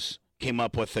Cause came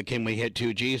up with the "Can we hit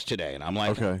 2 G's today?" And I'm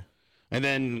like, okay. And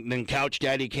then Couch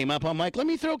Daddy came up. I'm like, let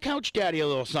me throw Couch Daddy a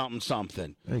little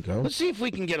something. There you go. Let's see if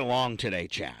we can get along today,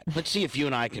 chat. Let's see if you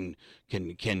and I can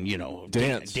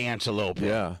dance a little bit.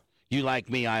 Yeah. You like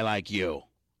me, I like you.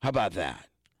 How about that?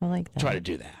 I like that. Try to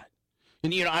do that.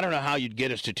 And I don't know how you'd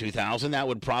get us to 2,000. That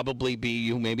would probably be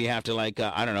you maybe have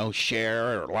to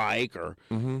share or like or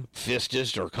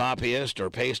fistist or copyist or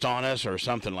paste on us or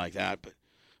something like that.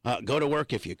 But go to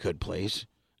work if you could, please.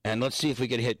 And let's see if we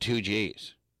could hit 2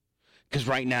 G's. Because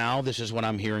right now, this is what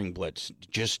I'm hearing, Blitz.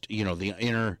 Just, the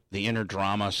inner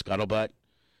drama, scuttlebutt.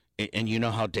 And you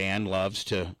know how Dan loves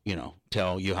to,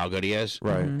 tell you how good he is?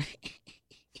 Right.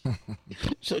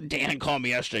 So Dan called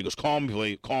me yesterday. He goes, call me,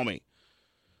 please. Call me.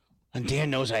 And Dan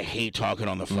knows I hate talking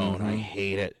on the phone. I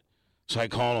hate it. So I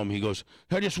call him. He goes,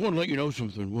 I just want to let you know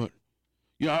something. What?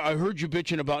 I heard you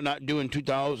bitching about not doing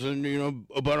 2,000,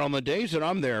 but on the days that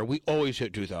I'm there, we always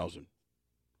hit 2,000.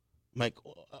 I'm like,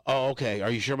 oh, okay. Are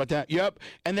you sure about that? Yep.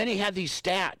 And then he had these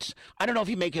stats. I don't know if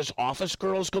he make his office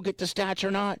girls go get the stats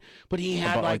or not, but he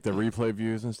had about, like the replay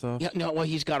views and stuff. Yeah, no. Well,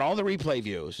 he's got all the replay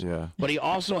views. Yeah. But he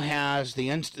also has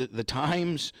the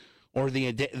times or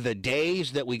the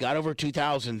days that we got over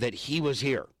 2,000 that he was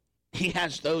here. He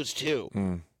has those too.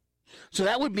 So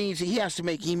that would mean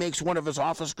he makes one of his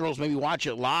office girls maybe watch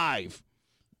it live.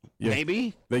 Yeah.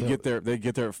 Maybe they get there at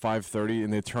 5:30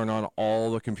 and they turn on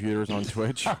all the computers on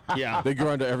Twitch. Yeah, they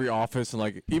go into every office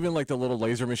and even the little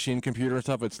laser machine computer and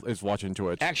stuff. It's watching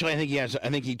Twitch. Actually, I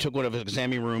think he took one of his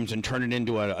examining rooms and turned it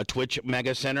into a Twitch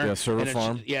mega center. Yeah, server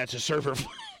farm. It's a server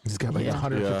farm. He's got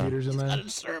 100 computers in there.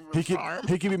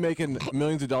 He could be making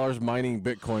millions of dollars mining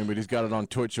Bitcoin, but he's got it on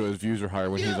Twitch so his views are higher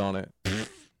when he's on it.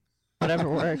 Whatever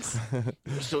works.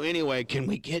 So anyway, can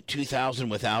we get 2,000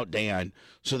 without Dan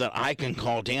so that I can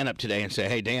call Dan up today and say,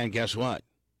 hey, Dan, guess what?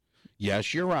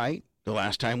 Yes, you're right. The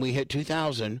last time we hit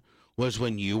 2,000 was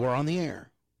when you were on the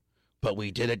air. But we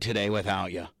did it today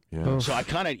without you. Yeah. So I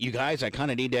kind of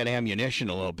need that ammunition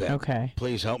a little bit. Okay.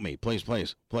 Please help me. Please.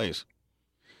 Today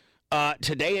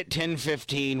at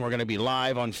 10:15, we're going to be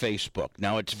live on Facebook.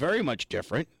 Now, it's very much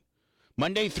different.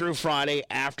 Monday through Friday,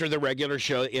 after the regular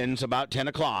show ends about 10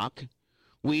 o'clock,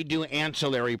 we do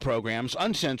ancillary programs,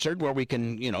 uncensored, where we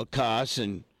can, cuss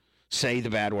and say the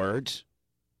bad words.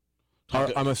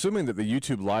 I'm assuming that the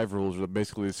YouTube Live rules are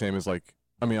basically the same as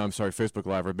Facebook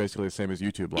Live are basically the same as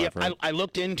YouTube Live, right? I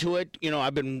looked into it.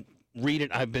 I've been reading.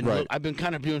 I've been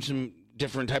kind of doing some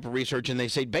different type of research, and they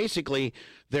say basically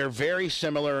they're very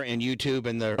similar in YouTube,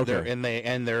 and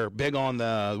they're big on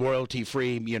the royalty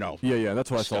free. Yeah, that's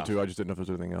what stuff. I saw too. I just didn't know if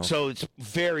there was anything else. So it's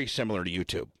very similar to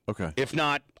YouTube. Okay, if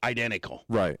not identical.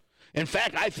 Right. In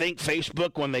fact, I think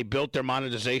Facebook, when they built their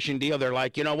monetization deal, they're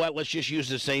like, you know what? Let's just use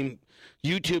the same.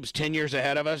 YouTube's 10 years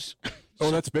ahead of us.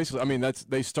 That's basically.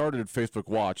 They started Facebook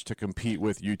Watch to compete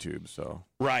with YouTube. So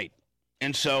right.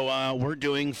 And so we're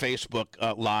doing Facebook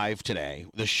Live today.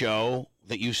 The show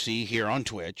that you see here on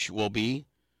Twitch will be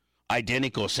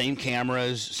identical, same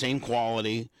cameras, same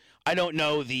quality. I don't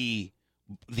know the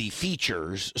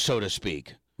features, so to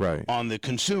speak, right. On the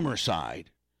consumer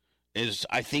side.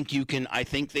 I think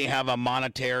they have a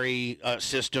monetary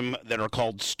system that are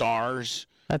called stars.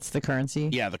 That's the currency?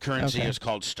 Yeah, the currency is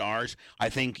called stars. I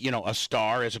think, a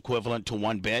star is equivalent to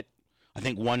 1 bit. I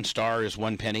think 1 star is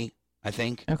 1 penny. I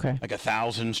think. Okay. Like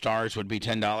 1,000 stars would be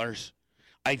 $10.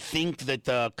 I think that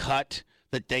the cut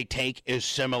that they take is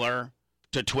similar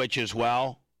to Twitch as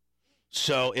well.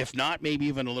 So if not, maybe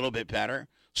even a little bit better.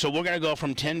 So we're going to go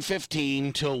from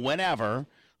 10:15 till whenever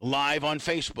live on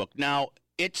Facebook. Now,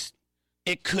 it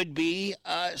could be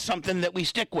something that we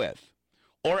stick with,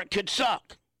 or it could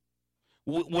suck.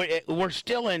 We're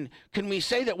still in. Can we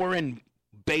say that we're in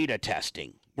beta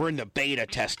testing? We're in the beta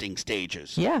testing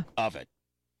stages of it.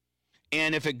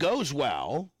 And if it goes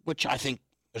well, which I think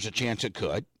there's a chance it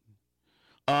could,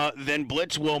 then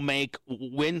Blitz will make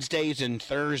Wednesdays and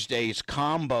Thursdays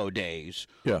combo days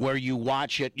where you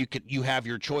watch it. You have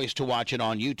your choice to watch it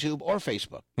on YouTube or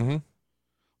Facebook. Mm-hmm.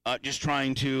 Just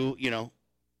trying to,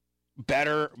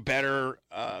 better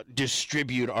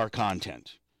distribute our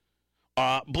content.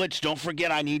 Blitz, don't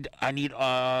forget, I need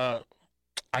to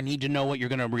know what you're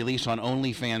going to release on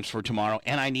OnlyFans for tomorrow,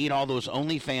 and I need all those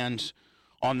OnlyFans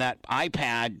on that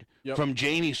iPad from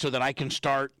Jamie so that I can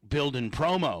start building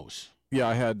promos. Yeah,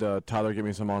 I had Tyler get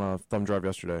me some on a thumb drive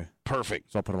yesterday.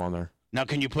 Perfect. So I'll put them on there. Now,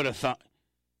 can you put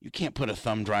you can't put a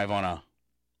thumb drive on a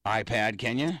iPad,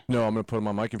 can you? No, I'm going to put them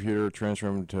on my computer, transfer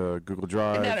them to Google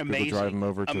Drive. Isn't that amazing? Google Drive them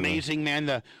over to amazing,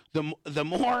 man. The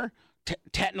more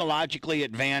technologically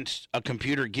advanced a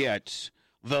computer gets,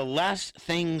 the less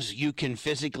things you can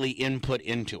physically input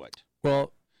into it.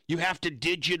 Well, you have to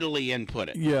digitally input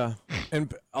it. Yeah,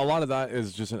 and a lot of that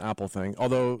is just an Apple thing.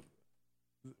 Although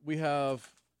we have,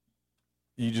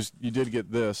 you did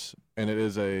get this, and it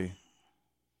is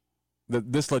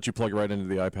this lets you plug right into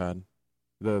the iPad,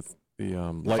 the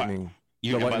Lightning.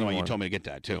 By the way, you told me to get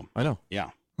that too. I know. Yeah.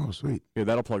 Oh, sweet. Yeah,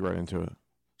 that'll plug right into it.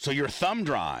 So your thumb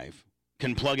drive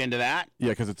can plug into that?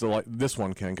 Yeah, because this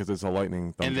one can, because it's a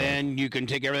Lightning thumb drive. Then you can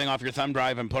take everything off your thumb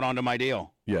drive and put onto my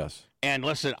deal. Yes. And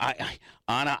listen,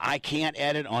 Anna, I can't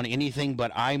edit on anything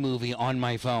but iMovie on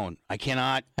my phone. I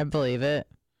cannot. I believe it.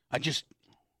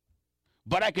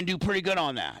 But I can do pretty good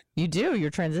on that. You do.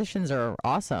 Your transitions are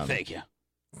awesome. Thank you.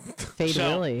 Fade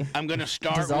Willie. I'm going to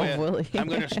start Dissolve Willie. I'm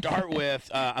going to start with.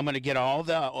 I'm going to get all of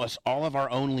our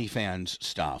OnlyFans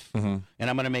stuff, mm-hmm. and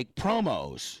I'm going to make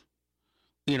promos.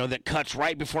 That cuts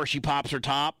right before she pops her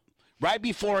top, right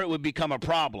before it would become a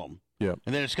problem. Yeah.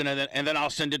 And then I'll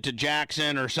send it to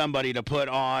Jackson or somebody to put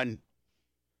on.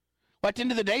 But at the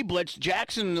end of the day, Blitz,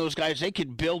 Jackson and those guys, they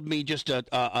could build me just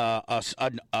a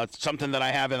something that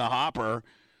I have in the hopper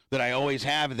that I always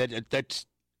have. That's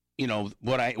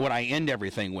what I end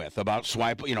everything with about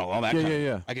swipe. All that.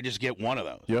 Yeah. I could just get one of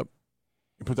those. Yep.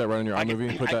 You put that right on your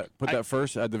iMovie. Put that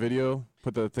first. Add the video.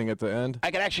 Put the thing at the end.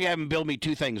 I could actually have them build me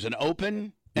two things: an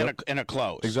open and a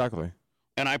close. Exactly.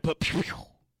 And I put,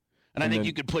 and I think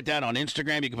you could put that on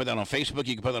Instagram. You could put that on Facebook.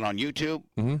 You could put that on YouTube.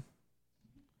 Mm-hmm.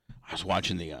 I was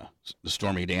watching the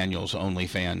Stormy Daniels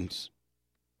OnlyFans.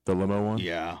 The limo one?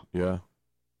 Yeah. Yeah.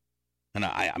 And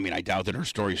I mean, I doubt that her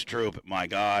story's true, but my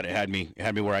God, it had me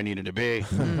where I needed to be.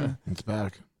 It's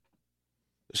back.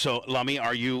 So, Lummy,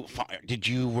 were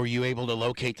you able to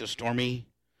locate the Stormy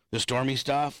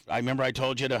stuff? I remember I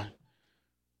told you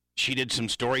she did some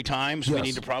story times. Yes. We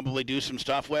need to probably do some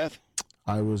stuff with.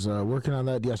 I was working on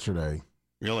that yesterday.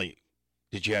 Really?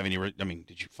 Did you have any?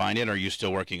 Did you find it? Or are you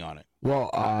still working on it? Well,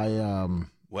 I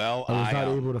was not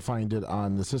able to find it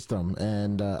on the system,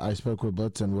 and I spoke with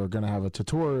Blitz, and we're going to have a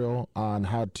tutorial on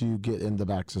how to get in the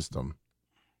back system.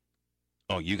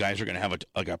 Oh, you guys are going to have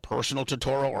a personal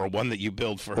tutorial or one that you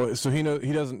build for? Well, so he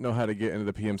doesn't know how to get into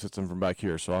the PM system from back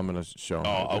here, so I'm going to show him.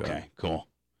 Oh, okay, cool.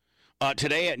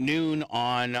 Today at noon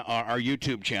on our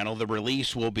YouTube channel, the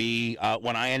release will be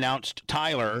when I announced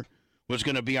Tyler was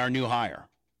going to be our new hire.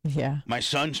 Yeah. My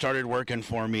son started working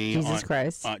for me. Jesus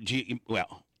Christ.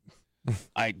 Well,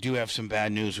 I do have some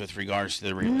bad news with regards to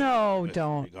the religion. No,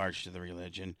 don't. With regards to the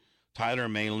religion. Tyler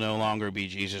may no longer be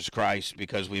Jesus Christ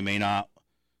because we may not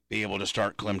be able to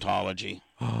start Climtology.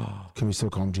 Can we still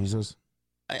call him Jesus?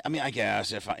 I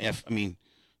guess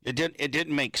it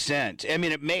didn't make sense. I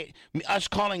mean, us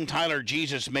calling Tyler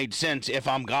Jesus made sense if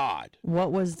I'm God.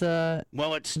 What was the?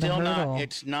 Well, it's still not.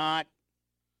 It's not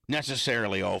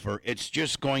necessarily over. It's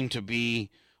just going to be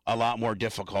a lot more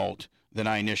difficult than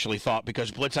I initially thought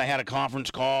because Blitz, I had a conference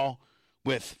call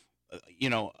with,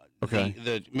 okay.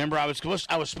 Remember I was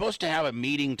supposed to have a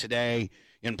meeting today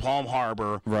in Palm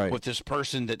Harbor with this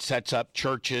person that sets up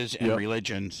churches and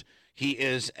religions. He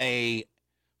is a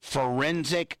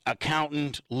forensic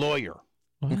accountant lawyer.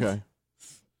 What? Okay.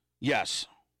 Yes.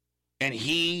 And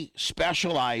he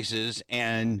specializes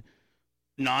in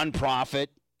nonprofit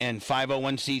and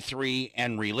 501c3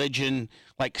 and religion,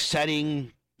 like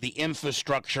setting the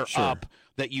infrastructure up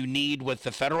that you need with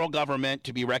the federal government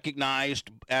to be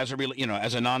recognized as a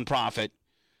nonprofit,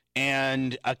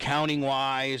 and accounting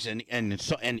wise and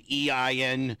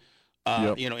EIN,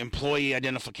 employee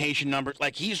identification numbers.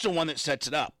 Like he's the one that sets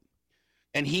it up.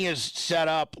 And he has set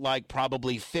up like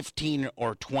probably 15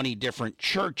 or 20 different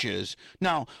churches.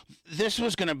 Now, this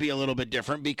was going to be a little bit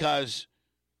different because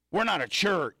we're not a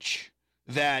church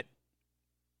that,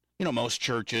 most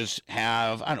churches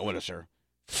have, I don't know, what is there,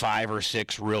 5 or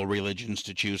 6 real religions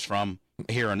to choose from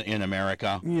here in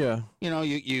America. Yeah.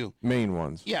 You main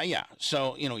ones. Yeah.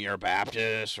 So, you're a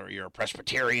Baptist or you're a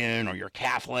Presbyterian or you're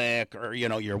Catholic or,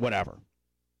 you're whatever.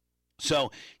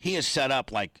 So he has set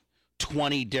up like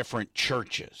 20 different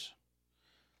churches.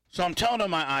 So I'm telling him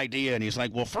my idea, and he's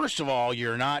like, well, first of all,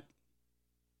 you're not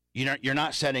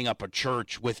setting up a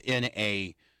church within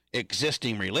a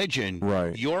existing religion.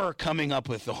 Right. You're coming up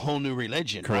with a whole new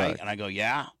religion, Correct. right? And I go,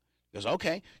 yeah. He goes,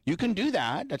 okay, you can do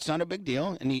that. That's not a big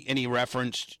deal. And he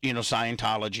referenced,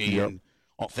 Scientology and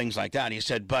all things like that. And he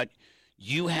said, but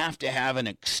you have to have an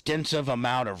extensive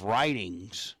amount of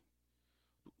writings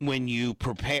when you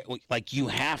prepare, like you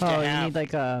have to have,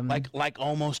 you need like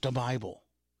almost a Bible.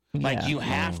 Yeah. Like you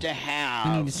have to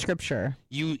have. You need scripture.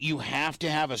 You have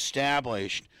to have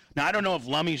established. Now I don't know if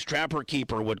Lummy's Trapper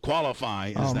Keeper would qualify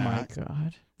as that. Oh my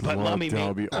God! But Lummy, that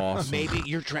would be awesome. Maybe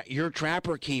you're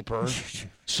Trapper Keeper.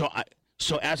 So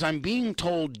as I'm being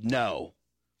told no,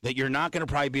 that you're not going to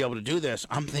probably be able to do this,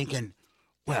 I'm thinking,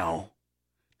 well,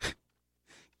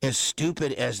 as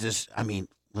stupid as this. I mean,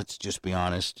 let's just be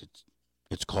honest.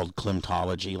 It's called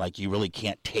Climtology. Like you really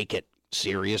can't take it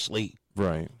seriously.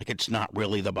 Right. Like it's not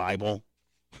really the Bible.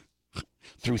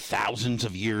 Through thousands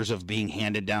of years of being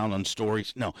handed down on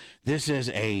stories. No, this is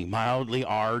a mildly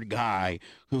ard guy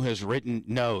who has written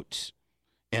notes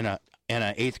in a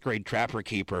 8th grade Trapper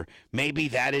Keeper. Maybe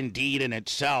that indeed in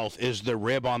itself is the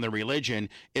rib on the religion,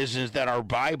 is that our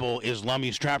Bible is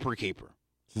Lummy's Trapper Keeper.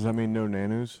 Does that mean no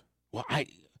nanus? Well,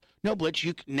 no, Blitz,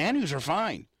 nanus are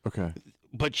fine. Okay.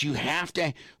 But you have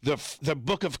to, the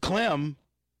book of Clem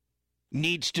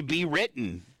needs to be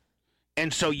written.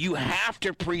 And so you have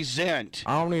to present.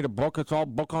 I don't need a book. It's all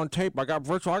book on tape. I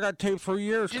got tape for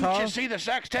years, Didn't you see the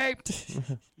sex tape?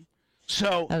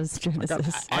 So that was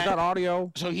Genesis. I got audio.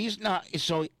 So he's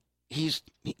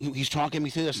talking me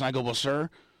through this, and I go, well, sir,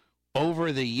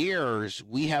 over the years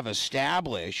we have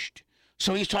established.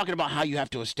 So he's talking about how you have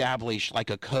to establish like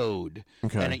a code,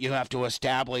 and you have to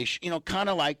establish, kind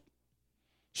of like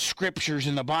scriptures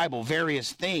in the Bible,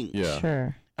 various things. Yeah.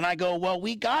 Sure. And I go, well,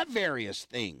 we got various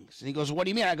things. And he goes, what do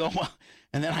you mean? I go, well,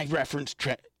 and then I referenced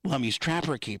Lummy's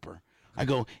Trapper Keeper. I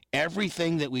go,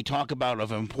 everything that we talk about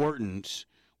of importance,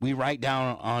 we write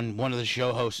down on one of the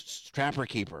show hosts' Trapper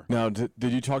Keeper. Now, did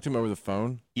you talk to him over the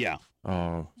phone? Yeah.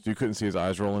 Oh, so you couldn't see his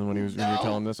eyes rolling when when you were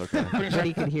telling this? Okay. But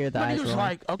he could hear the eyes He was rolling.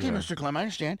 like, okay, Mr. Clem, I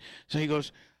understand. So he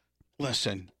goes,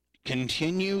 listen,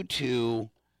 continue to,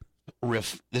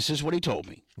 this is what he told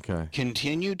me. Okay.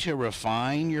 Continue to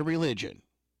refine your religion.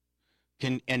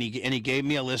 And he gave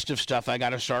me a list of stuff I got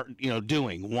to start,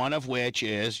 doing. One of which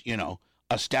is,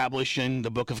 establishing the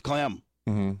Book of Clem.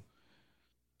 Mm-hmm.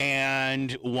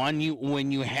 And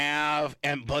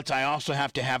but I also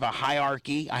have to have a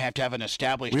hierarchy. I have to have an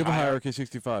established. We have a hierarchy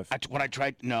 65. I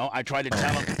tried to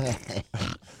tell him.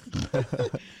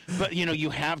 But you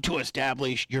have to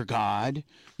establish your God.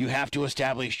 You have to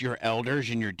establish your elders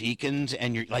and your deacons,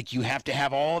 and you have to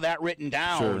have all that written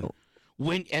down. Sure.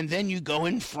 And then you go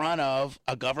in front of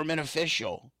a government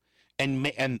official,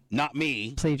 and not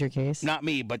me. Plead your case. Not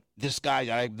me, but this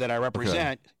guy that I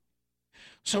represent. Okay.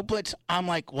 So Blitz, I'm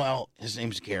like, well, his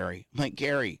name's Gary. I'm like,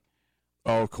 Gary.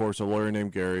 Oh, of course, a lawyer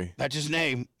named Gary. That's his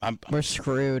name. We're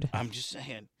screwed. I'm just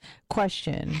saying.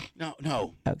 Question. No.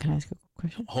 Oh, can I ask a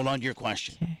question? Hold on to your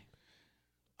question. Okay.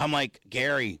 I'm like,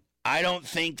 Gary, I don't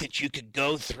think that you could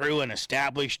go through and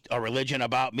establish a religion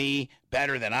about me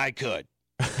better than I could.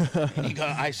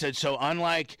 I said, so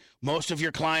unlike most of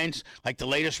your clients, like the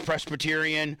latest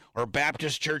Presbyterian or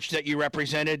Baptist church that you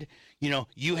represented,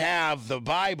 you have the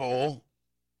Bible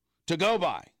to go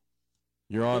by.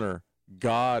 Your Honor,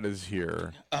 God is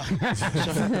here.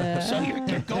 So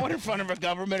you're going in front of a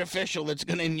government official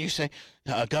and you say,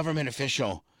 government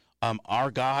official, our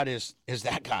God is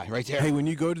that guy right there. Hey, when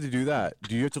you go to do that,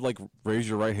 do you have to raise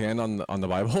your right hand on the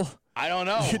Bible? I don't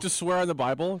know. You have to swear on the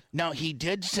Bible? Now, he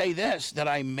did say this, that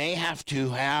I may have to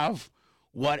have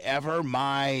whatever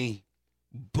my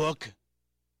book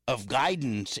of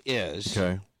guidance is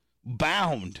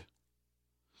bound.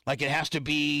 Like it has to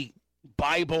be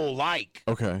Bible-like.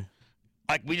 Okay.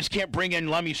 Like we just can't bring in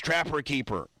Lummy's Trapper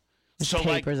Keeper. There's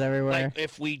papers everywhere. Like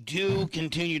if we do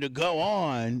continue to go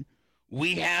on,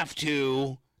 we have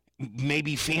to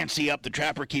maybe fancy up the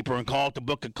Trapper Keeper and call it the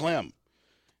Book of Clem.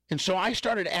 And so I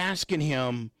started asking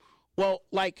him, well,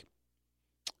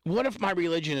 what if my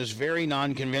religion is very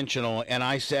non-conventional? And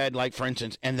I said, for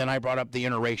instance, and then I brought up the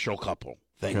interracial couple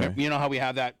thing. Okay. You know how we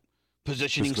have that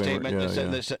positioning statement?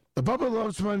 The Bubba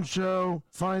Love Sponge Show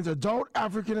finds adult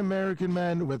African-American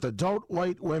men with adult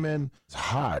white women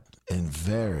hot and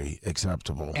very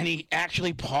acceptable. And he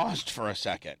actually paused for a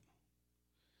second.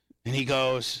 And he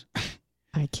goes,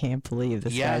 I can't believe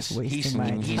this guy's wasting my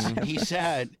time. He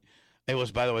said, it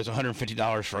was, by the way, it was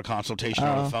 $150 for a consultation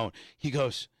on the phone. He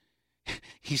goes,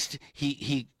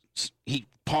 he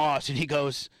paused and he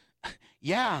goes,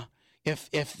 yeah,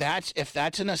 if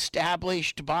that's an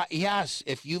established, yes,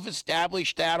 if you've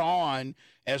established that on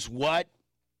as what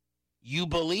you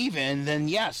believe in, then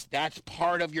yes, that's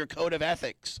part of your code of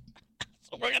ethics.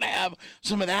 So we're going to have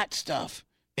some of that stuff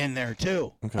in there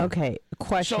too. Okay,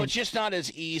 question. So it's just not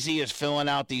as easy as filling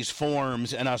out these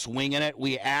forms and us winging it.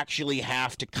 We actually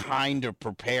have to kind of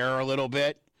prepare a little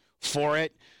bit for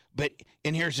it.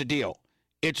 And here's the deal.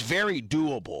 It's very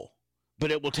doable, but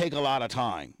it will take a lot of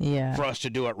time for us to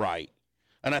do it right.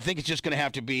 And I think it's just going to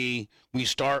have to be, we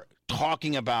start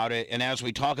talking about it, and as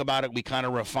we talk about it, we kind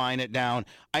of refine it down.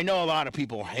 I know a lot of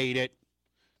people hate it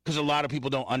because a lot of people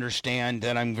don't understand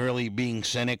that I'm really being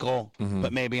cynical,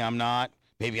 but maybe I'm not.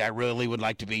 Maybe I really would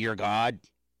like to be your God.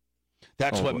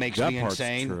 That's what makes me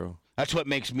insane. True. That's what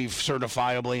makes me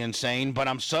certifiably insane. But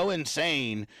I'm so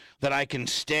insane that I can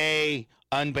stay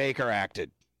unbaker acted.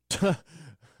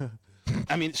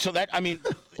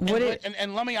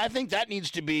 And Lummy, I think that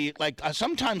needs to be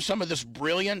sometimes some of this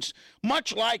brilliance,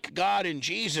 much like God and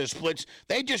Jesus,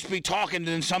 they'd just be talking and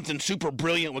then something super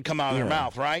brilliant would come out of their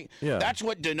mouth, right? Yeah. That's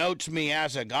what denotes me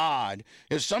as a God,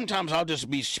 is sometimes I'll just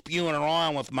be spewing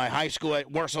around with my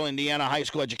Warsaw, Indiana high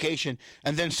school education,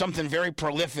 and then something very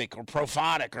prolific or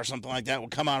prophetic or something like that will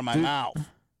come out of my mouth.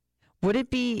 Would it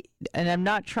be, and I'm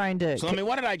not trying to... So, Lummy,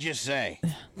 what did I just say?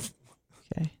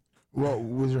 Well,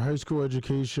 was your high school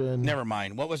education? Never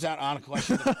mind. What was that on a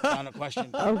question?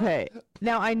 Okay.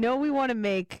 Now, I know we want to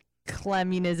make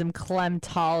Clemunism,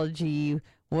 Clemtology,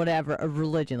 whatever, a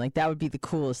religion. That would be the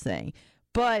coolest thing.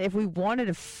 But if we wanted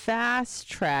to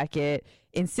fast track it,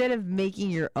 instead of making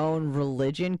your own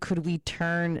religion, could we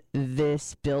turn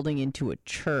this building into a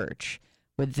church?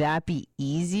 Would that be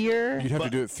easier? You'd have to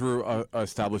do it through a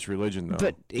established religion, though.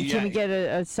 But can we get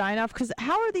a sign-off? Because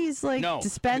how are these,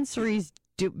 dispensaries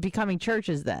becoming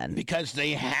churches then? Because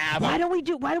they have. Why don't we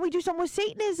do something with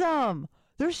Satanism?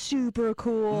 They're super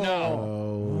cool.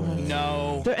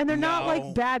 No. They're not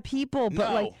like bad people,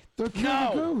 but like they're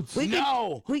killer goats.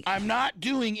 I'm not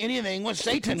doing anything with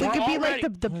Satan. We could be like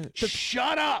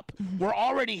Shut up. We're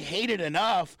already hated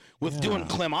enough with doing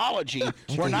climology.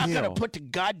 We're not going to put the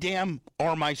goddamn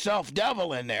or myself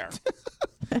devil in there.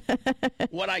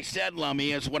 What I said,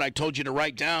 Lummy, is what I told you to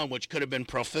write down, which could have been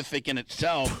prolific in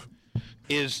itself,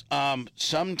 is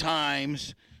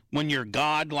sometimes when you're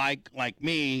God like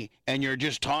me and you're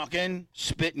just talking,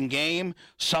 spitting game,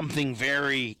 something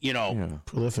very,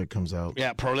 prolific comes out.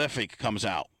 Yeah, prolific comes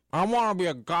out. I want to be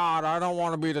a god. I don't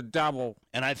want to be the devil.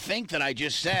 And I think that I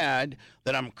just said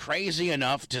that I'm crazy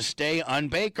enough to stay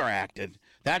unbaker acted.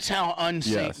 That's how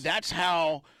unsane. Yes. That's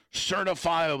how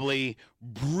certifiably,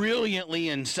 brilliantly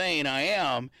insane I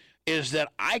am, is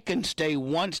that I can stay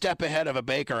one step ahead of a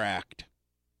Baker Act.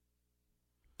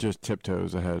 Just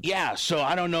tiptoes ahead. Yeah, so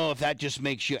I don't know if that just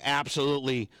makes you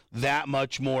absolutely that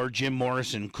much more Jim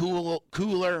Morrison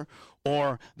cooler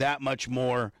or that much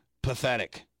more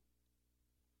pathetic.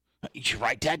 You should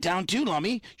write that down too,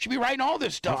 Lummy. You should be writing all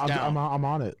this stuff down. I'm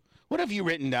on it. What have you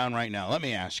written down right now? Let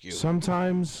me ask you.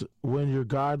 Sometimes when you're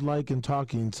godlike and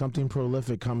talking, something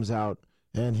prolific comes out,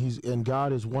 and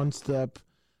God is one step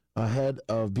ahead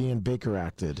of being Baker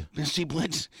acted. See,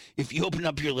 Blitz, if you open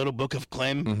up your little book of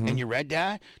Clem and you read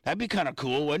that, that'd be kind of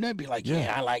cool, wouldn't it? Be like,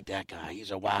 yeah, I like that guy.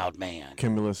 He's a wild man.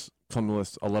 Cumulus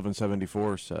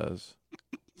 1174 says,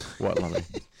 what, Lummy?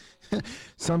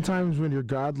 Sometimes when you're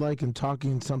godlike and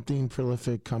talking, something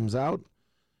prolific comes out,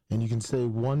 and you can stay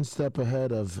one step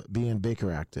ahead of being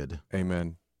Baker acted.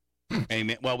 Amen.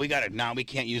 Amen. Well, we got to now. We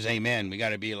can't use amen. We got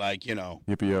to be like,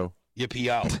 Yippee-yo.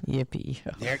 Yippee-yo.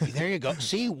 Yippee-yo. There you go.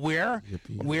 See, we're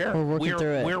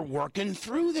working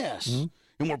through this. Mm-hmm.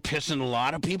 And we're pissing a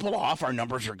lot of people off. Our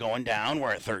numbers are going down.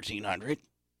 We're at 1,300.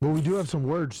 Well, we do have some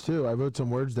words, too. I wrote some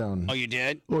words down. Oh, you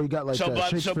did? Well, you got like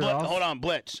Shakespeare off. Hold on,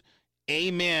 Blitz.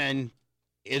 Amen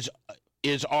is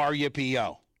our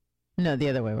yippee-yo. No, the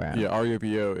other way around. Yeah,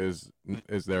 RUPO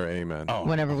is their amen. Oh.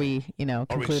 Whenever we,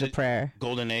 conclude a prayer.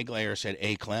 Golden Egg Layer said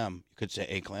A Clem. You could say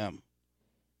A Clem.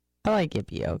 I like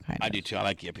Yippee-yo, kind of. I do too. I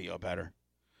like Yippee-yo better.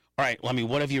 All right, Lummy,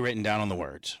 what have you written down on the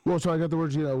words? Well, so I got the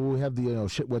words, we have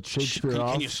the, what Shakespeare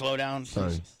off. Can you slow down?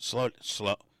 Sorry.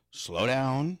 Slow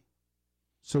down.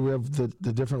 So we have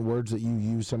the different words that you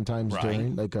use sometimes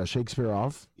during, like Shakespeare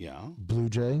off. Yeah. Blue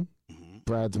Jay.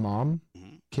 Brad's mom.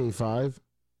 K5.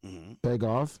 Beg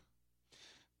off.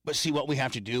 But see what we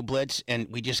have to do, Blitz, and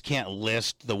we just can't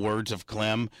list the words of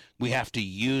Clem. We have to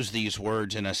use these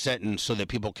words in a sentence so that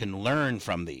people can learn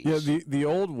from these. Yeah, the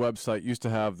old website used to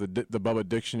have the Bubba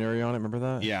Dictionary on it. Remember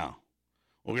that? Yeah.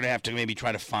 We're going to have to maybe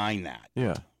try to find that.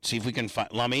 Yeah. See if we can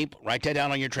find. Lummy, write that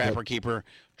down on your Trapper Keeper.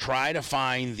 Try to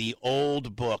find the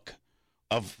old book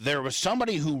of. There was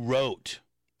somebody who wrote.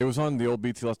 It was on the old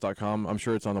BTLS.com. I'm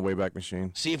sure it's on the Wayback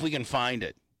Machine. See if we can find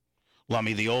it.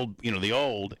 Lummy, the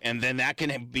old, and then that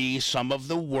can be some of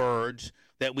the words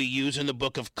that we use in the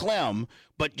book of Clem,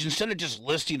 but instead of just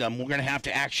listing them, we're going to have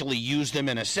to actually use them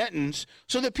in a sentence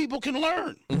so that people can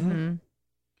learn. Mm-hmm.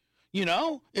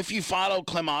 If you follow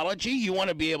Clemology, you want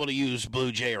to be able to use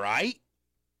Blue Jay, right?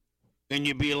 And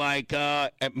you'd be like,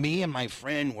 me and my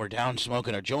friend were down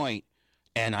smoking a joint,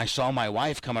 and I saw my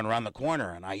wife coming around the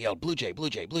corner, and I yelled, Blue Jay, Blue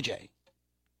Jay, Blue Jay.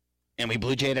 And we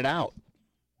Blue Jayed it out.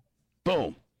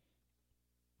 Boom.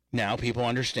 Now people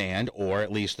understand, or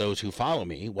at least those who follow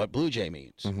me, what Blue Jay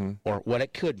means, or what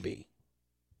it could be.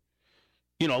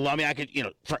 Lummy, I could,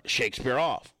 Shakespeare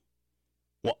off.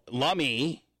 Well,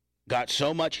 Lummy got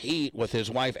so much heat with his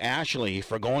wife Ashley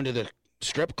for going to the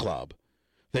strip club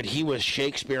that he was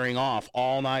Shakespearing off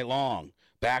all night long,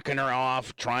 backing her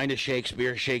off, trying to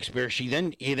Shakespeare. He then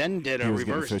did a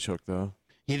reverse. Fish hook though.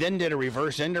 He then did a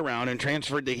reverse end around and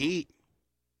transferred the heat.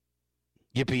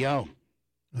 Yippee-yo.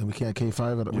 And we can't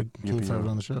K5 it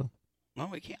on the show. Well,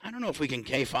 we can't. I don't know if we can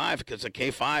K5 because the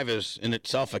K5 is in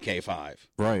itself a K5.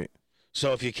 Right.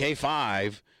 So if you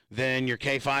K5, then you're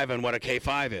K5 and what a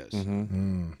K5 is.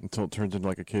 Until it turns into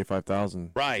like a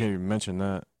K5000. Right. Can't even mention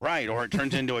that. Right, or it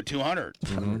turns into a 200.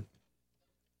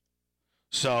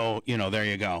 So, there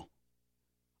you go.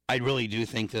 I really do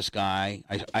think this guy,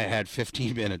 I had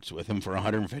 15 minutes with him for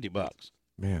 $150.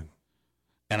 Man.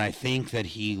 And I think that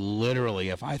he literally,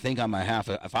 if I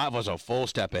was a full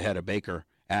step ahead of Baker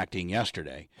acting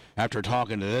yesterday, after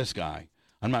talking to this guy,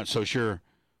 I'm not so sure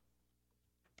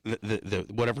the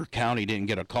whatever county didn't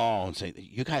get a call and say,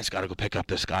 you guys got to go pick up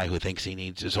this guy who thinks he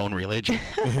needs his own religion.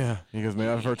 Yeah. He goes, man,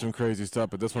 I've heard some crazy stuff,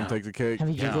 but this one takes the cake. Have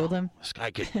you Googled him? This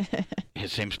guy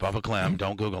his name's Bubba Clem.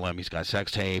 Don't Google him. He's got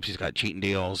sex tapes. He's got cheating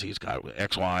deals. He's got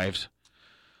ex-wives.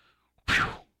 Whew.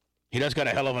 He does got a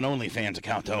hell of an OnlyFans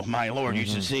account, though. My Lord, you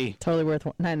should see. Totally worth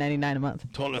 $9.99 a month.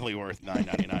 Totally worth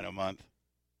 $9.99 a month.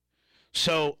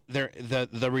 So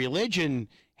the religion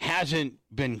hasn't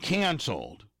been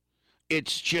canceled.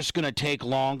 It's just going to take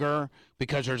longer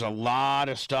because there's a lot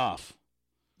of stuff.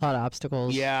 A lot of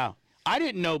obstacles. Yeah. I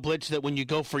didn't know, Blitz, that when you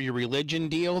go for your religion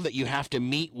deal that you have to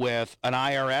meet with an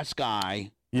IRS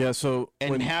guy. Yeah, so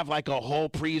and have like a whole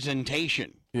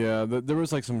presentation. Yeah, there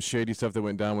was like some shady stuff that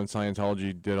went down when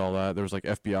Scientology did all that. There was like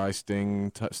FBI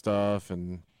sting stuff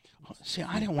and. See,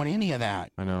 I didn't want any of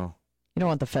that. I know. You don't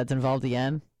want the feds involved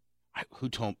again. I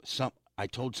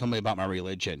told somebody about my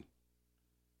religion,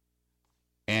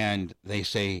 and they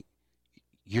say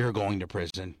you're going to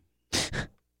prison.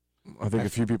 I think a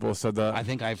few people have said that. I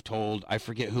think I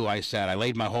forget who I said. I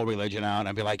laid my whole religion out, and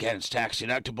I'd be like, yeah, it's tax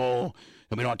deductible,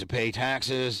 and we don't have to pay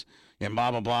taxes, and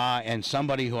blah, blah, blah. And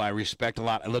somebody who I respect a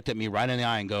lot looked at me right in the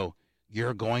eye and go,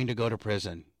 you're going to go to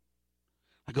prison.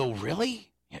 I go,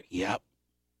 really? Yep.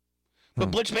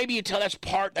 But Blitz, maybe you tell that's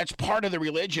part of the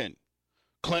religion.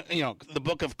 The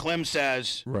book of Clem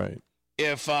says, right.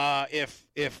 If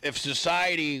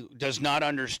society does not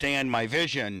understand my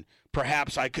vision,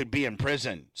 perhaps I could be in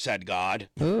prison, said God.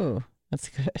 Ooh, that's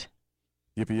good.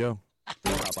 Yippee-yo.